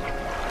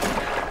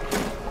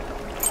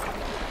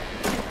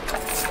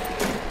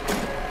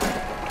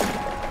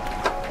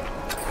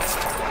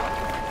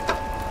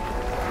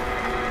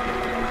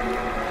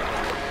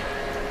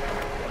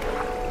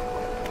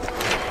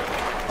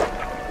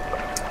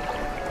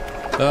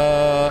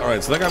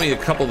 Alright, so that got me a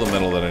couple of the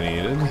metal that I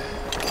needed.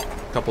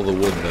 A couple of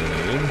the wood that I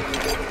needed.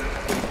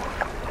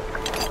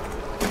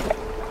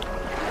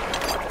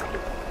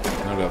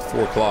 I've got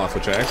 4 cloth,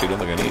 which I actually don't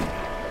think I need.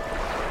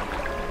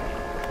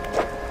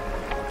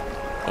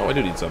 Oh, I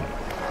do need some.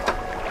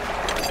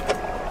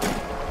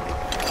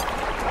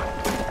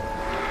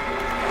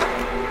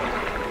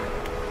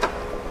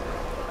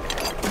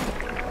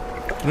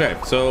 Okay,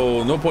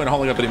 so no point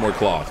hauling up any more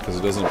cloth, because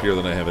it doesn't appear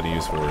that I have any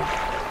use for it.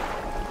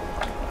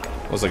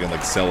 Unless I can,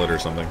 like, sell it or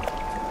something.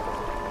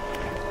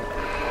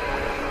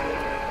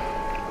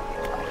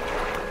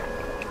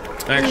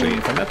 Actually,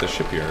 if I'm at the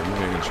shipyard,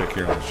 maybe I can check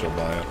here and she'll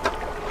buy it.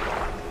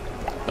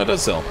 Oh, it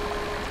does sell.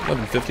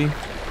 $11.50.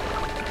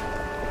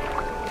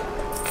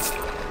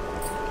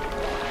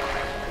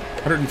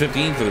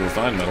 115 for the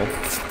refined metal.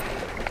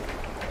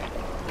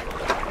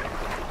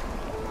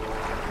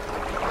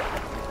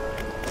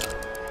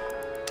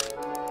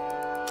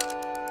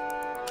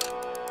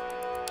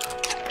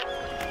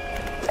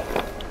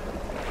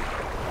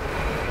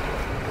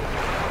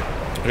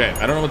 Okay,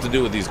 I don't know what to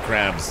do with these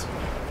crabs.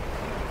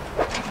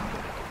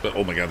 But,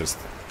 oh my god, there's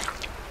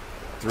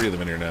 3 of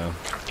them in here now.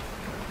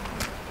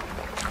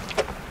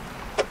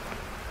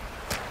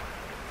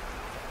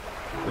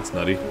 That's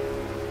nutty.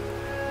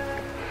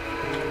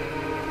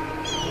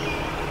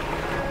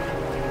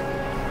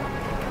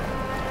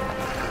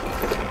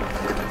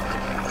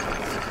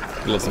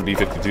 You love some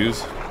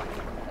B-52s?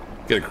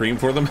 Get a cream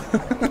for them?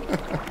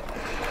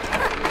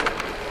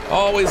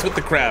 Always with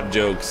the crab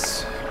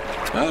jokes.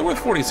 They're worth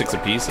 46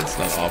 apiece. That's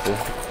not awful.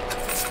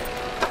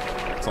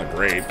 It's not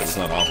great, but it's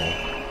not awful.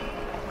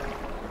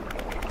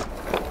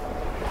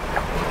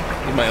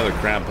 Need my other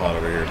crab pot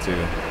over here,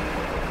 too.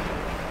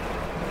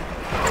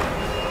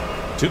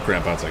 2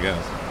 crab pots, I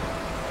guess.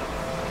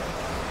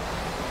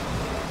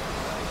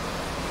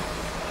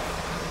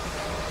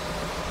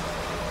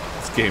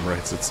 This game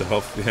writes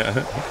itself,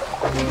 yeah.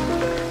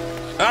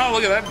 Oh,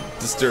 look at that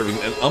disturbing.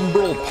 An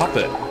umbral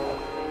puppet.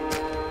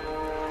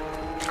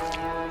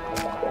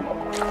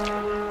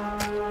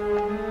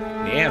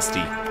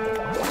 Nasty. Oh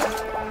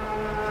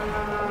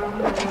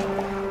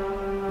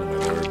my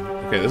lord.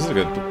 Okay, this is a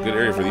good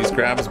area for these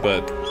crabs,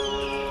 but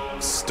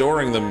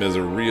storing them is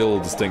a real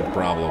distinct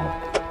problem.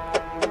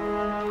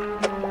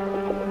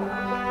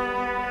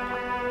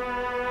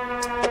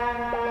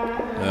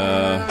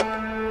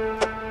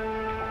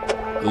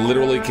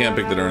 Literally can't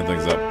pick the darn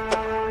things up.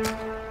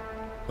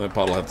 That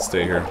pot will have to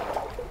stay here.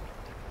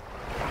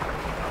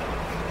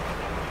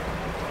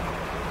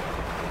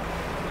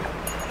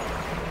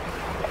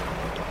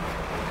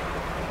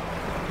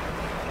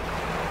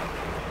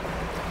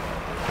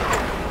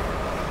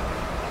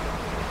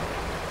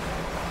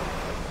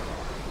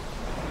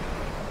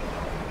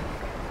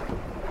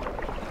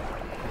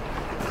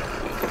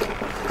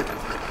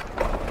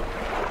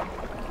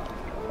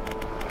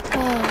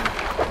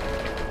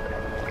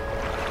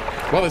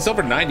 Well, they sell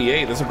for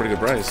 98. That's a pretty good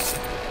price.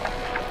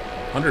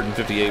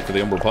 158 for the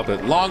Umbral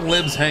Puppet. Long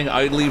limbs hang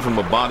idly from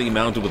a body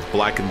mounted with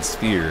blackened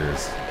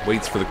spheres.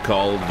 Waits for the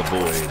call of the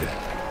void.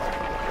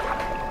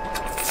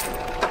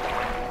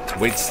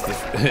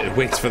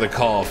 Waits for the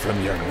call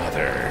from your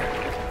mother.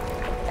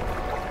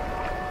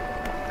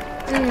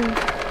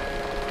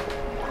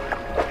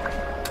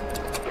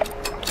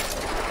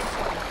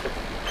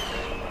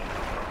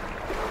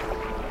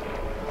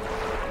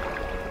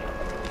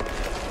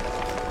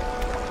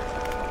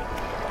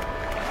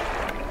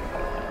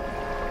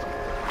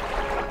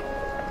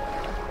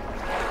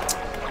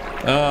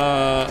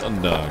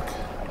 Duck.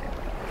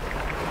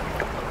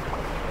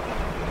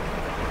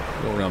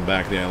 Go around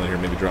back of the island here,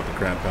 maybe drop the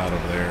crab pot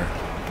over there.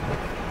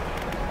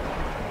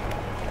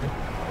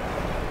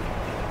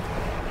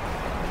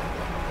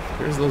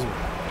 Here's those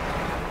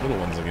little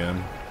ones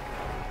again.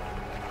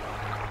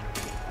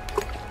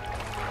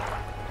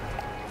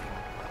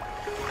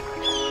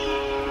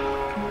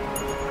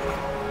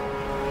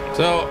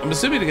 So, I'm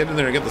assuming to get in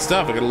there and get the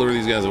stuff, I gotta lure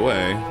these guys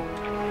away.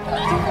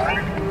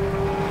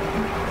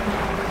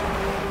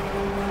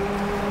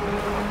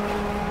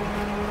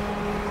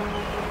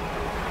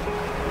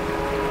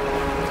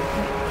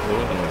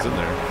 In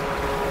there.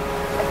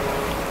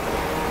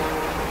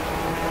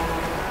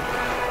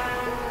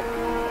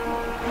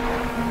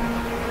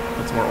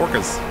 That's more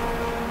orcas.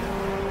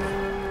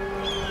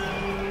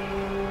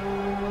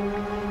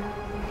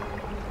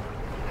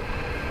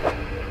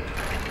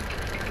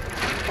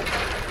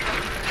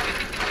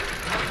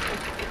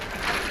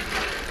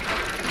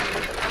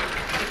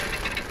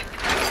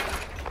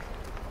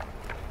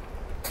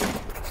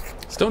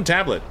 Stone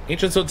tablet.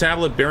 Ancient stone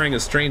tablet bearing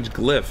a strange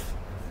glyph.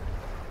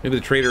 Maybe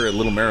the trader at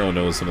Little Marrow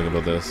knows something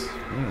about this.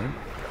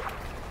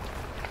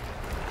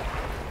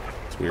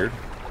 It's weird.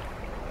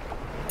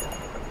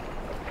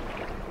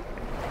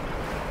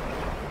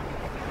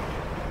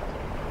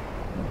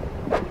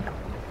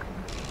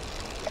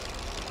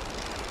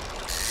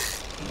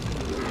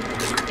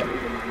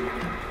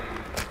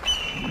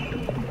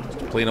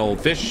 Just a plain old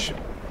fish.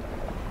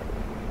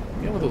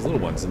 Yeah, with those little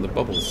ones in the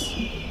bubbles.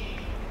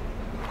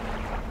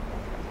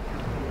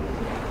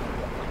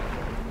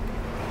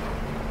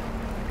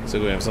 So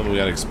we have something we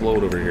gotta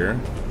explode over here.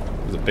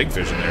 There's a big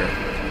fish in there.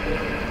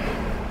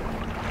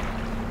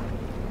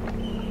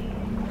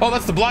 Oh,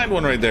 that's the blind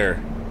one right there.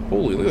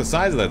 Holy, look at the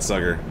size of that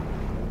sucker.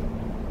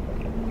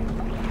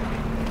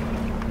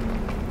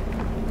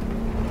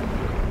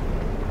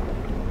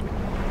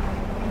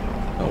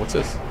 Oh, what's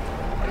this?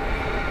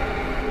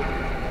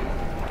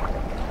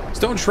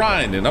 Stone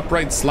shrine. An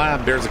upright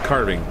slab bears a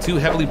carving. Two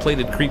heavily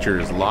plated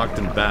creatures locked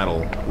in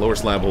battle. Lower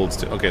slab holds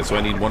two. Okay, so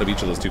I need one of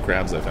each of those two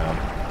crabs I found.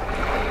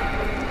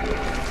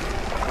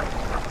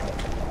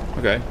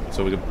 Okay,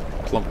 so we can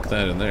plunk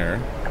that in there.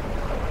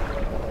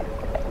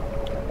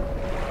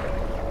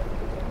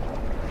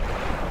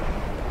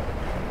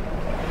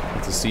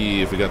 Let's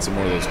see if we got some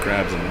more of those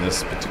crabs in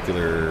this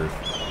particular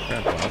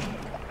crab pot.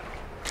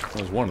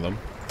 There's one of them.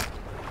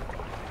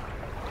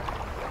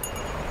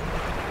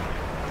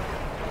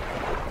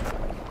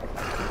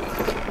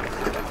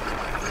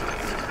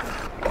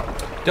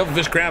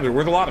 Devilfish crabs are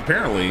worth a lot,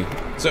 apparently.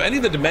 So any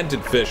of the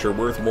demented fish are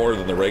worth more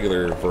than the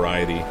regular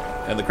variety.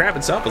 And the crab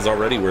itself is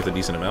already worth a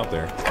decent amount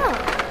there.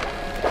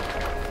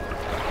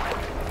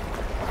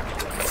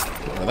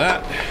 One of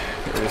that.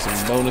 There's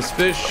some bonus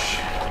fish.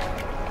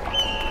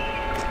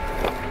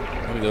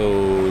 I'm gonna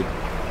go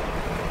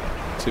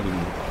see if we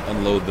can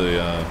unload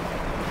the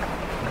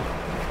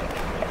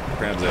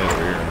crabs I have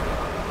over here.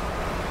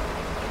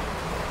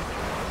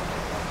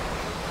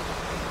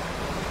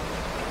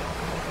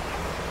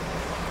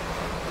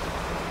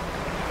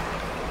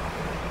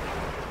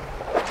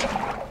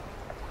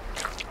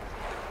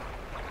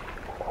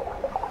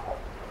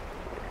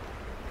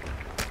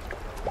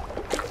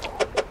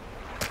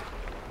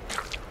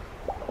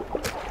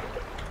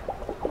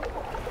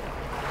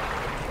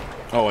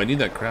 Oh, I need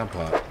that crab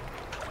pot.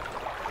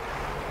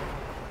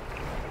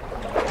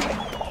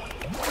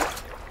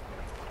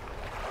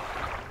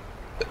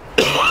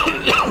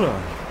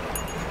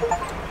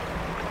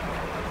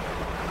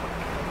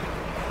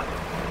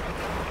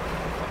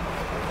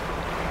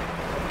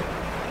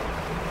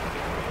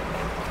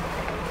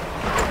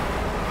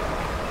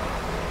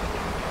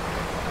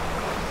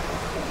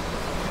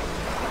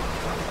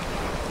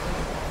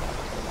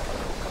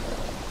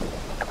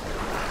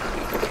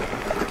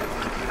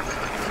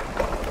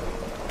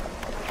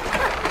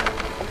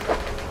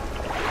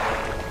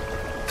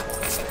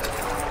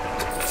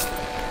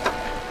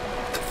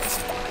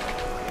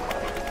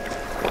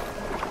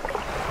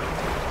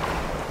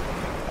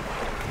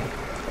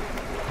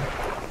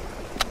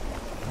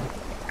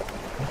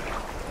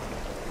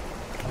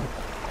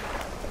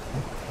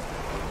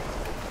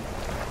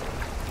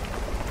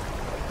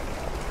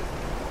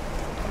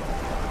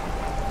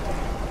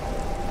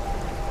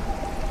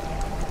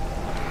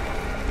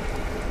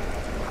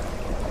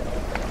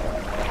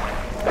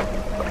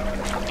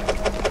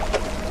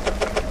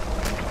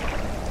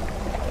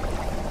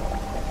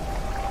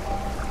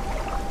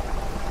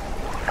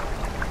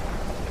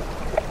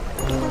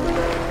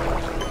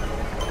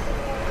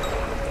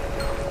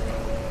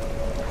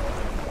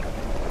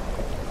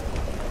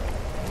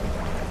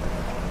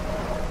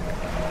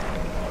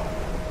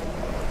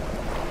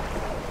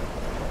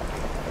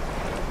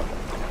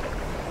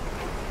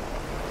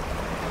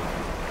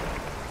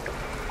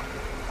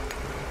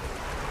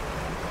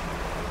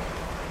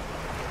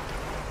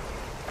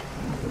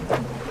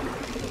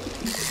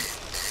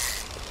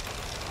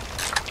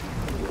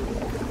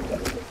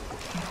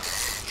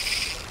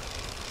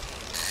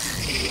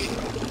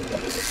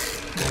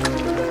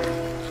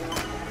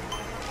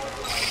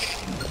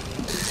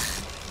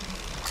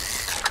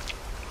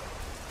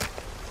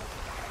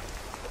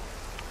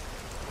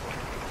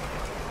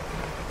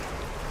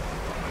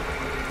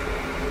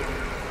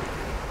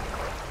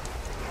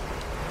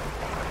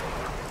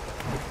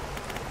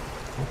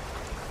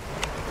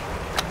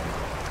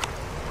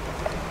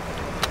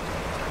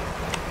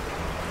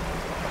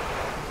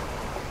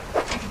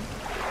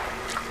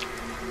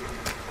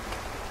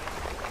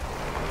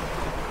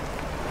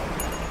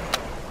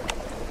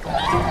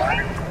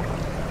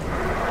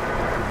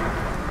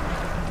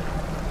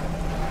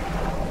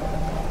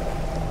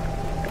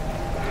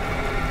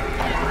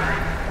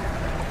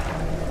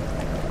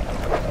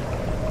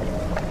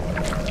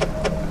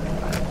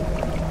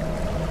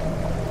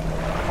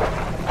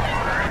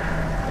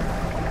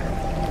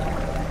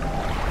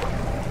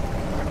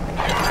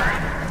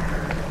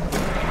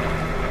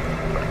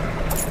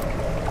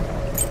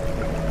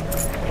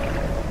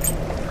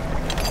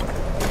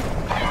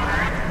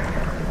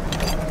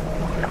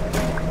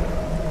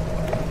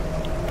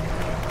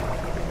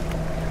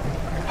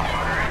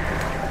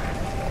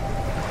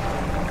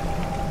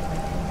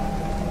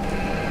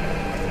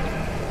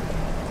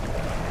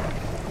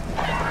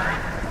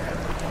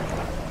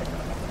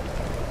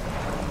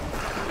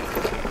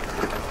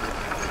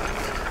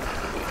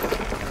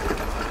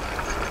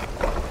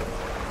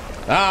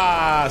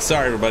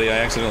 Sorry everybody, I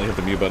accidentally hit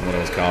the mute button when I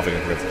was coughing. I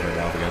forgot to turn it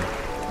off again.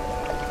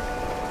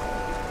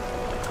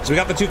 So we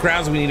got the 2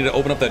 crowns we needed to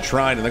open up that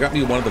shrine, and they got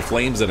me one of the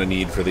flames that I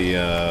need for the,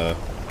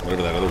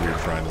 whatever that other weird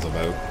shrine is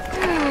about.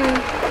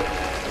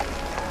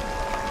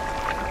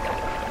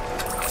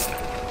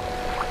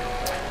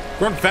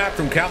 Grown fat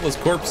from countless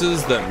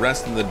corpses that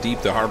rest in the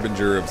deep, the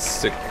harbinger of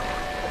sick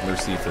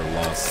mercy for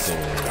lost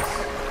souls.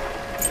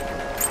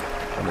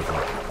 Wonderful.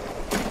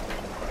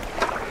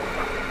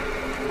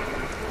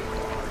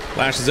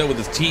 Lashes out with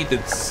its teeth,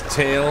 its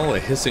tail, a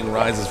hissing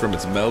rises from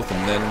its mouth,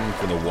 and then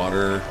from the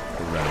water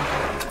around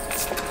it.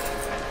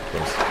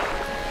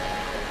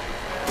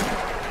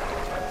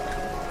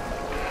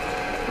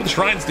 What the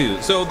shrines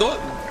do? So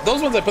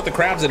those ones I put the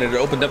crabs in, it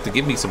opened up to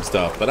give me some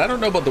stuff, but I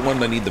don't know about the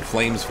one I need the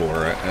flames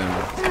for.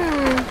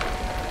 And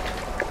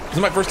this is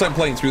my first time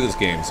playing through this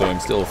game, so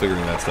I'm still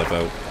figuring that stuff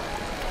out.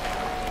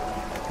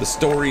 The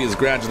story is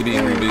gradually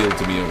being revealed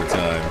to me over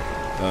time.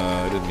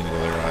 I didn't mean to go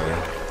there either. I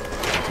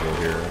have to go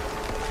here.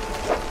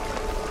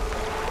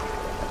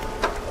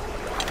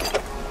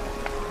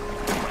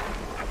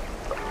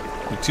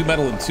 2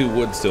 metal and 2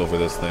 wood still for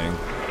this thing.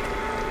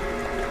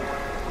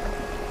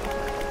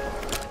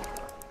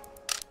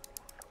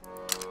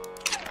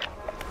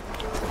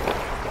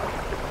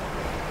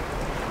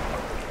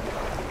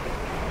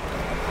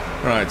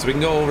 Alright, so we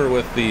can go over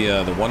with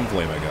the one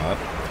flame I got.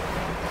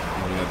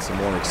 And we got some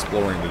more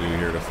exploring to do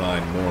here to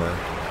find more.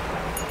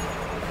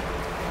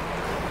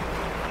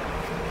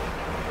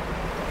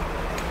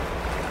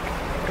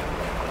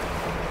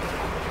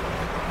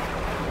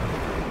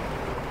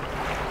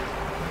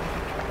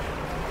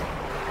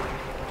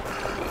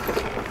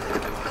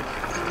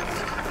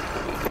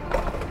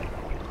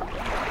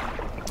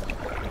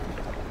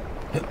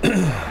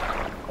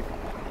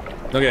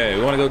 Okay,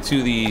 we want to go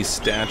to the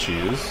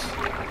statues.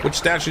 Which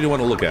statue do you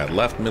want to look at?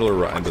 Left, middle, or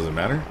right? It doesn't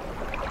matter.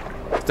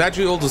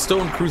 Statue holds a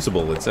stone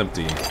crucible. It's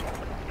empty.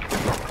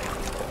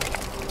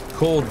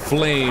 Cold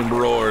flame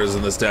roars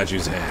in the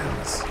statue's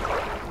hands.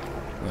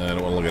 I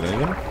don't want to look at any of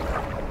them.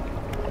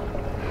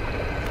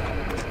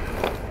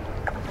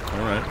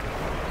 Alright.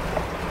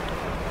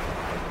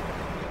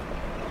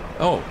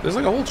 Oh, there's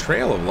like a whole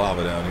trail of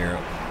lava down here.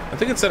 I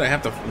think it said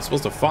I'm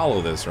supposed to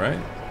follow this, right?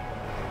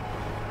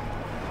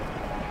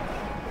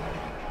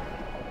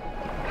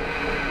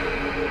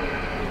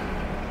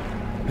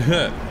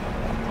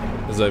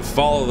 As I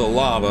follow the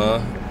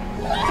lava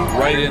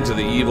right into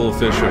the evil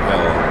fish of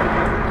hell.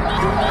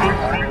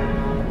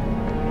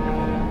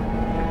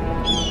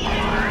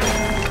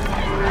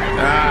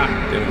 Ah!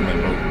 Damn it, my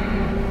boat.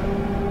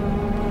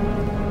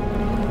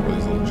 What are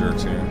these little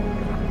jerks here?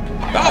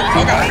 Oh!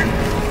 Oh god!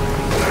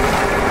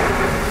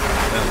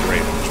 That's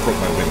great. I just broke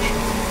my winch.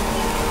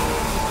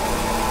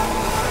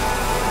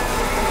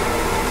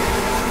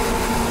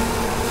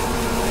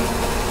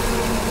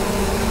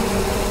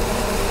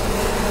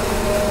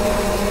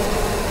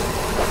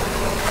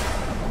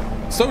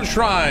 Stone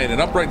shrine. An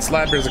upright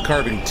slab bears a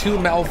carving. 2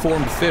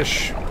 malformed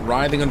fish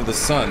writhing under the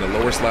sun. The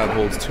lower slab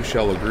holds 2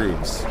 shallow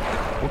grooves.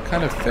 What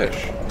kind of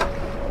fish?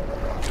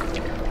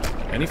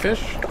 Any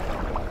fish?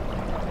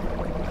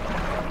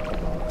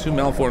 2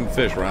 malformed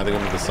fish writhing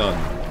under the sun.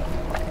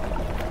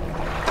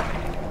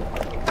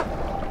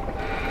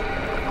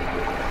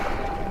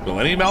 Will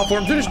any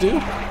malformed fish do? I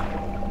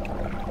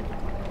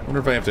wonder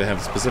if I have to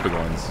have specific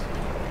ones.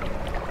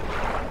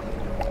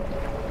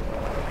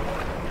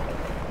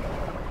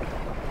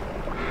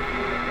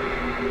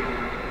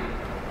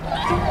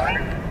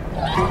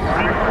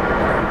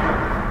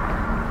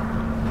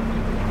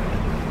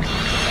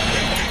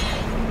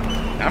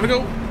 Time to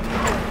go.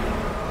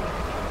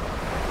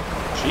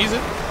 Cheese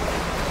it.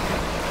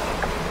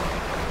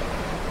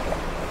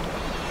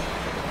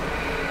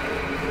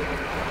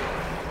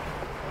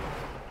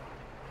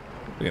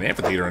 Like an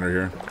amphitheater under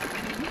here.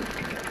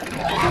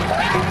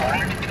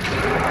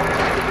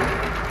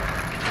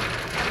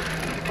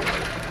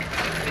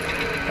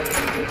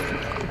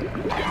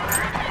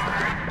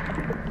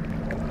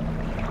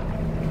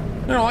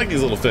 I don't like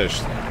these little fish.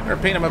 They're a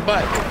pain in my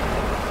butt.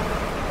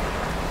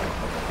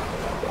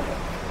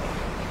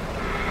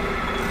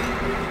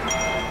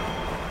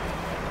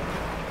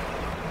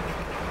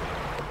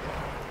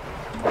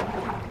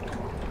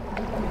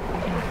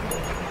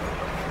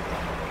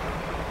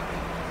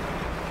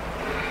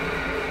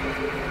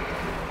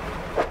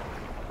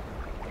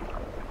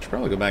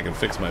 Probably go back and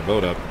fix my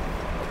boat up.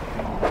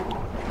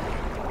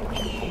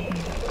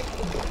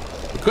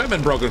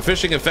 Equipment broken.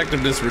 Fishing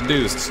effectiveness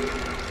reduced.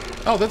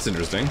 Oh, that's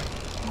interesting.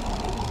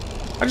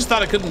 I just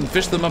thought I couldn't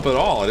fish them up at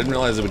all. I didn't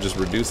realize it would just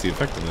reduce the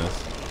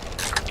effectiveness.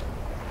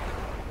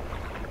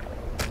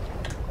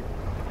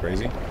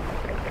 Crazy.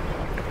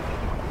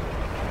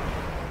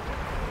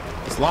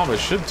 This lava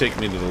should take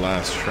me to the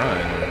last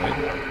shrine,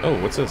 right?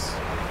 Oh, what's this?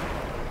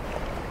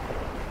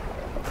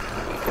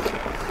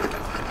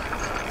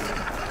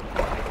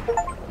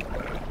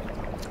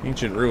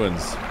 Ancient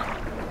ruins.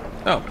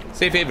 Oh,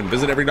 safe haven.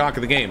 Visit every dock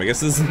of the game. I guess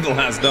this isn't the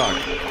last dock.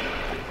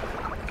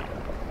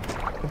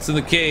 What's in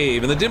the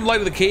cave? In the dim light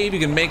of the cave, you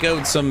can make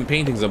out some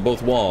paintings on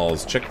both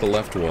walls. Check the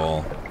left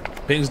wall.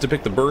 Paintings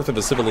depict the birth of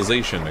a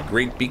civilization. A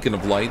great beacon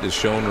of light is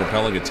shown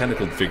repelling a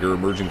tentacled figure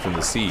emerging from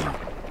the sea.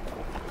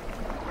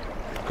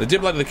 The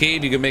dim light of the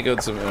cave, you can make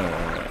out some...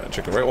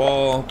 check the right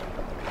wall.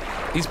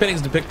 These paintings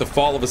depict the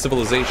fall of a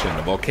civilization.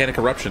 A volcanic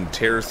eruption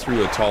tears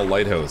through a tall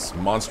lighthouse.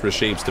 Monstrous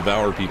shapes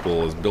devour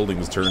people as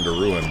buildings turn to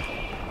ruin.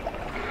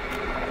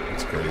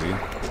 That's crazy.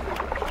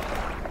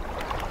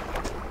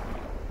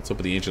 What's up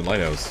with the ancient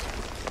lighthouse?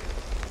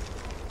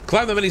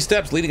 Climb the many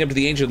steps leading up to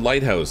the ancient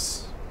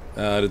lighthouse.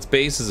 At its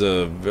base is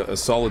a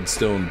solid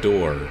stone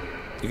door.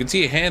 You can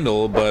see a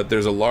handle, but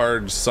there's a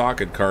large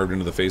socket carved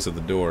into the face of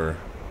the door.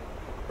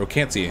 Or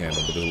can't see a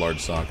handle, but there's a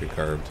large socket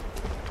carved.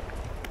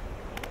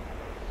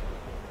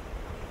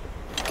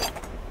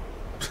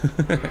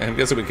 I'm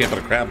guessing we can't put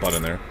a crab pot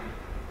in there.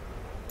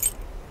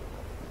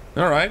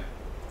 Alright.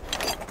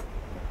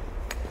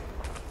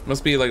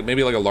 Must be like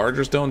maybe like a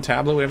larger stone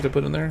tablet we have to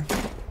put in there.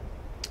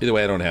 Either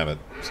way, I don't have it,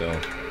 so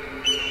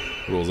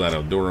rules that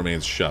out. Door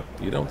remains shut.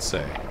 You don't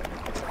say.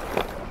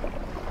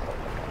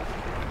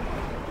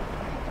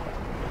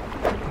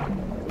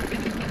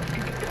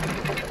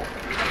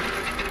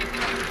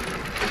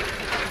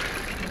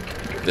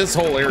 This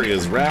whole area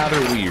is rather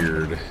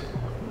weird.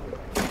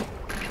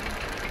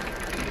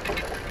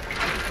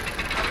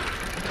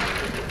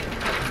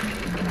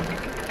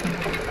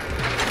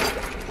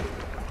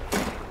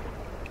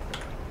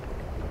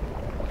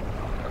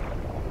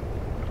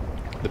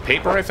 The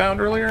paper I found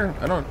earlier?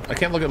 I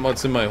can't look at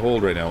what's in my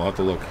hold right now. I'll have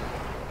to look.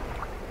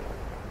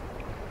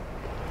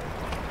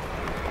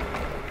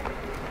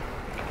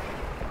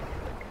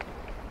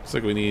 Looks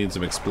like we need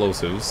some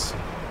explosives.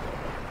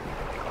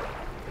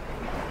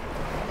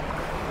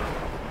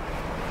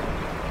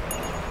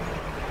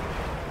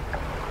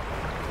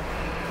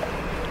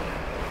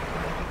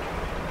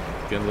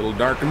 Getting a little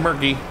dark and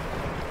murky.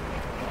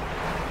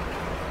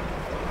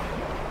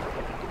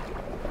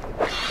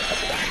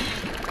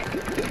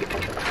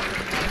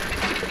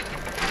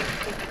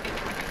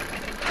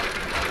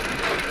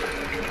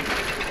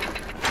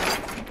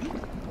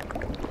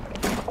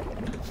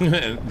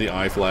 The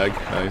eye flag,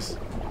 nice.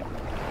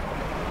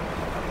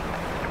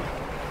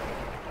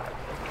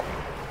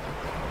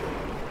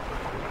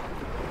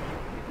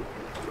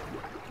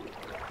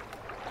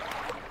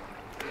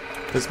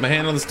 Place my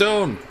hand on the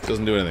stone.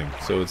 Doesn't do anything,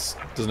 so it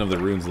doesn't have the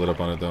runes lit up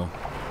on it though.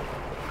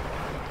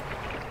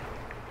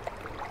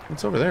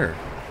 What's over there?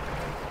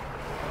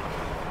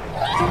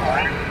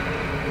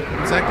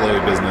 What's that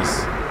glowy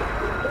business?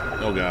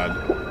 Oh god.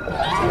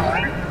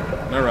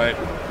 Alright,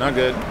 not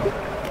good.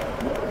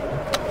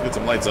 Get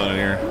some lights on in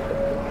here.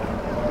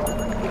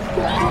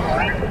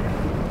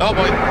 Oh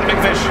boy, big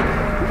fish.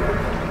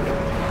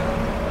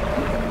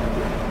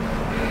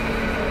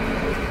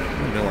 I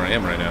don't know where I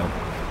am right now.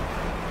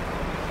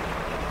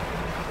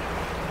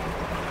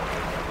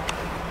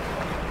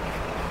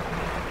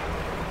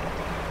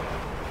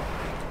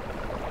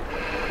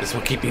 This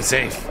will keep me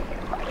safe.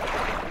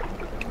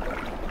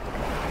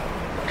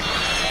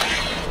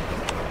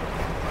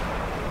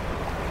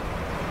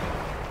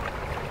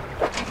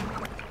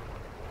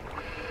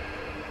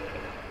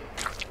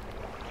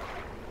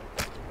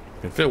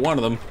 Can fit one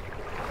of them.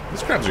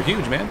 These crabs are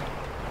huge, man.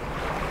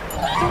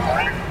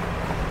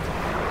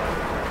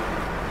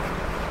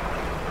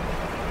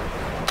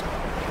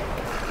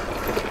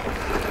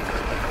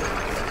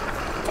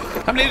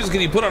 How many ages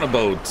can you put on a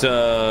boat?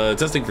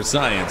 Testing for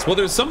science. Well,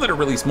 there's some that are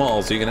really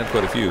small, so you can have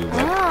quite a few. But...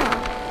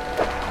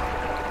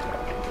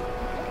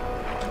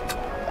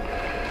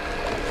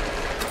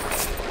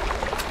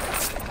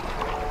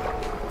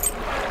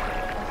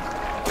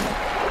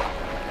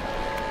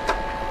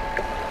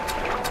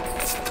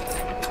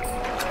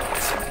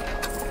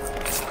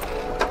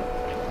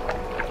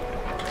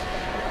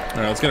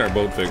 Alright, let's get our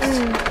boat fixed.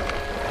 There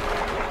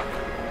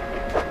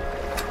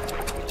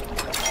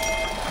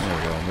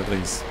we go.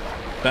 Everything's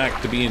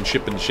back to being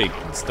ship and shape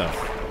and stuff.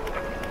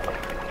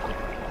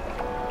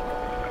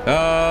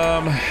 I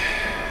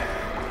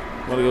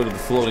want to go to the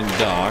floating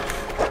dock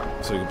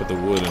so we can put the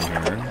wood in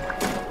here.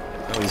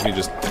 That leaves me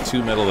just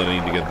 2 metal that I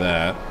need to get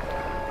that.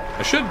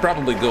 I should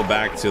probably go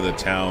back to the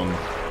town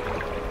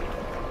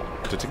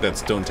to take that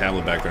stone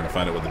tablet back there and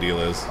find out what the deal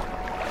is.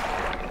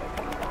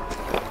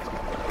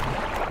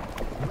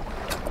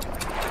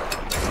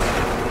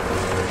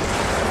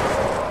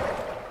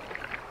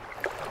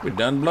 We're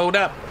done blowed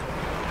up.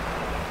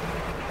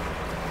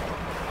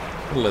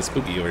 A little less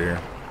spooky over here.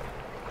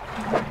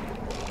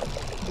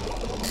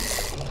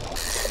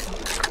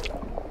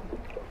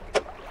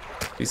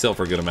 These sell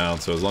for a good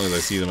amount, so as long as I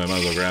see them, I might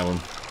as well grab them.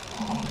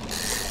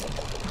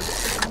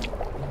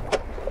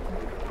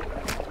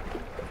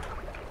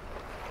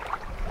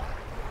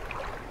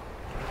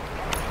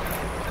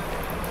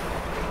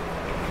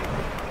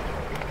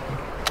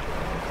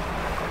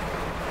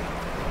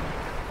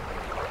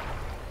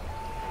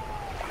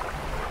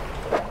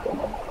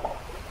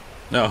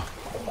 No.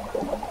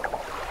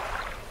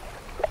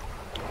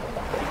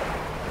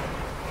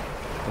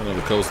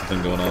 Another coastal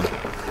thing going on.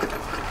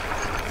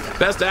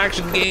 Best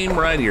action game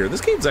right here.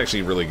 This game's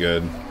actually really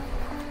good.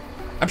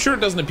 I'm sure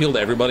it doesn't appeal to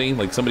everybody.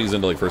 Like, somebody's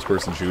into like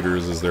first-person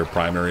shooters as their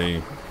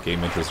primary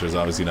game interest is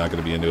obviously not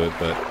going to be into it,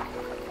 but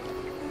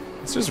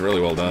it's just really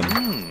well done.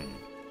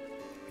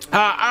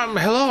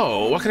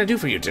 Hello. What can I do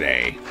for you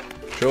today?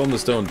 Show him the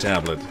stone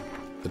tablet.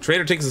 The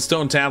trader takes the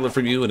stone tablet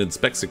from you and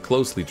inspects it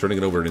closely, turning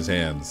it over in his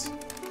hands.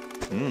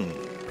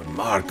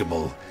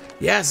 Remarkable.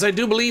 Yes, I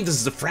do believe this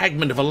is a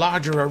fragment of a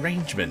larger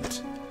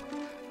arrangement.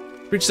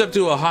 Reaches up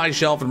to a high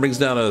shelf and brings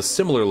down a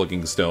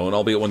similar-looking stone,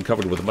 albeit one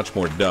covered with much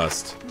more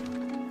dust.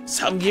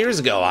 Some years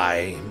ago,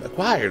 I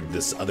acquired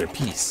this other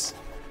piece.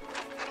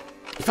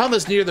 You found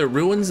this near the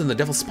ruins in the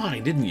Devil's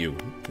Spine, didn't you?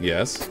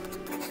 Yes.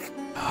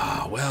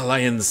 Well,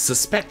 I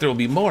suspect there will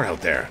be more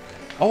out there.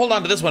 I'll hold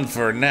on to this one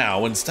for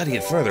now and study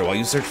it further while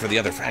you search for the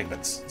other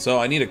fragments. So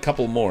I need a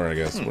couple more, I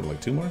guess. What,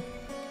 like 2 more?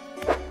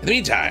 In the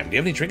meantime, do you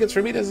have any trinkets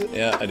for me?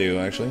 Yeah, I do,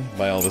 actually.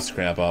 Buy all this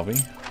crap off me.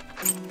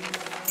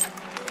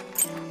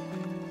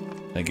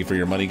 Thank you for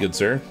your money, good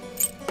sir.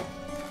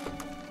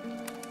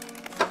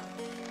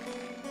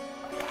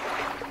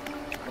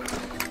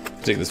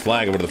 Take this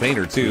flag over to the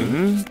painter,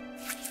 too.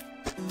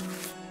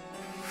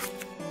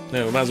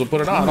 Yeah, we might as well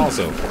put it on,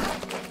 also.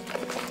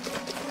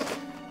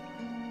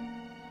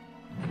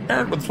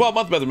 Aaron with a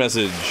 12-month weather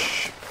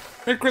message.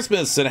 Merry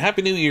Christmas and a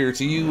Happy New Year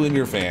to you and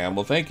your fam.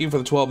 Well, thank you for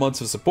the 12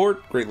 months of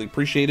support. Greatly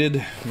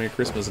appreciated. Merry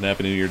Christmas and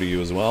Happy New Year to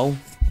you as well.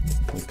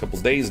 A couple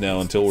days now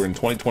until we're in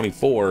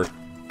 2024.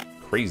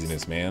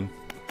 Craziness, man.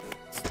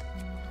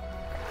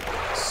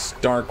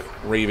 Stark,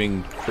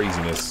 raving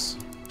craziness.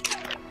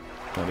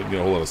 I didn't get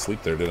a whole lot of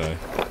sleep there, did I?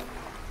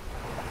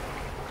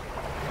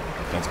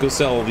 Let's go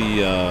sell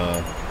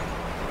the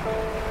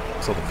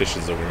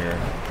fishes over here.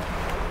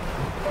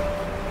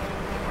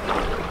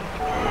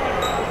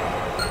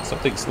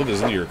 Something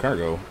slithers into your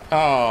cargo.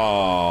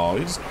 Oh,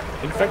 you just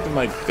infected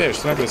my fish.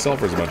 It's not going to sell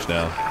for as much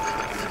now.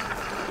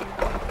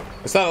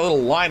 I saw a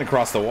little line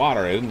across the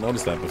water. I didn't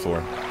notice that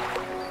before.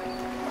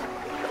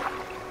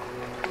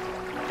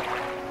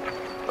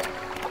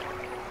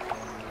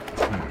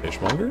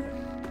 Fishmonger?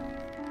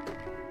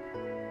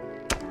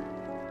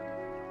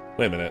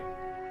 Wait a minute.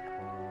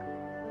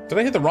 Did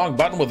I hit the wrong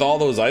button with all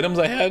those items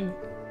I had?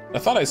 I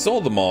thought I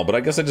sold them all, but I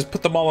guess I just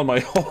put them all in my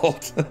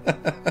hold.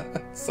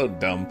 So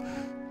dumb.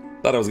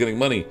 Thought I was getting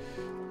money.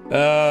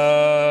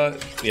 Yeah,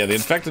 the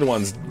infected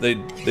ones,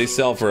 they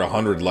sell for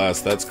 100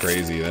 less. That's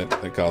crazy.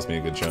 That cost me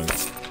a good chunk.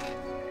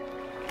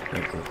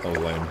 That was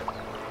lame.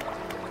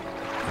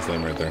 That's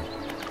lame right there.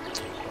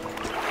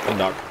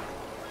 Undock.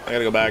 I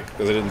gotta go back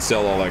because I didn't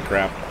sell all that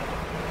crap.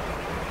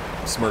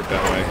 Smirk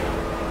that way.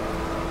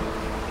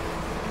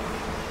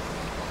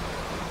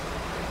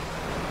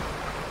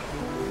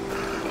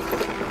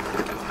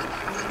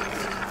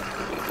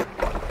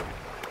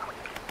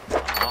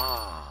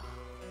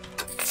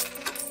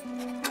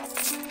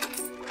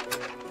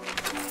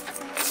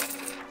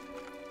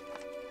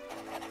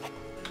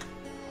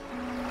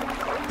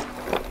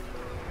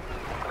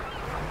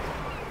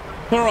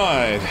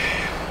 Alright.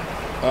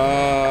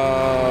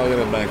 I'm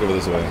gonna back over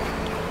this way.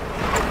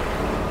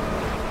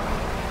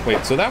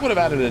 Wait, so that would have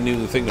added a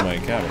new thing to my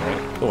cabin,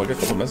 right? Oh, I got a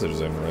couple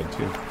messages I haven't read,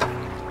 too.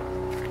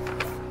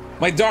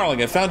 My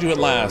darling, I found you at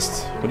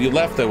last. When you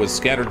left, I was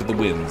scattered to the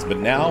winds, but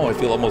now I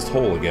feel almost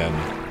whole again.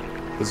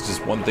 There's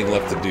just one thing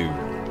left to do.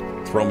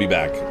 Throw me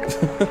back.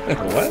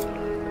 What?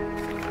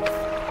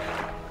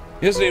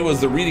 Yesterday was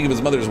the reading of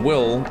his mother's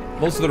will.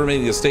 Most of the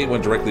remaining estate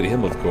went directly to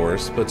him, of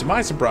course, but to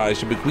my surprise,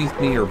 she bequeathed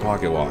me her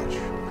pocket watch.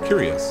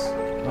 Curious.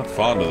 Not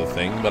fond of the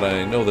thing, but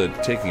I know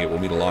that taking it will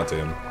mean a lot to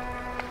him.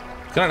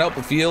 Cannot help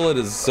but feel it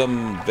as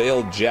some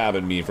veiled jab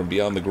at me from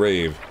beyond the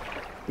grave.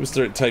 He was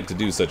the type to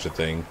do such a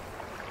thing.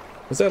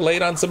 Was that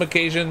late on some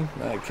occasion?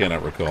 I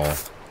cannot recall.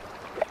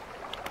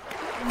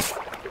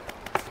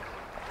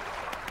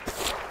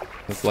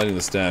 That's lighting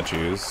the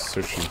statues,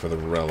 searching for the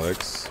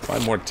relics.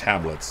 Find more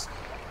tablets.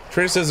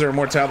 Trader says there are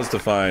more tablets to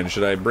find.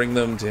 Should I bring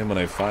them to him when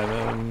I find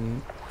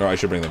them? Or I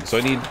should bring them. So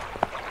I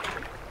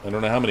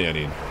don't know how many I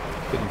need.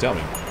 Didn't tell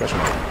me. Question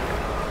mark.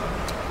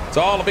 It's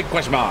all a big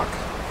question mark.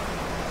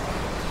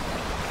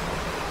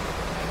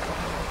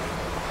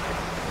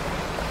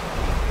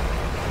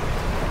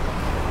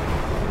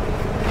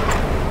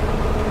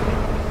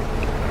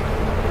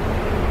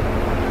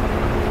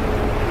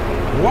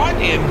 What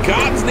in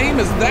God's name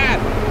is that?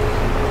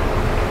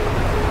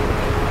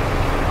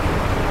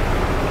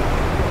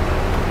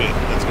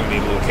 That's gonna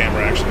need a little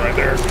camera action right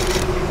there.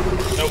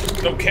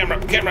 Nope, no camera.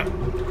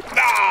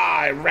 Ah,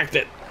 I wrecked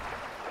it.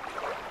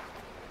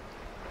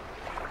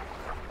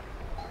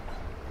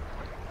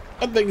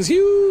 That thing's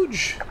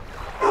huge.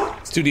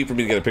 It's too deep for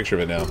me to get a picture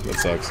of it now. That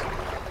sucks.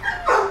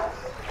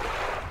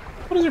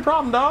 What is your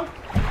problem, dog?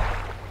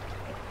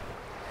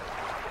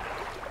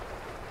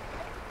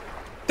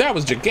 That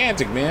was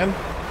gigantic, man.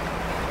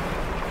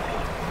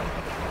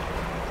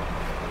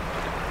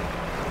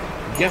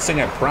 I'm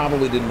guessing I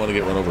probably didn't want to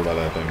get run over by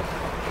that thing.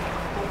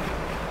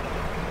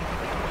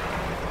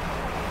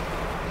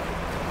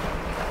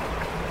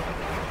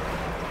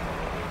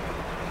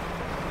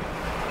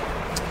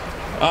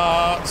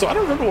 So I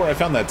don't remember where I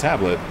found that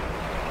tablet.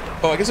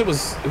 Oh, I guess it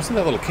was in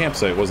that little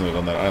campsite, wasn't it,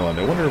 on that island?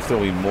 I wonder if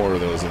there'll be more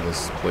of those in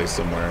this place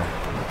somewhere.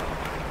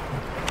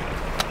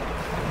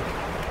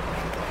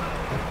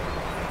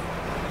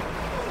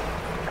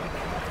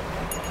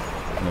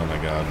 Oh my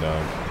god, no.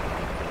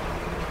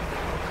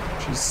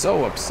 She's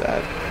so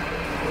upset.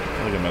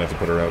 I think I might have to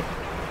put her out.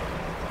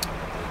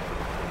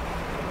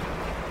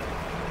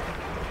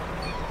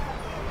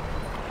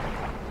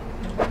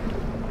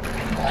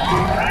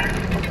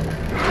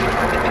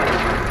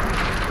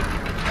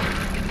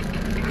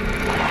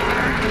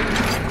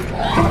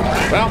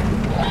 Well,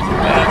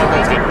 my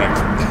boat's getting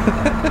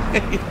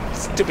wrecked.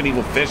 Stupid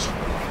evil fish.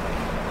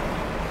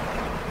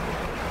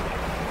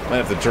 Might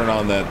have to turn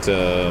on that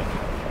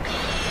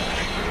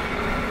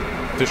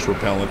fish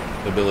repellent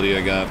ability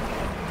I got.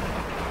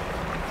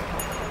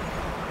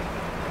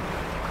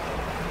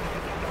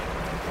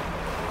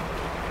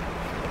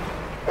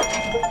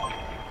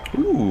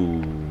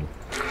 Ooh.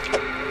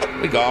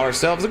 We got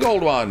ourselves a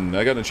gold one.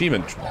 I got an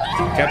achievement.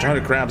 Catch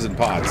 100 crabs in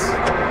pots.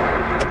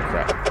 Oh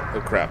crap.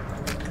 Oh crap.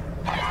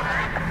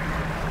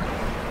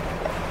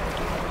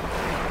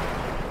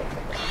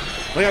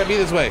 We gotta be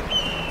this way.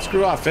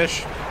 Screw off,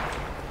 fish.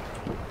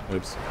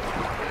 Oops.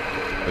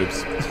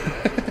 Oops.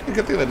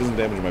 Good thing that doesn't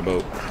damage my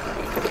boat.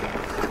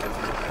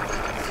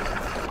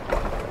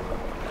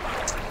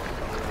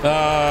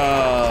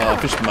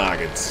 Fish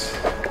markets.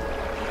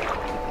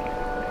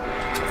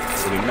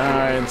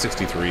 49,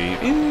 63.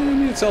 I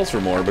mean, it sells for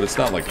more, but it's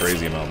not like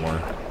crazy amount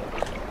more.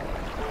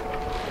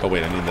 Oh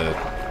wait, I need the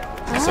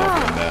sell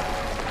for that.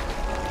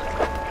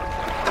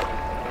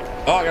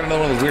 Oh, I got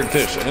another one of those weird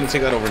fish. I'm gonna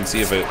take that over and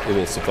see if it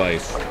will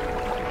suffice. I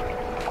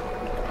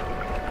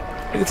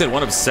think it said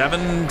 1 of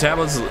 7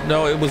 tablets.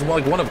 No, it was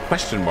like 1 of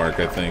question mark,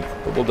 I think.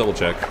 But we'll double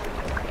check.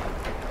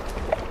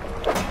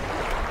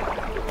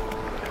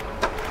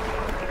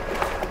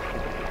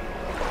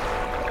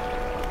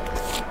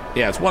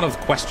 Yeah, it's 1 of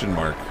question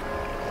mark.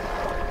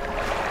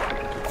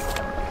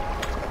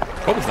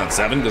 Hope it's not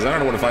 7, because I don't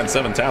know where to find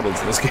 7 tablets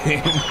in this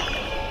game.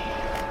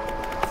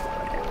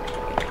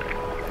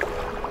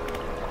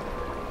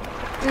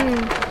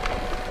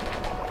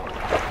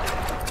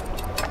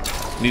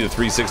 Need a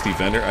 360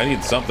 fender. I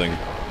need something.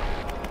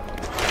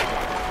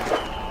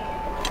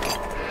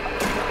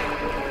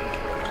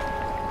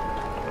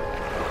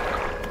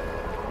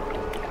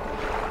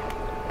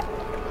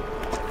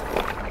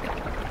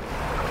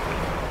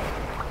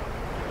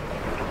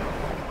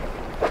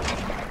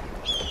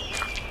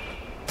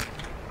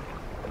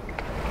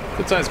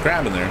 Good sized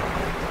crab in there.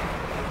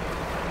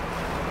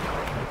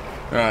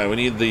 Alright, we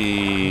need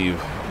the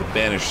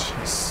banish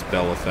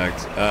spell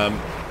effect.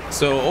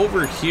 So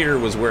over here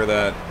was where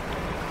that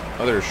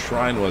other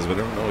shrine was, but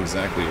I don't know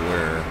exactly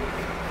where.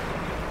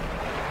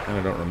 And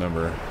I don't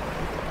remember.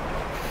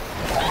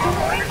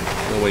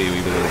 No way, you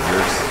evil little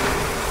jerks.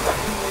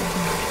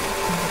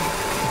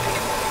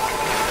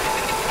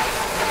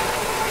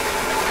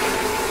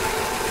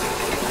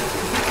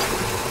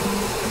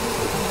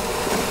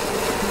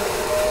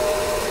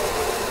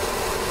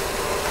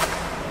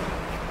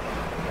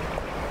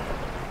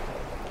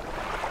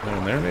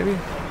 Down there, maybe?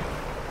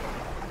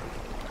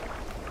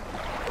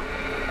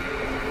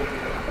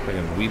 I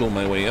can wheedle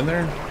my way in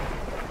there.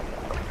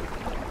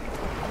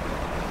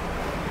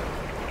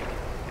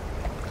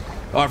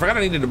 Oh, I forgot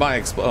I needed to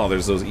buy oh,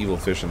 there's those evil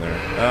fish in there.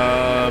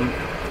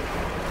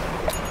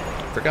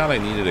 Forgot I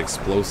needed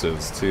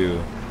explosives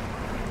too.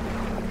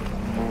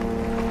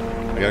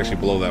 I can actually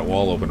blow that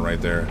wall open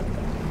right there.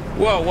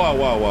 Whoa, whoa,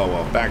 whoa, whoa,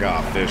 whoa. Back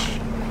off, fish.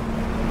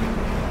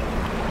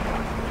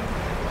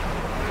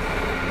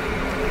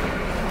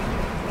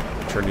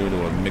 Turn you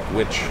into a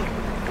McWitch.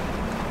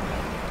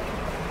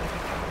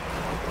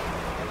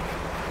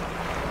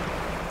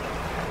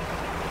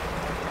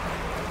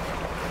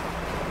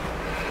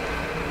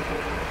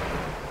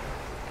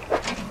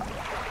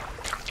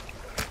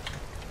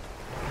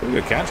 Pretty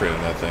good catch rate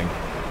on that thing.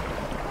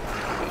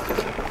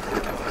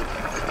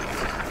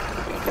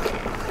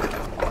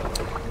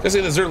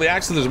 Guessing this is early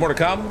access, there's more to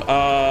come.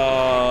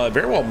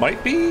 Very well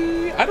might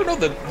be. I don't know.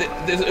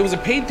 It was a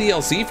paid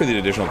DLC for the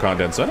additional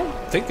content, so I don't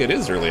think it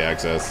is early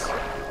access.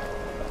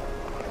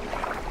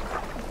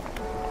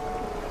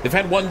 They've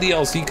had 1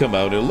 DLC come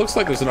out. It looks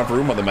like there's enough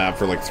room on the map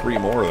for like 3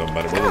 more of them,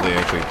 but whether they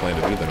actually plan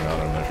to do that or not,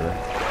 I'm not sure.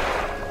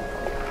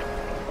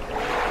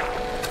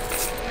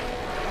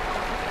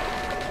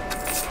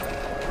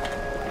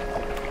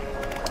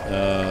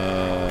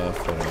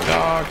 Floating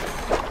dock.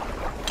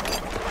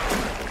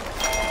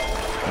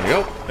 There we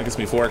go. That gets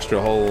me 4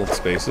 extra hull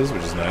spaces,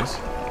 which is nice.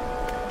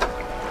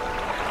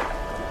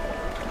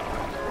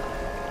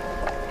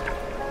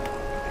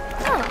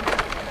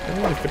 Did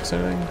I really fix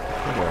anything? I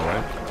think we're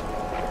alright.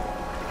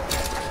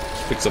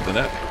 Fix up the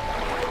net.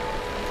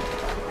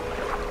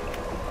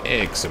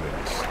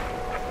 Excellent.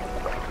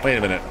 Wait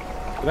a minute.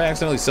 Did I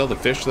accidentally sell the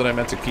fish that I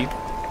meant to keep?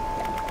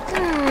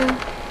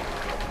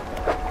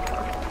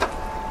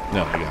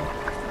 No, I got it.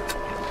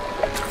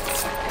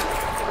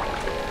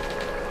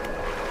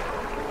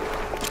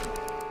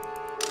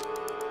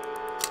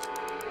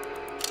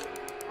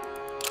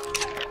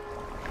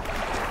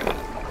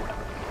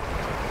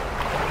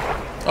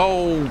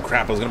 Oh,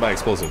 crap. I was going to buy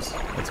explosives.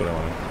 That's what I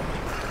wanted.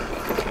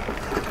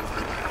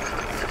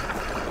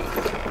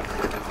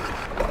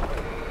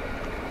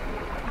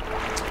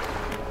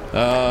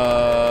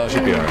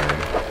 Shipyard.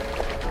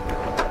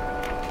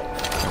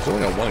 I've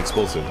only got one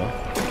explosive, huh?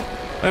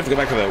 I have to go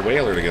back to that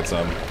whaler to get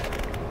some.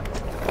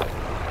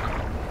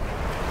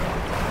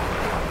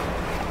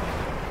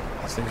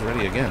 This thing's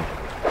ready again.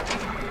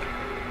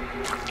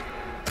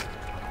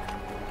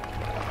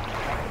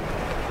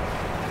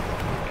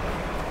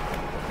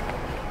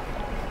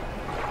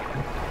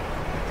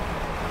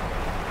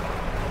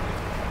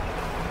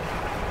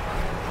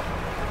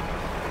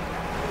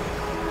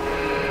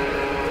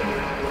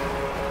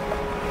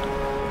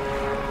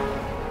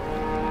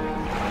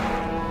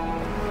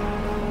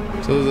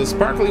 So there's a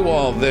sparkly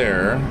wall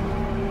there.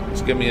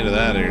 Just get me into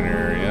that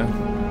area.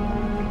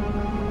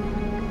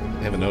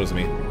 They haven't noticed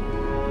me.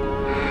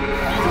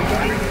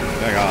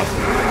 Back off.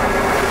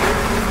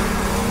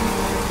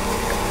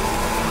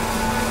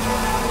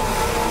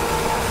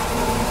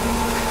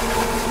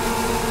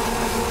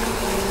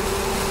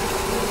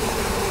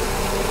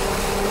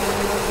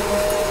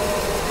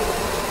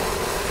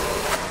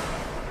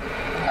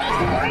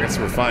 That's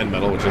refined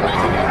metal, which I don't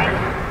really need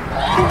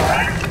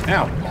there.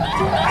 Ow!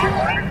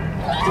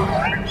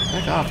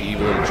 Back off, you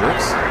evil little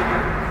jerks.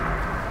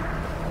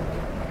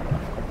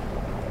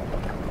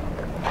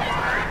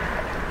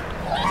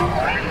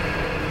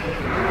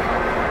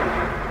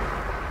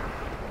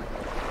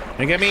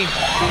 You get me?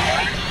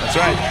 That's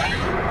right.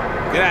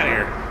 Get out of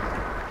here.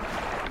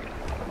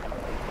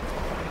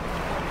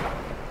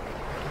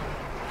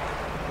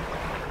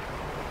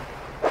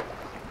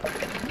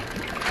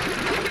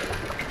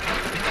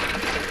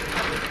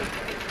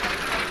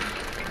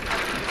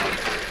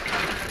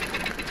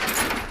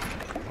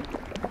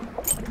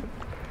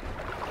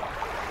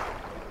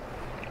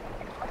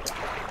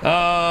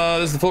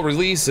 This is the full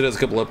release. It has a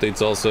couple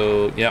updates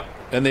also. Yeah.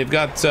 And they've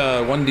got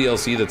one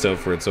DLC that's out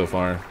for it so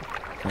far.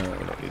 We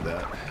don't need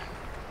that.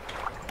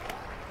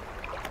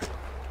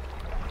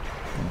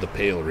 The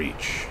Pale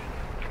Reach.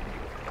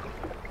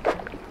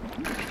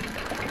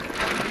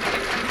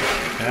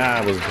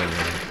 I wasn't paying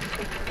attention.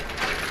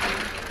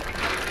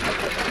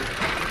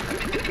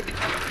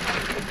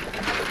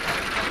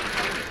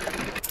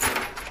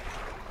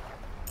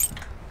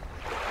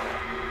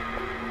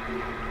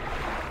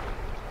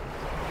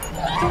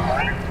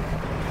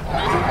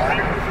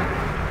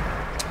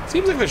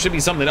 Seems like there should be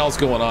something else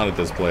going on at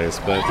this place,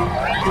 but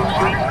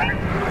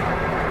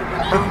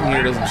parking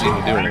here doesn't seem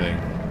to do anything.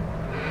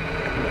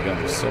 Oh my god,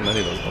 there's so many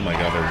of those. Oh my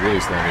god, they're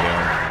really slowing me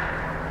down.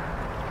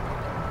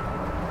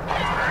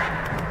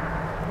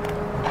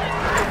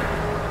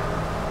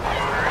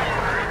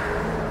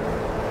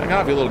 Back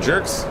off, you little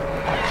jerks.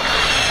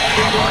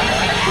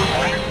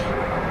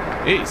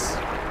 Jeez.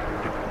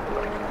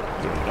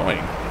 They're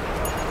annoying.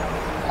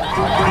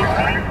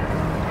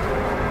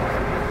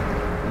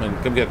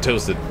 Come get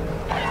toasted.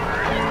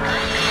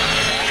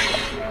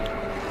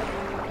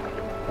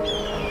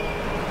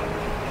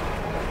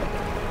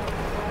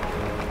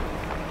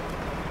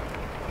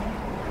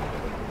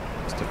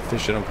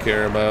 Fish I don't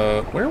care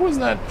about. Where was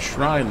that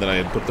shrine that I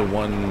had put the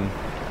one...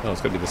 Oh, it's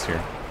gotta be this here.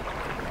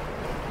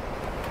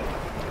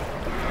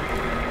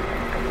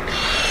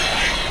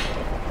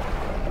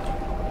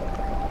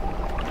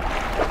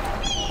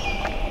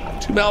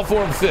 Two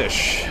malformed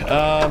fish.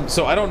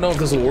 So I don't know if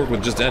this will work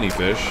with just any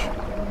fish.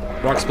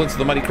 Rock splits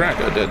the mighty crack.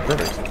 Oh, it did.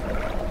 Perfect.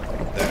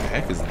 What the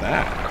heck is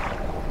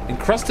that?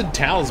 Encrusted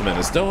talisman.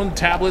 A stone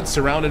tablet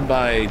surrounded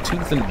by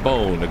tooth and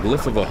bone. A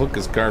glyph of a hook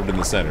is carved in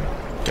the center.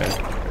 Okay.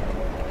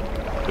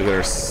 Look at our...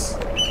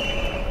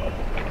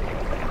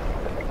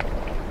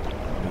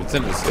 It's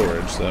in the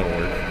storage, so that'll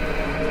work.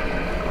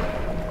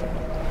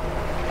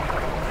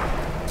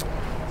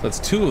 So that's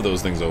two of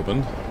those things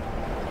open.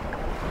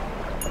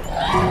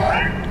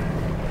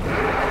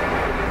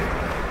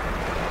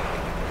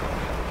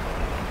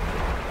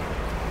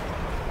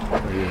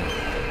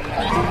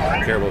 I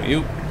don't care about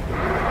you.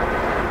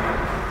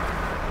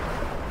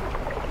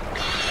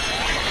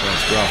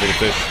 Let's go off with the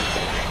fish.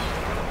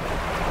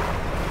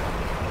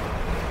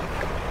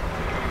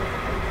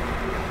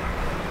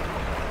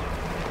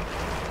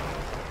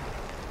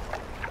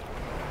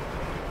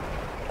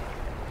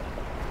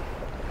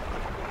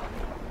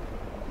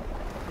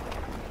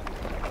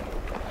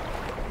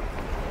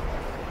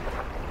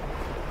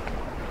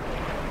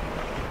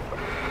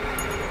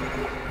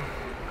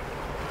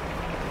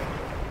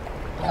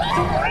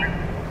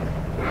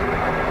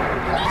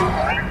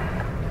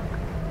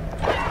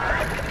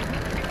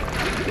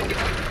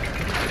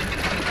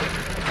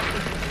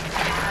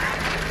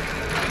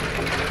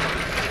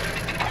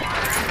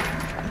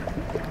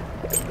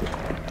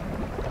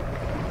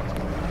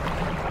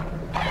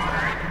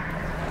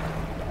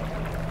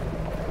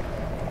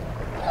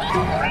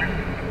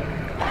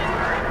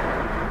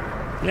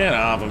 Get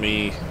off of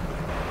me.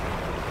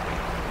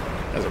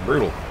 That's a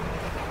brutal.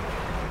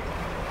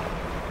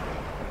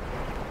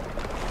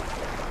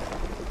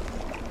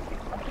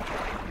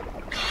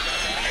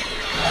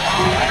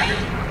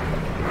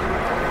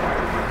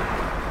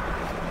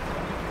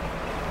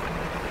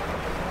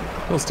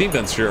 Well, steam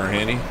vents sure are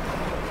handy.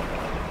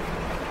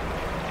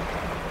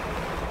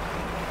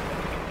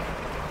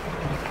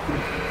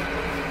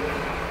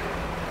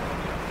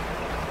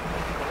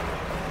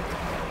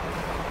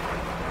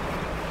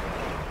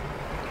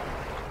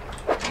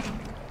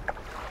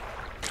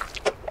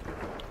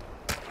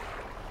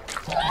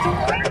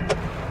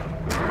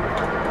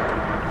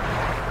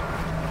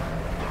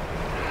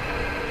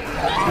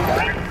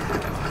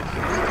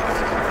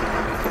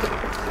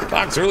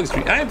 Fox early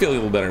stream. I am feeling a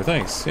little better,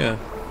 thanks. Yeah.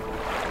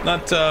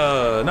 Not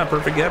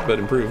perfect yet, but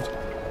improved.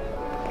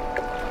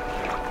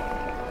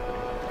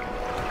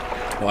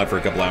 Alive for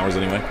a couple hours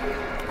anyway.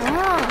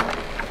 Oh.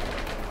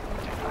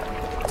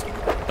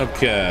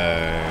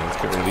 Okay, let's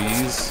get rid of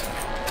these.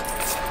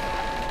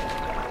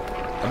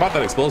 I bought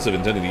that explosive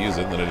intending to use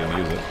it, and then I didn't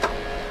use it.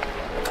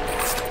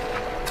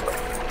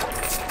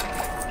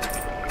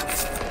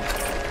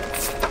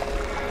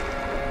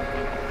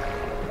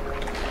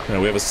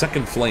 Alright, we have a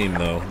second flame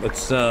though.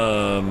 Let's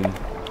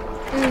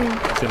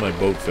get my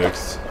boat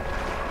fixed.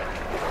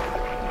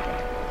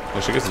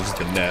 Actually, I guess it's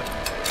just a net.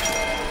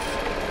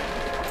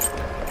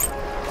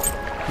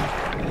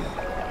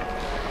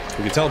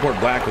 We can teleport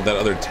back with that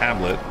other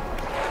tablet.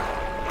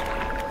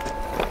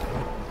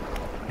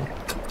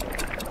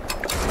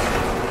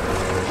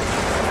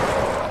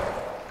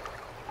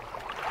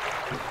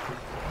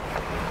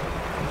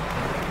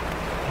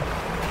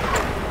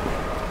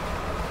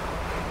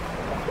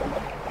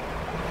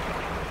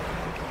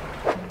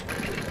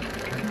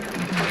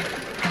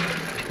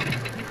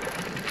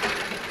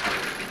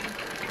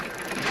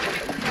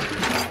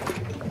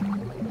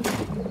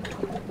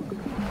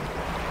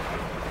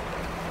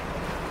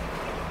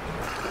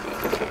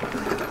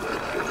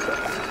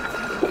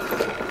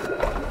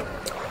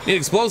 Need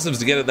explosives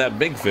to get at that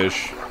big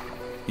fish.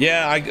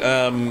 Yeah, I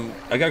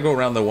gotta go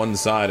around the one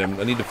side. I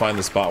need to find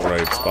the spot where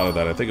I spotted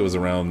that. I think it was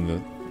around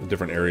a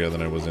different area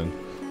than I was in.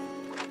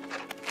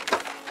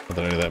 Not that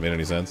any of that made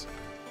any sense.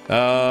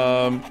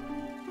 Alright.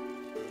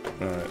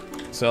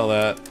 Sell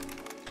that.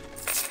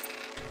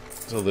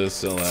 Sell this,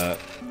 sell that.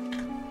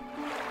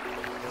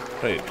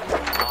 Wait.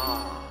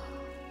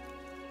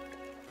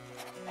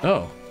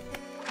 Oh.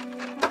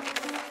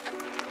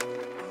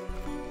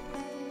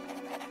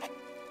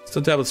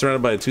 Stone tablet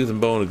surrounded by a tooth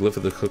and bone, a glyph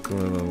of the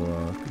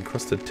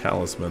encrusted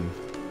talisman.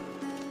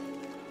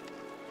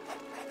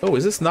 Oh,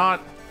 is this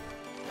not?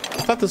 I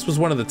thought this was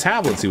one of the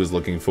tablets he was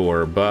looking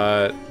for,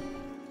 but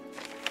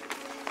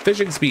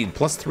fishing speed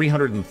plus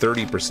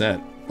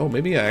 330%. Oh,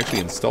 maybe I actually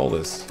install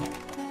this.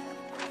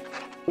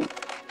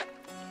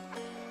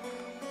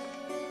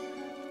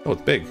 Oh,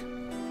 it's big.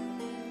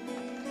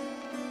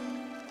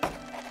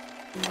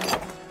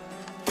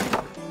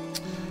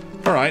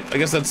 Alright, I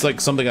guess that's like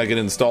something I can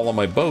install on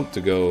my boat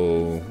to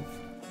go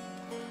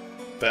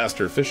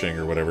faster fishing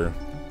or whatever.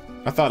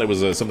 I thought it was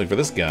something for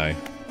this guy.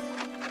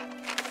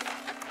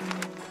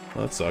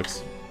 Well, that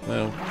sucks.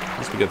 Well, at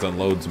least we get to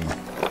unload some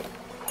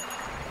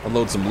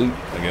loot,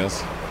 I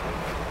guess.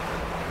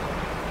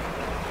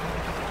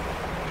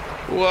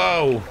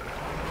 Whoa!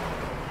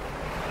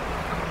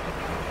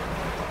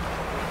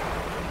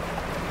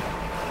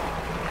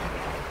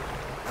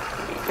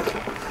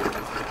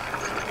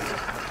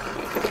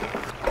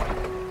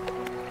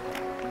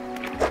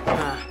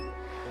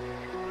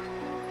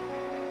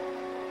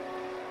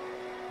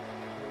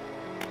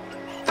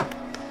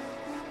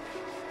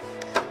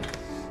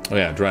 Oh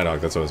yeah, dry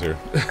dock, that's what I was here.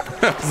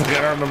 I was like,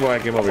 I don't remember why I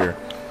came over here.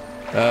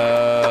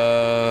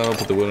 I'll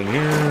put the wood in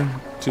here.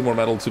 2 more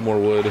metal, 2 more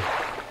wood.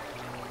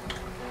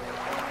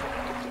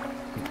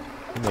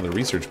 Another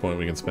research point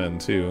we can spend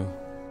too.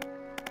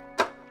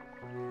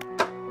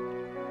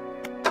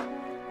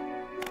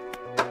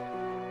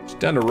 Just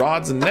down to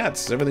rods and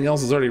nets. Everything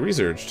else is already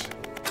researched.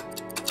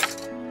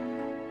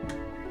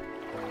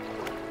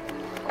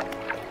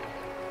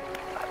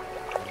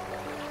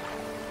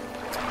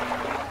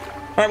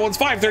 Alright, well, it's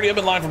 5:30. I've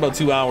been live for about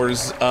 2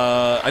 hours.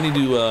 I need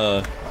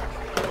to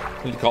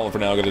call it for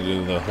now. I gotta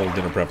do the whole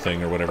dinner prep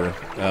thing or whatever.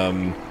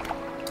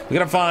 We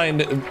gotta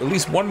find at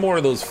least 1 more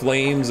of those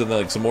flames and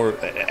like some more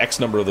X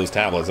number of those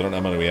tablets. I don't know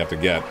how many we have to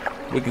get.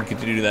 We can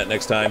continue doing that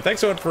next time. Thanks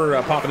so much for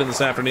popping in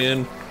this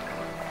afternoon.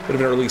 Bit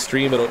of an early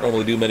stream. I don't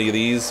normally do many of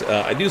these.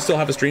 I do still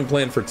have a stream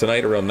planned for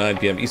tonight around 9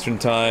 p.m. Eastern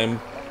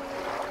time.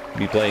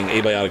 Be playing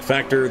Abiotic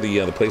Factor. The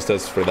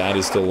playtest for that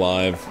is still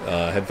live.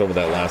 Had fun with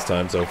that last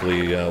time, so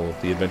hopefully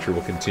the adventure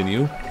will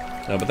continue.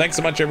 But thanks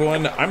so much,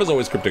 everyone. I'm, as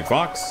always,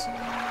 CrypticFox.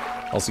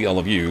 I'll see all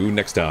of you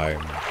next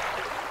time.